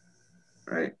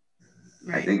 Right?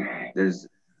 I think there's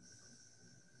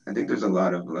a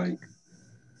lot of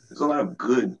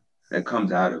good that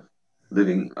comes out of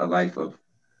living a life of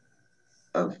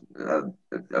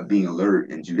being alert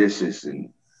and judicious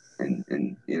and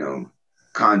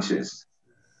conscious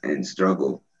and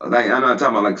struggle. Like, I'm not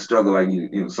talking about like struggle like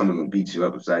someone gonna beat you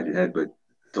up upside your head, but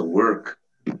to work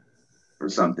for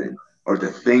something, or to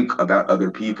think about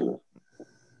other people,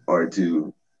 or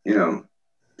to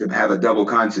to have a double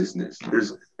consciousness.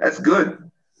 That's good.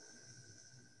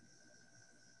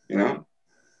 The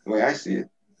way I see it.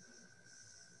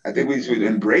 I think we should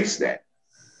embrace that.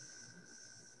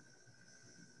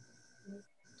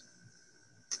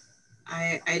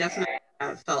 I definitely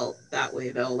have felt that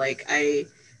way though. Like, I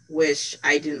wish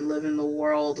I didn't live in the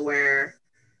world where,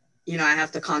 I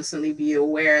have to constantly be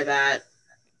aware that,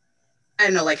 I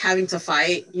don't know, like having to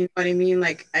fight, you know what I mean?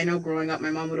 Like, I know growing up, my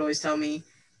mom would always tell me,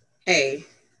 hey,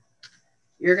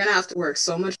 you're going to have to work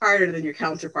so much harder than your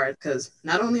counterpart, because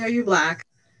not only are you Black,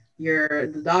 you're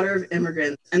the daughter of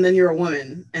immigrants, and then you're a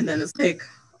woman. And then it's like,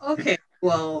 okay,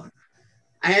 well,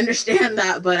 I understand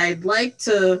that, but I'd like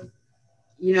to,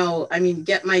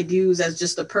 get my dues as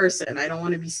just a person. I don't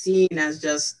want to be seen as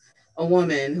just a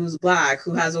woman who's Black,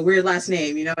 who has a weird last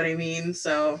name, you know what I mean?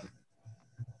 So,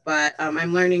 but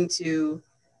I'm learning to,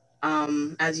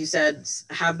 as you said,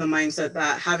 have the mindset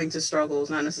that having to struggle is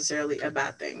not necessarily a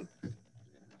bad thing,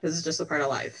 because it's just a part of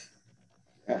life.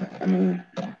 Yeah, I mean,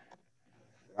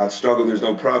 without struggle, there's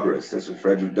no progress. That's what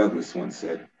Frederick Douglass once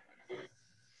said.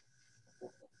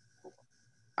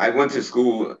 I went to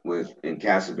school in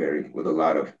Castleberry with a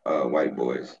lot of white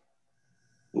boys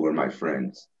who were my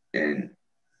friends. And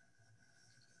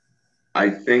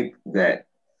I think that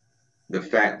the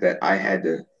fact that I had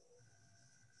to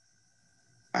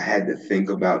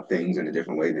think about things in a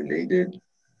different way than they did,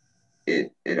 I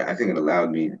think it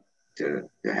allowed me to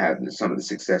have some of the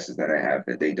successes that I have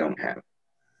that they don't have.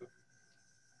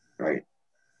 Right?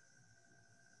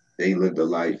 They lived a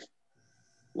life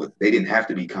they didn't have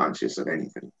to be conscious of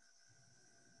anything.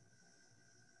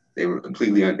 They were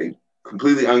completely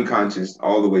unconscious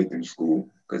all the way through school,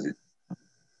 because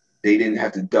they didn't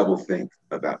have to double think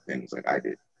about things like I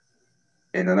did.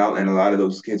 And a lot of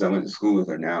those kids I went to school with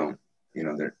are now,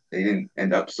 they didn't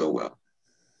end up so well,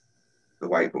 the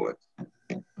white boys.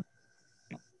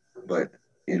 But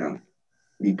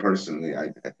me personally,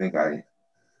 I think I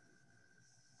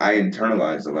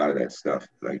internalized a lot of that stuff,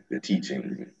 like the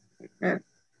teaching. Man,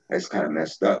 that's kind of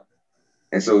messed up.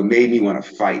 And so it made me want to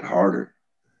fight harder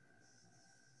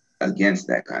against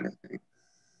that kind of thing.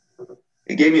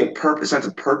 It gave me a sense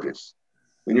of purpose.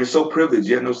 When you're so privileged,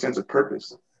 you have no sense of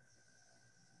purpose.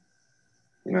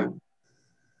 Yeah,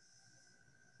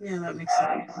 that makes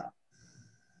sense.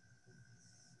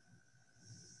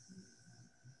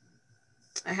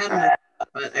 I had one,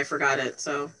 but I forgot it.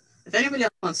 So if anybody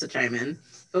else wants to chime in,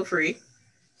 feel free.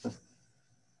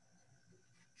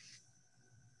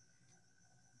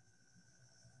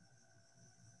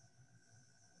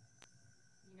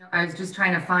 I was just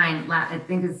trying to find, I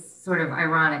think it's sort of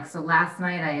ironic. So last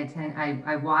night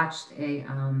I watched a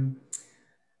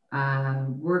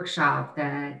workshop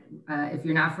that, if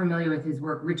you're not familiar with his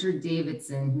work, Richard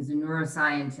Davidson, who's a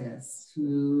neuroscientist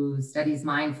who studies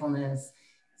mindfulness.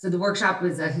 So the workshop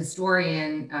was a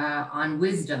historian on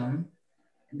wisdom.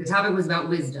 The topic was about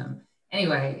wisdom.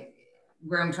 Anyway,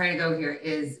 where I'm trying to go here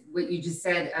is what you just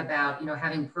said about,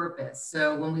 having purpose.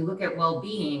 So when we look at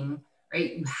well-being,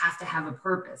 right? You have to have a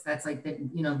purpose. That's like the,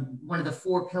 you know, one of the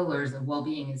 4 pillars of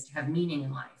well-being is to have meaning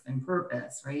in life and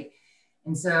purpose, right?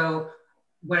 And so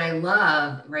what I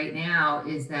love right now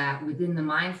is that within the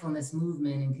mindfulness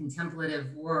movement and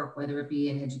contemplative work, whether it be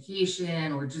in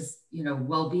education or just, you know,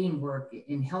 well-being work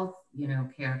in health, you know,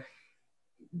 care,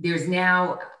 there's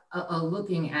now a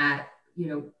looking at, you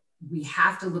know, we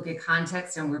have to look at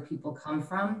context and where people come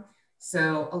from.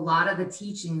 So a lot of the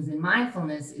teachings in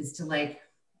mindfulness is to like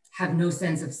have no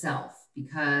sense of self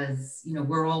because, you know,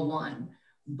 we're all one.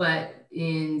 But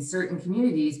in certain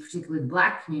communities, particularly the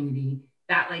Black community,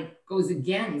 that like goes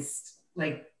against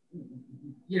like,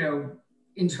 you know,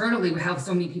 internally how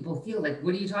so many people feel like,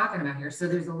 what are you talking about here? So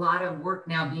there's a lot of work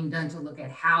now being done to look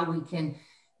at how we can,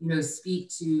 you know,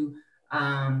 speak to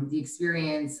the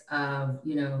experience of,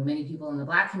 you know, many people in the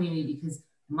Black community, because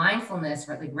mindfulness,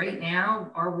 right, like right now,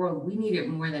 our world, we need it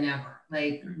more than ever.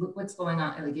 Like, look what's going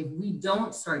on. Like if we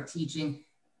don't start teaching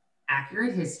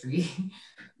accurate history,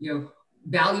 you know,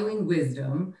 valuing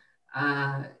wisdom,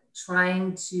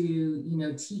 trying to, you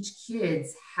know, teach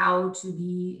kids how to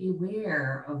be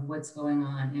aware of what's going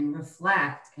on and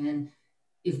reflect. And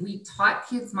if we taught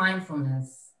kids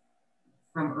mindfulness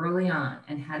from early on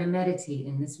and how to meditate,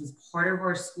 and this was part of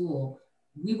our school,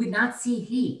 we would not see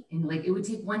hate. And like, it would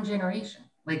take one generation.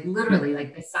 Like literally,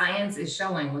 like the science is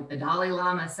showing what the Dalai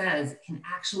Lama says can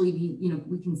actually be, you know,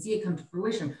 we can see it come to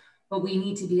fruition, but we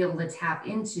need to be able to tap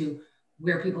into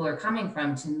where people are coming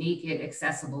from to make it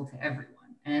accessible to everyone.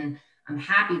 And I'm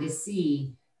happy to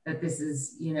see that this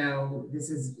is, you know,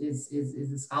 this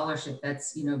is a scholarship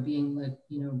that's, you know, being like,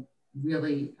 you know,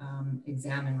 really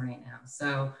examined right now.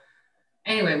 So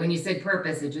anyway, when you said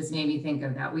purpose, it just made me think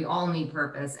of that. We all need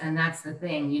purpose. And that's the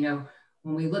thing, you know,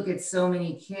 when we look at so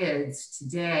many kids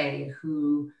today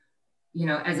who, you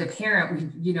know, as a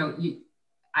parent, you know,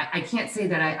 I can't say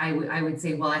that I would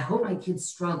say, well, I hope my kids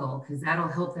struggle because that'll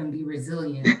help them be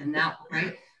resilient and that,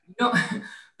 right? No,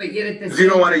 but yet at the same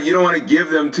time, you don't want to give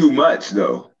them too much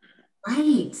though.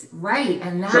 Right.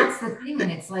 And that's the thing.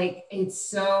 And it's like, it's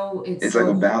so like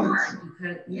a balance.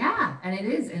 Because, yeah, and it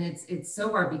is. And it's so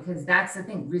hard because that's the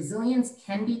thing. Resilience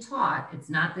can be taught. It's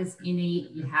not this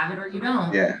innate, you have it or you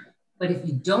don't. Yeah. But if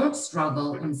you don't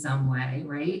struggle in some way,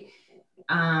 right?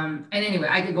 And anyway,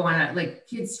 I could go on, like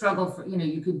kids struggle for, you know,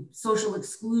 you could, social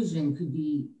exclusion could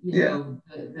be, you know,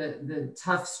 the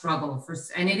tough struggle for,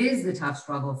 and it is the tough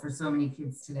struggle for so many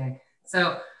kids today.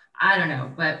 So I don't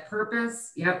know, but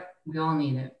purpose, yep, we all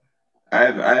need it.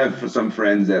 I have some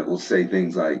friends that will say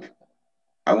things like,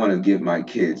 I want to give my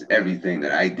kids everything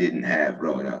that I didn't have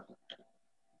growing up.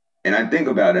 And I think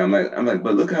about it, I'm like,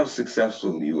 but look how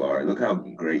successful you are. Look how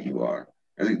great you are.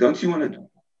 I was like, don't you want to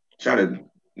try to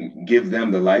give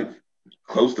them the life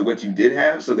close to what you did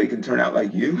have so they can turn out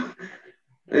like you?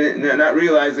 And they're not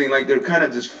realizing like they're kind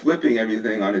of just flipping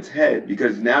everything on its head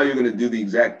because now you're going to do the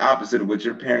exact opposite of what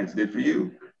your parents did for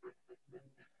you.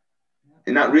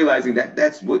 And not realizing that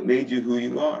that's what made you who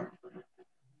you are.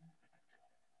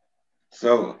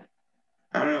 So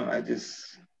I don't know, I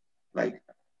just like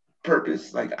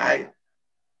purpose. Like I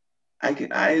have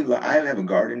a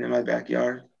garden in my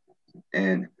backyard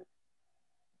and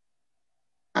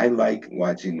I like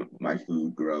watching my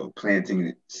food grow,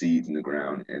 planting seeds in the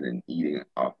ground and then eating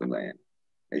off the land.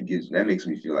 That makes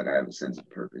me feel like I have a sense of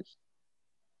purpose.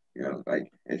 You know,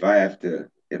 like if I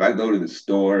go to the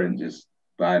store and just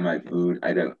buy my food,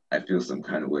 I feel some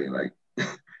kind of way. Like,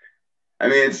 I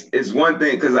mean, it's one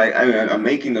thing because I'm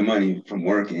making the money from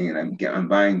working and I'm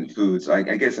buying the food. So I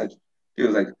guess I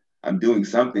feel like I'm doing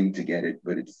something to get it,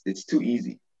 but it's too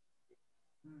easy,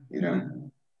 you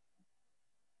know.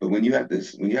 But when you have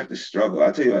to struggle,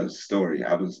 I'll tell you a story.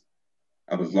 I was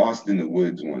lost in the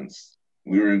woods once.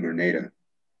 We were in Grenada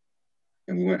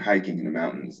and we went hiking in the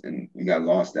mountains and we got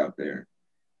lost out there.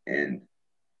 And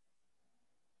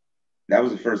that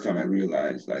was the first time I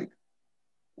realized like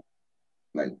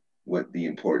what the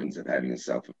importance of having a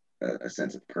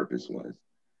sense of purpose was.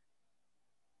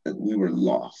 That we were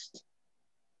lost.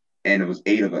 And it was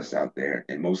 8 of us out there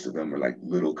and most of them were like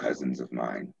little cousins of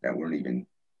mine that weren't even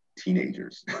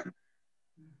teenagers.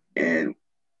 And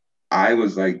I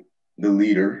was like the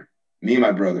leader. Me and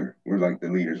my brother were like the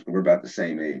leaders. We're about the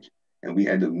same age. And we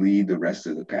had to lead the rest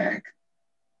of the pack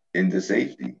into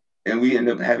safety. And we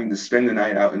ended up having to spend the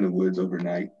night out in the woods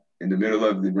overnight in the middle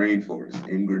of the rainforest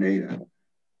in Grenada.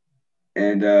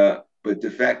 And, but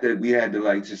the fact that we had to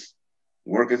like just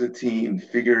work as a team,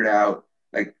 figure it out.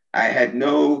 Like I had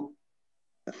no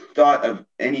thought of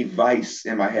any vice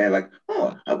in my head. Like,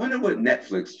 oh, I wonder what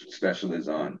Netflix special is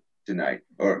on. tonight,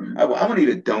 or I want to eat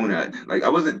a donut. Like, I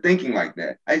wasn't thinking like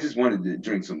that. I just wanted to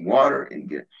drink some water and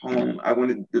get home. I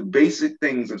wanted the basic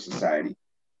things of society.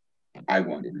 I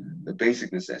wanted the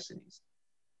basic necessities.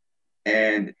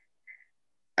 And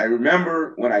I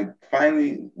remember when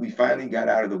we finally got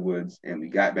out of the woods and we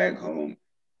got back home,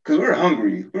 because we were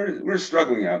hungry. We're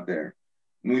struggling out there.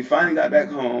 When we finally got back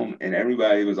home and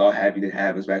everybody was all happy to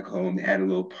have us back home, they had a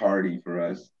little party for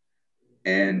us.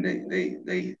 And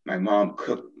my mom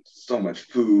cooked so much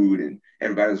food and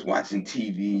everybody was watching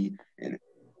TV.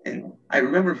 And I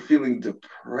remember feeling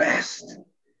depressed.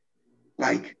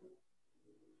 Like,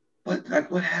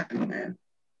 what happened, man?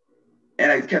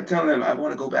 And I kept telling them, I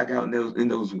want to go back out in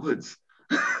those woods.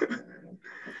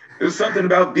 There was something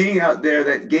about being out there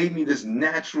that gave me this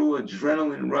natural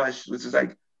adrenaline rush, which is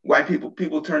like why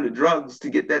people turn to drugs to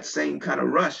get that same kind of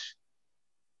rush.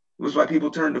 It was why people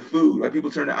turn to food, why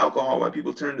people turn to alcohol, why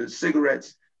people turn to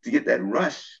cigarettes to get that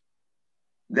rush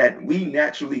that we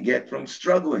naturally get from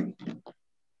struggling.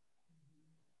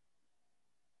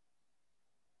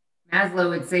 Maslow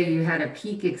would say you had a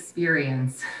peak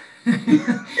experience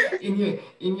in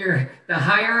the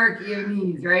hierarchy of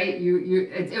needs, right?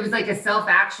 It was like a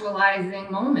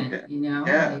self-actualizing moment, you know?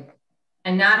 Yeah. Like,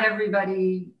 and not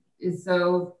everybody is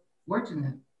so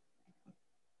fortunate.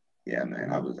 Yeah,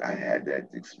 man, I had that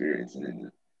experience,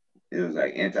 and it was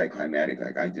like anticlimactic.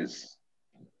 Like,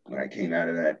 when I came out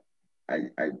of that, I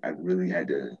really had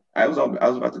to. I was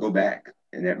about to go back,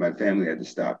 and that my family had to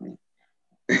stop me.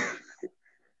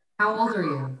 How old are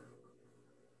you?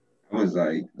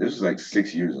 This was like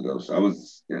 6 years ago, so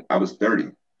I was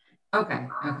 30. Okay.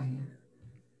 A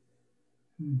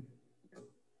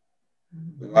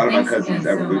lot of my cousins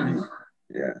that were with me.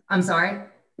 Yeah. I'm sorry?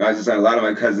 No, I was just saying, a lot of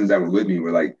my cousins that were with me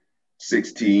were like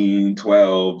 16,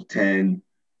 12, 10.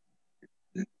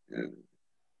 It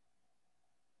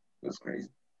was crazy.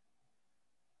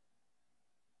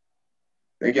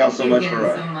 Thank y'all so much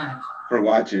for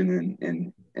watching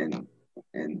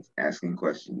and asking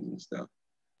questions and stuff.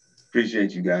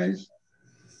 Appreciate you guys.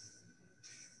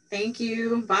 Thank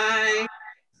you. Bye.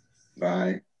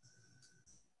 Bye.